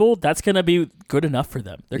of people, that's going to be good enough for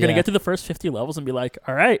them. They're going to get to the first 50 levels and be like,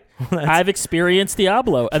 all right, I've experienced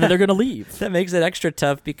Diablo. And then they're going to leave. That makes it extra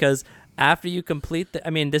tough because after you complete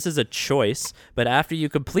this is a choice, but after you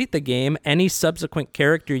complete the game, any subsequent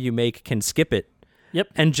character you make can skip it. Yep.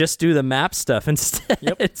 And just do the map stuff instead.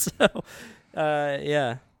 Yep. So,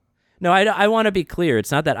 yeah. No, I want to be clear. It's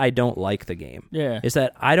not that I don't like the game. Yeah. It's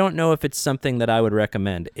that I don't know if it's something that I would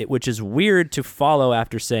recommend, which is weird to follow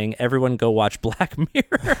after saying everyone go watch Black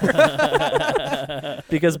Mirror.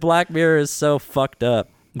 Because Black Mirror is so fucked up.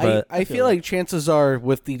 But I feel like chances are,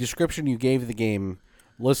 with the description you gave the game,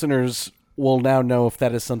 listeners will now know if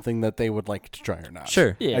that is something that they would like to try or not.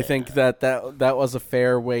 Sure. Yeah. I think that was a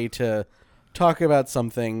fair way to talk about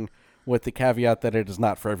something, with the caveat that it is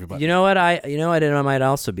not for everybody. You know what it might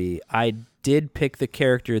also be? I did pick the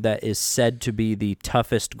character that is said to be the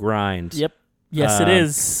toughest grind. Yep. Yes, it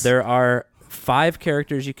is. There are 5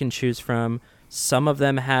 characters you can choose from. Some of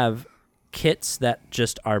them have kits that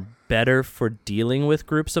just are better for dealing with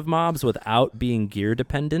groups of mobs without being gear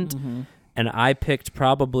dependent. Mm-hmm. And I picked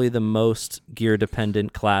probably the most gear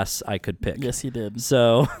dependent class I could pick. Yes, you did.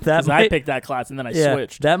 So I picked that class and then I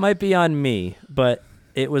switched. That might be on me, but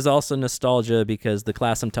it was also nostalgia because the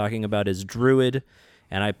class I'm talking about is Druid,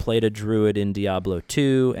 and I played a Druid in Diablo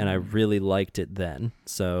 2, and I really liked it then.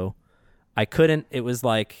 So I couldn't. It was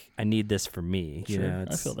like, I need this for me. Sure, you know,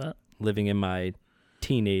 I feel that. Living in my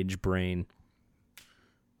teenage brain.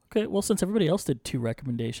 Okay, well, since everybody else did 2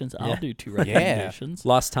 recommendations, I'll do 2 recommendations.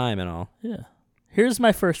 Lost time and all. Yeah. Here's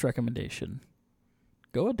my first recommendation.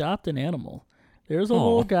 Go adopt an animal. There's a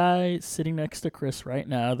little guy sitting next to Chris right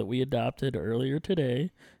now that we adopted earlier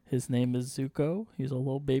today. His name is Zuko. He's a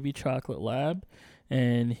little baby chocolate lab,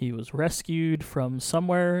 and he was rescued from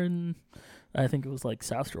somewhere in I think it was like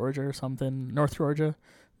South Georgia or something, North Georgia,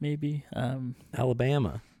 maybe.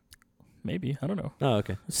 Alabama. Maybe, I don't know. Oh,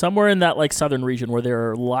 okay. Somewhere in that like southern region where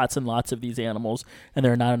there are lots and lots of these animals and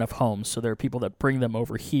there are not enough homes. So there are people that bring them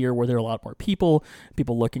over here where there are a lot more people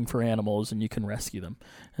looking for animals, and you can rescue them.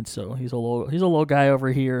 And so he's a little guy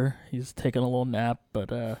over here. He's taking a little nap,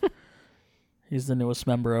 but he's the newest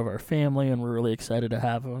member of our family, and we're really excited to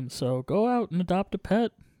have him. So go out and adopt a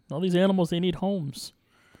pet. All these animals, they need homes.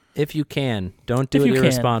 If you can, don't do it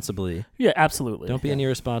irresponsibly. Yeah, absolutely. Don't be an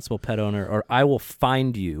irresponsible pet owner, or I will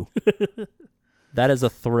find you. That is a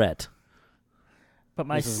threat. But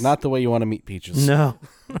this is not the way you want to meet Peaches. No.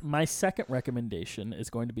 My second recommendation is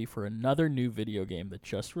going to be for another new video game that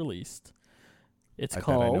just released. It's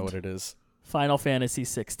called... I know what it is. Final Fantasy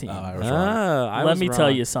 16. I was wrong. Let me tell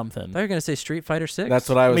you something. I thought you were going to say Street Fighter 6. That's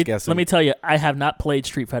what I was guessing. Let me tell you, I have not played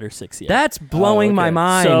Street Fighter 6 yet. That's blowing my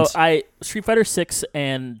mind. So Street Fighter 6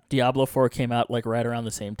 and Diablo 4 came out like right around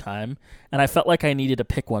the same time, and I felt like I needed to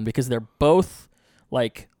pick one because they're both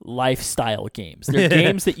like lifestyle games. They're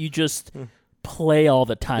games that you just play all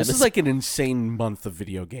the time. This is like an insane month of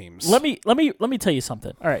video games. Let me tell you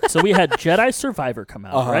something. All right, so we had Jedi Survivor come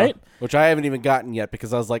out, right? Which I haven't even gotten yet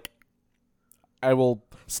because I was like, I will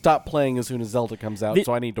stop playing as soon as Zelda comes out,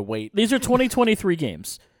 so I need to wait. These are 2023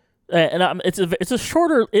 games, and it's a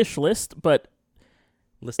shorter-ish list, but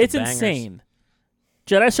it's insane.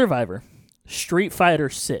 Jedi Survivor, Street Fighter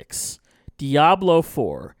 6, Diablo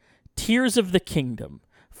 4, Tears of the Kingdom,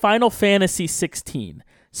 Final Fantasy 16,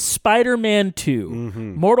 Spider-Man 2,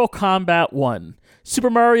 Mortal Kombat 1, Super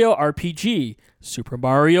Mario RPG, Super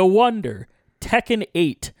Mario Wonder, Tekken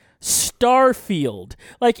 8, Starfield.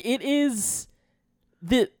 Like, it is...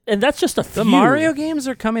 and that's just a few. The Mario games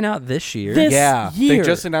are coming out this year. They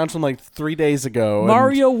just announced them like 3 days ago.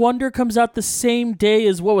 Mario Wonder comes out the same day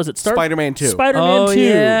as, what was it? Spider-Man 2. Spider-Man 2.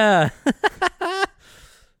 Yeah.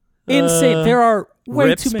 Insane. There are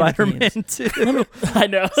way too many Spider-Man 2. I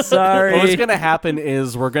know. Sorry. What's going to happen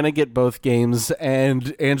is we're going to get both games,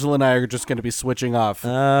 and Angela and I are just going to be switching off.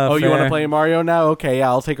 You want to play Mario now? Okay, yeah,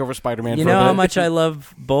 I'll take over Spider-Man You for a know bit. how much I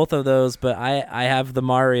love both of those, but I have the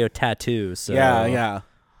Mario tattoo, so... Yeah.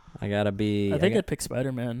 I gotta be... I think I'd pick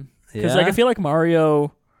Spider-Man. Yeah? Because I feel like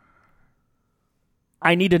Mario...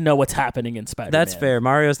 I need to know what's happening in Spider-Man. That's fair.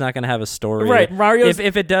 Mario's not going to have a story. Right. Mario's,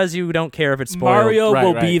 if it does, you don't care if it's spoiled. Mario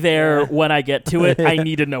will be there when I get to it. I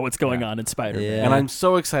need to know what's going on in Spider-Man. Yeah. And I'm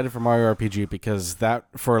so excited for Mario RPG because that,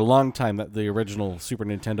 for a long time, that the original Super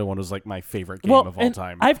Nintendo one was like my favorite game of all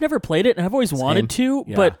time. I've never played it, and I've always wanted to,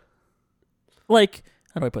 but like,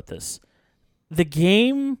 how do I put this? The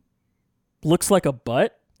game looks like a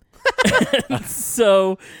butt.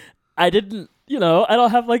 So I didn't, I don't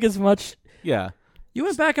have like as much. Yeah. You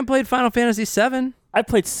went back and played Final Fantasy VII? I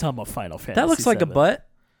played some of Final Fantasy That looks like VII. a butt.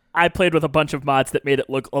 I played with a bunch of mods that made it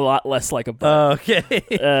look a lot less like a butt. Oh, okay.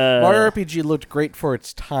 Mario RPG looked great for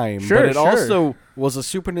its time, but it also was a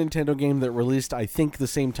Super Nintendo game that released, I think, the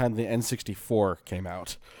same time the N64 came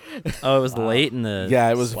out. Oh, it was late in the... Yeah,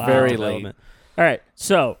 it was very late. All right,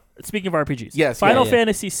 so speaking of RPGs, yes, Final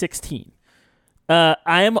Fantasy 16.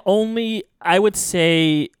 I would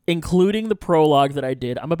say, including the prologue that I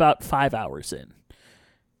did, I'm about 5 hours in.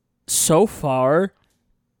 So far,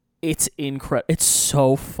 it's incredible. It's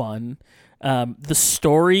so fun. The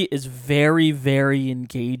story is very, very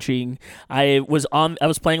engaging. I was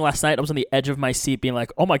playing last night. I was on the edge of my seat, being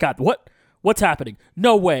like, "Oh my god, what's happening?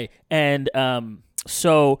 No way!" And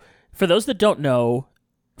so, for those that don't know,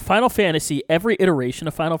 Final Fantasy, every iteration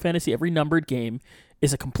of Final Fantasy, every numbered game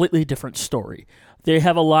is a completely different story. They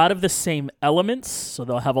have a lot of the same elements, so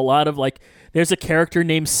they'll have a lot of there's a character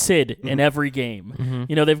named Sid in every game.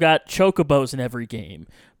 They've got chocobos in every game,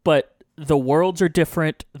 but the worlds are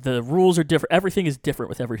different, the rules are different, everything is different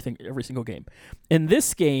with every single game. In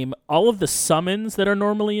this game, all of the summons that are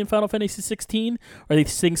normally in Final Fantasy 16 are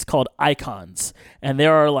these things called icons, and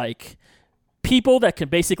there are people that can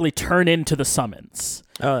basically turn into the summons.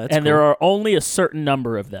 Oh, that's and there are only a certain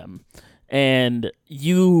number of them. And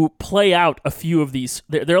you play out a few of these.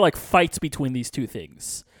 They're like fights between these two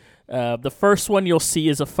things. The first one you'll see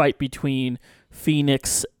is a fight between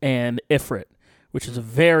Phoenix and Ifrit, which is a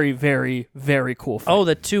very, very, very cool fight. Oh,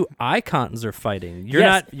 the two icons are fighting.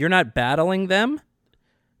 You're not battling them?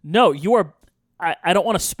 No, you are. I don't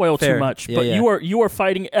want to spoil too much, but you are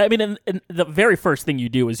fighting. I mean, and the very first thing you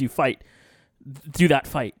do is you do that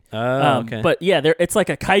fight. Okay. But yeah, it's like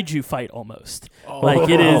a kaiju fight almost.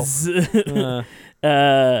 It is.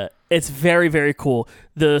 It's very, very cool.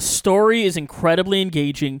 The story is incredibly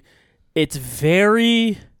engaging. It's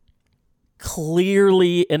very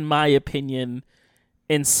clearly, in my opinion,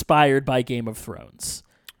 inspired by Game of Thrones.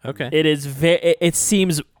 Okay. It is. It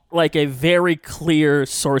seems like a very clear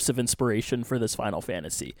source of inspiration for this Final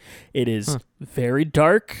Fantasy. It is very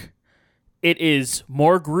dark. It is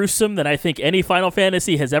more gruesome than I think any Final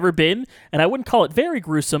Fantasy has ever been, and I wouldn't call it very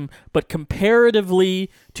gruesome, but comparatively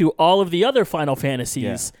to all of the other Final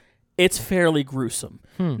Fantasies, it's fairly gruesome.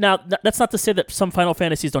 Now, that's not to say that some Final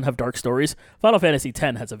Fantasies don't have dark stories. Final Fantasy X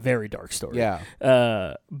has a very dark story.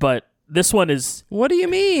 Yeah. But this one is... What do you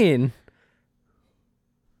mean?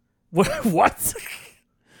 What?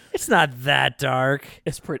 It's not that dark.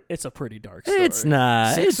 It's a pretty dark story. It's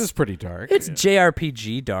not. 6 is pretty dark. It's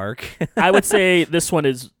JRPG dark. I would say this one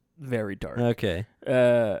is very dark. Okay.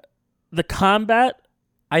 The combat...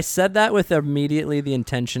 I said that with immediately the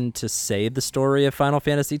intention to say the story of Final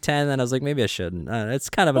Fantasy X, and I was like, maybe I shouldn't. It's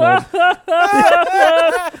kind of an old...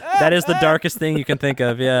 That is the darkest thing you can think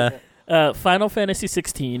of, yeah. Final Fantasy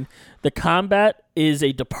 16, the combat is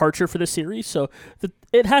a departure for the series. So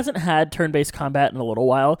it hasn't had turn-based combat in a little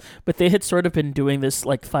while, but they had sort of been doing this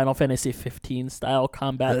like Final Fantasy 15 style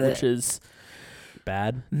combat, which is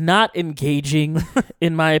bad, not engaging,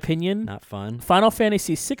 in my opinion. Not fun. Final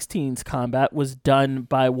Fantasy 16's combat was done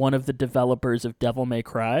by one of the developers of Devil May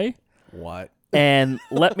Cry. What? And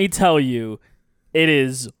let me tell you, it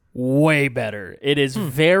is way better. It is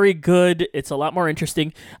very good. It's a lot more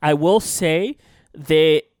interesting. I will say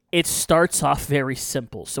it starts off very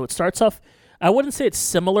simple. So it starts off, I wouldn't say it's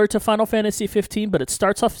similar to Final Fantasy 15, but it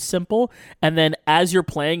starts off simple, and then as you're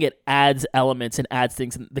playing, it adds elements and adds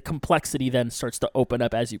things, and the complexity then starts to open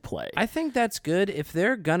up as you play. I think that's good. If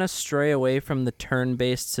they're gonna stray away from the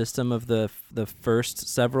turn-based system of the first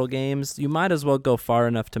several games, you might as well go far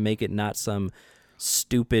enough to make it not some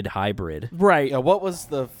stupid hybrid. Right. Yeah, what was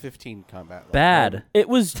the 15 combat like? Bad. It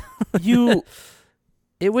was you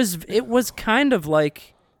it was kind of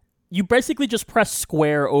like you basically just press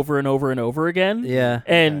square over and over and over again. Yeah.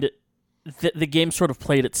 And the game sort of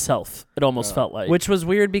played itself. It almost felt like. Which was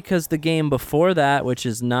weird because the game before that, which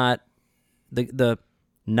is not the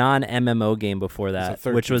non-MMO game before that,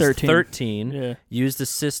 which was 13 used a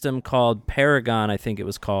system called Paragon, I think it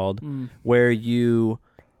was called, where you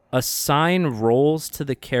assign roles to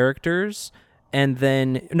the characters and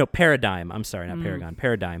then... No, Paradigm. I'm sorry, not Paragon.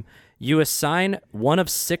 Paradigm. You assign one of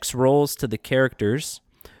 6 roles to the characters.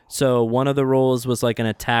 So one of the roles was like an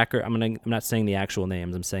attacker. I'm not saying the actual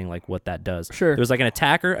names. I'm saying like what that does. Sure. There was like an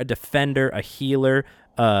attacker, a defender, a healer,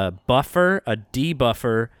 a buffer, a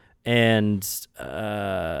debuffer, and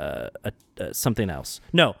something else.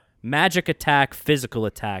 No, magic attack, physical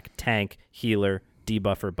attack, tank, healer,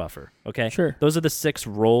 debuffer, buffer. Okay? Sure. Those are the 6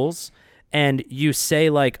 roles. And you say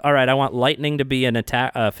like, all right, I want lightning to be an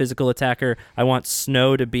physical attacker. I want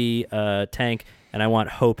snow to be a tank. And I want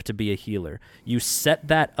hope to be a healer. You set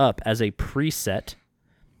that up as a preset,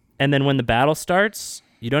 and then when the battle starts,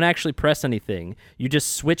 you don't actually press anything. You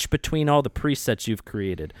just switch between all the presets you've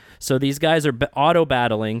created. So these guys are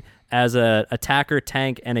auto-battling as a attacker,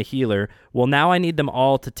 tank, and a healer. Well, now I need them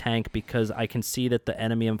all to tank because I can see that the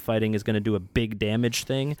enemy I'm fighting is going to do a big damage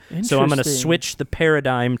thing. So I'm going to switch the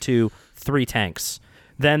paradigm to 3 tanks.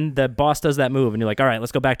 Then the boss does that move, and you're like, all right,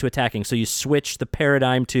 let's go back to attacking. So you switch the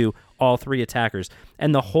paradigm to all 3 attackers.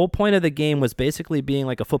 And the whole point of the game was basically being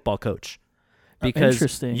like a football coach.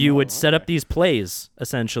 Because you would set up these plays,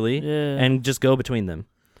 essentially, and just go between them.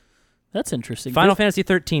 That's interesting. Final Fantasy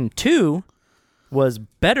 13-2 was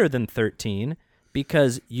better than 13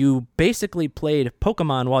 because you basically played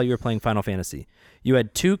Pokemon while you were playing Final Fantasy. You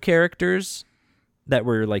had 2 characters that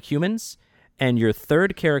were like humans, and your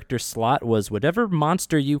 3rd character slot was whatever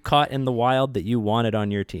monster you caught in the wild that you wanted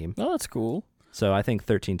on your team. Oh, that's cool. So I think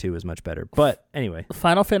 13-2 is much better. But anyway.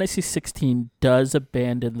 Final Fantasy 16 does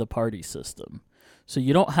abandon the party system. So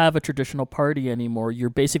you don't have a traditional party anymore.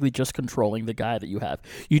 You're basically just controlling the guy that you have.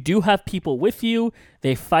 You do have people with you.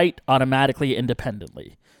 They fight automatically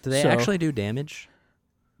independently. Do they actually do damage?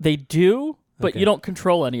 They do, but you don't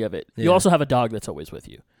control any of it. Yeah. You also have a dog that's always with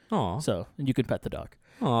you. Aw. So, and you can pet the dog.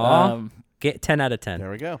 Aw. Get 10 out of 10.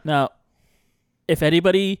 There we go. Now, if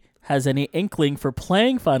anybody has any inkling for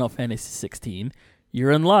playing Final Fantasy 16,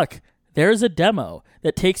 you're in luck. There's a demo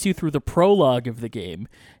that takes you through the prologue of the game,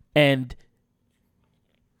 and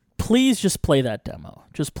please just play that demo.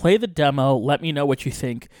 Just play the demo. Let me know what you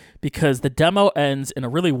think, because the demo ends in a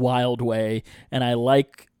really wild way, and I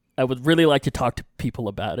would really like to talk to people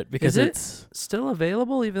about it, because it's still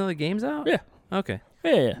available even though the game's out? Yeah. Okay.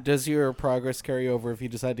 Yeah. Does your progress carry over if you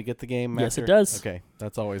decide to get the game? Yes, after? it does. Okay,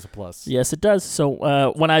 that's always a plus. Yes, it does.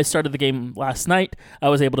 So when I started the game last night, I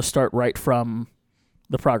was able to start right from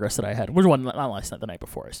the progress that I had. Which one? Not last night, the night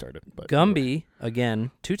before I started. But Gumby, again,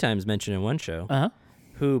 2 times mentioned in one show,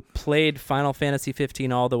 who played Final Fantasy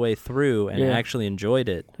 15 all the way through and actually enjoyed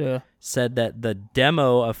it, said that the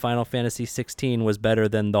demo of Final Fantasy 16 was better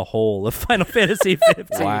than the whole of Final Fantasy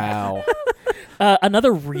 15. Wow.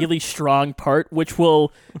 Another really strong part, which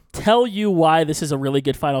will tell you why this is a really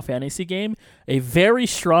good Final Fantasy game, a very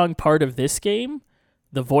strong part of this game,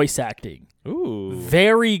 the voice acting. Ooh.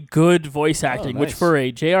 Very good voice acting, which for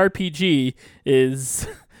a JRPG is...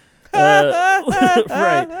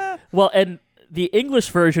 right. Well, and the English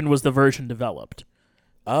version was the version developed.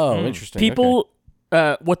 Oh, interesting. People...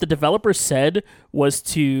 what the developer said was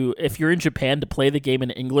if you're in Japan, to play the game in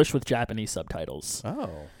English with Japanese subtitles. Oh,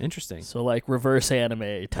 interesting. So like reverse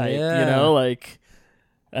anime type, like.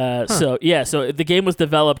 So the game was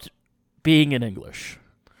developed being in English.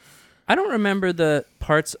 I don't remember the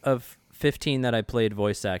parts of 15 that I played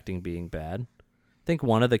voice acting being bad. I think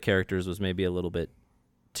one of the characters was maybe a little bit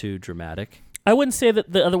too dramatic. I wouldn't say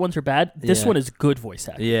that the other ones are bad. This one is good voice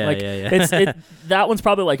acting. Yeah. That one's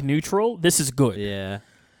probably like neutral. This is good. Yeah.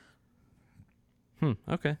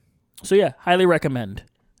 Okay. So yeah, highly recommend.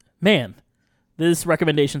 Man, this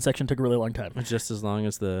recommendation section took a really long time. Just as long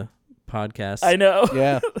as the podcast. I know.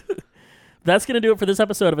 Yeah. That's going to do it for this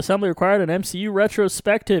episode of Assembly Required, an MCU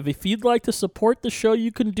retrospective. If you'd like to support the show,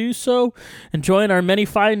 you can do so and join our many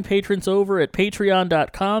fine patrons over at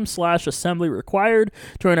patreon.com/Assembly Required.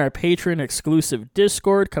 Join our patron exclusive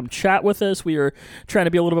Discord. Come chat with us. We are trying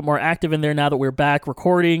to be a little bit more active in there now that we're back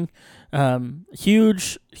recording.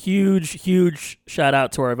 Huge shout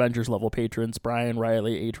out to our Avengers level patrons, Brian,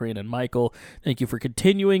 Riley, Adrian, and Michael. Thank you for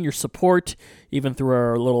continuing your support, even through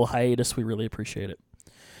our little hiatus. We really appreciate it.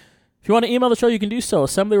 If you want to email the show, you can do so,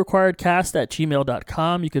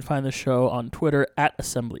 assemblyrequiredcast@gmail.com. You can find the show on Twitter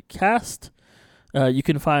 @assemblycast. You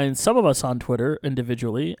can find some of us on Twitter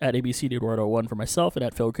individually at ABCDeduardo1 for myself and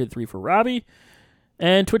at PhilKid3 for Robbie.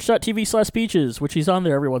 And twitch.tv/Peaches, which he's on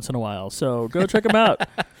there every once in a while. So go check him out.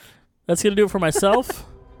 That's going to do it for myself,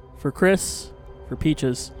 for Chris, for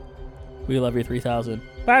Peaches. We love you 3000.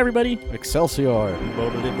 Bye, everybody. Excelsior.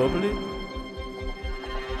 Bubbly, bubbly.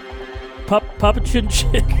 Papa Chin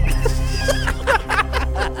Chin.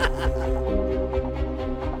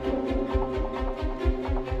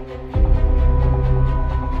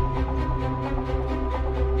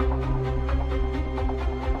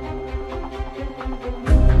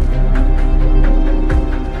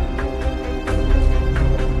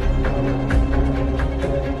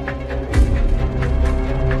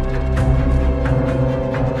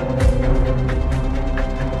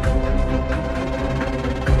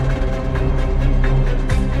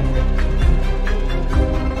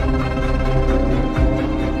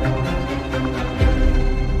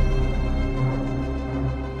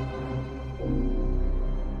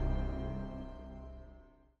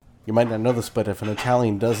 You might not know this, but if an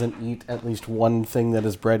Italian doesn't eat at least one thing that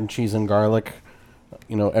is bread and cheese and garlic,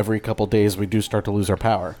 every couple days we do start to lose our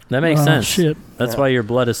power. That makes sense. Shit. That's why your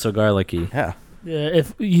blood is so garlicky. Yeah. Yeah,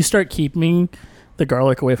 if you start keeping the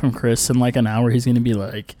garlic away from Chris in like an hour, he's going to be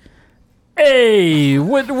like, hey,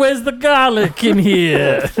 where's the garlic in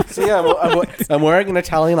here? So yeah, I'm wearing an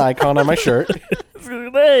Italian icon on my shirt.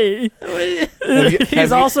 Hey.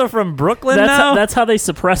 He's also from Brooklyn now? That's how they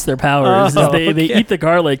suppress their powers. They eat the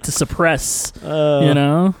garlic to suppress,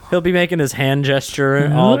 He'll be making his hand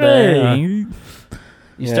gesture all day.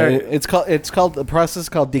 It's called the process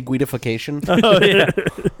called deguidification. Oh, yeah.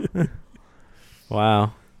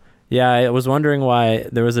 Wow. Yeah, I was wondering why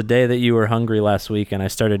there was a day that you were hungry last week and I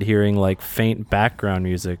started hearing like faint background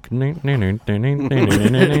music. Have you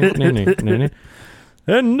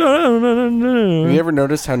ever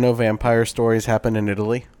noticed how no vampire stories happen in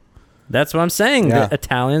Italy? That's what I'm saying. Yeah. The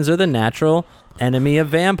Italians are the natural enemy of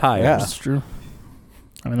vampires. Yeah. That's true.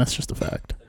 I mean, that's just a fact.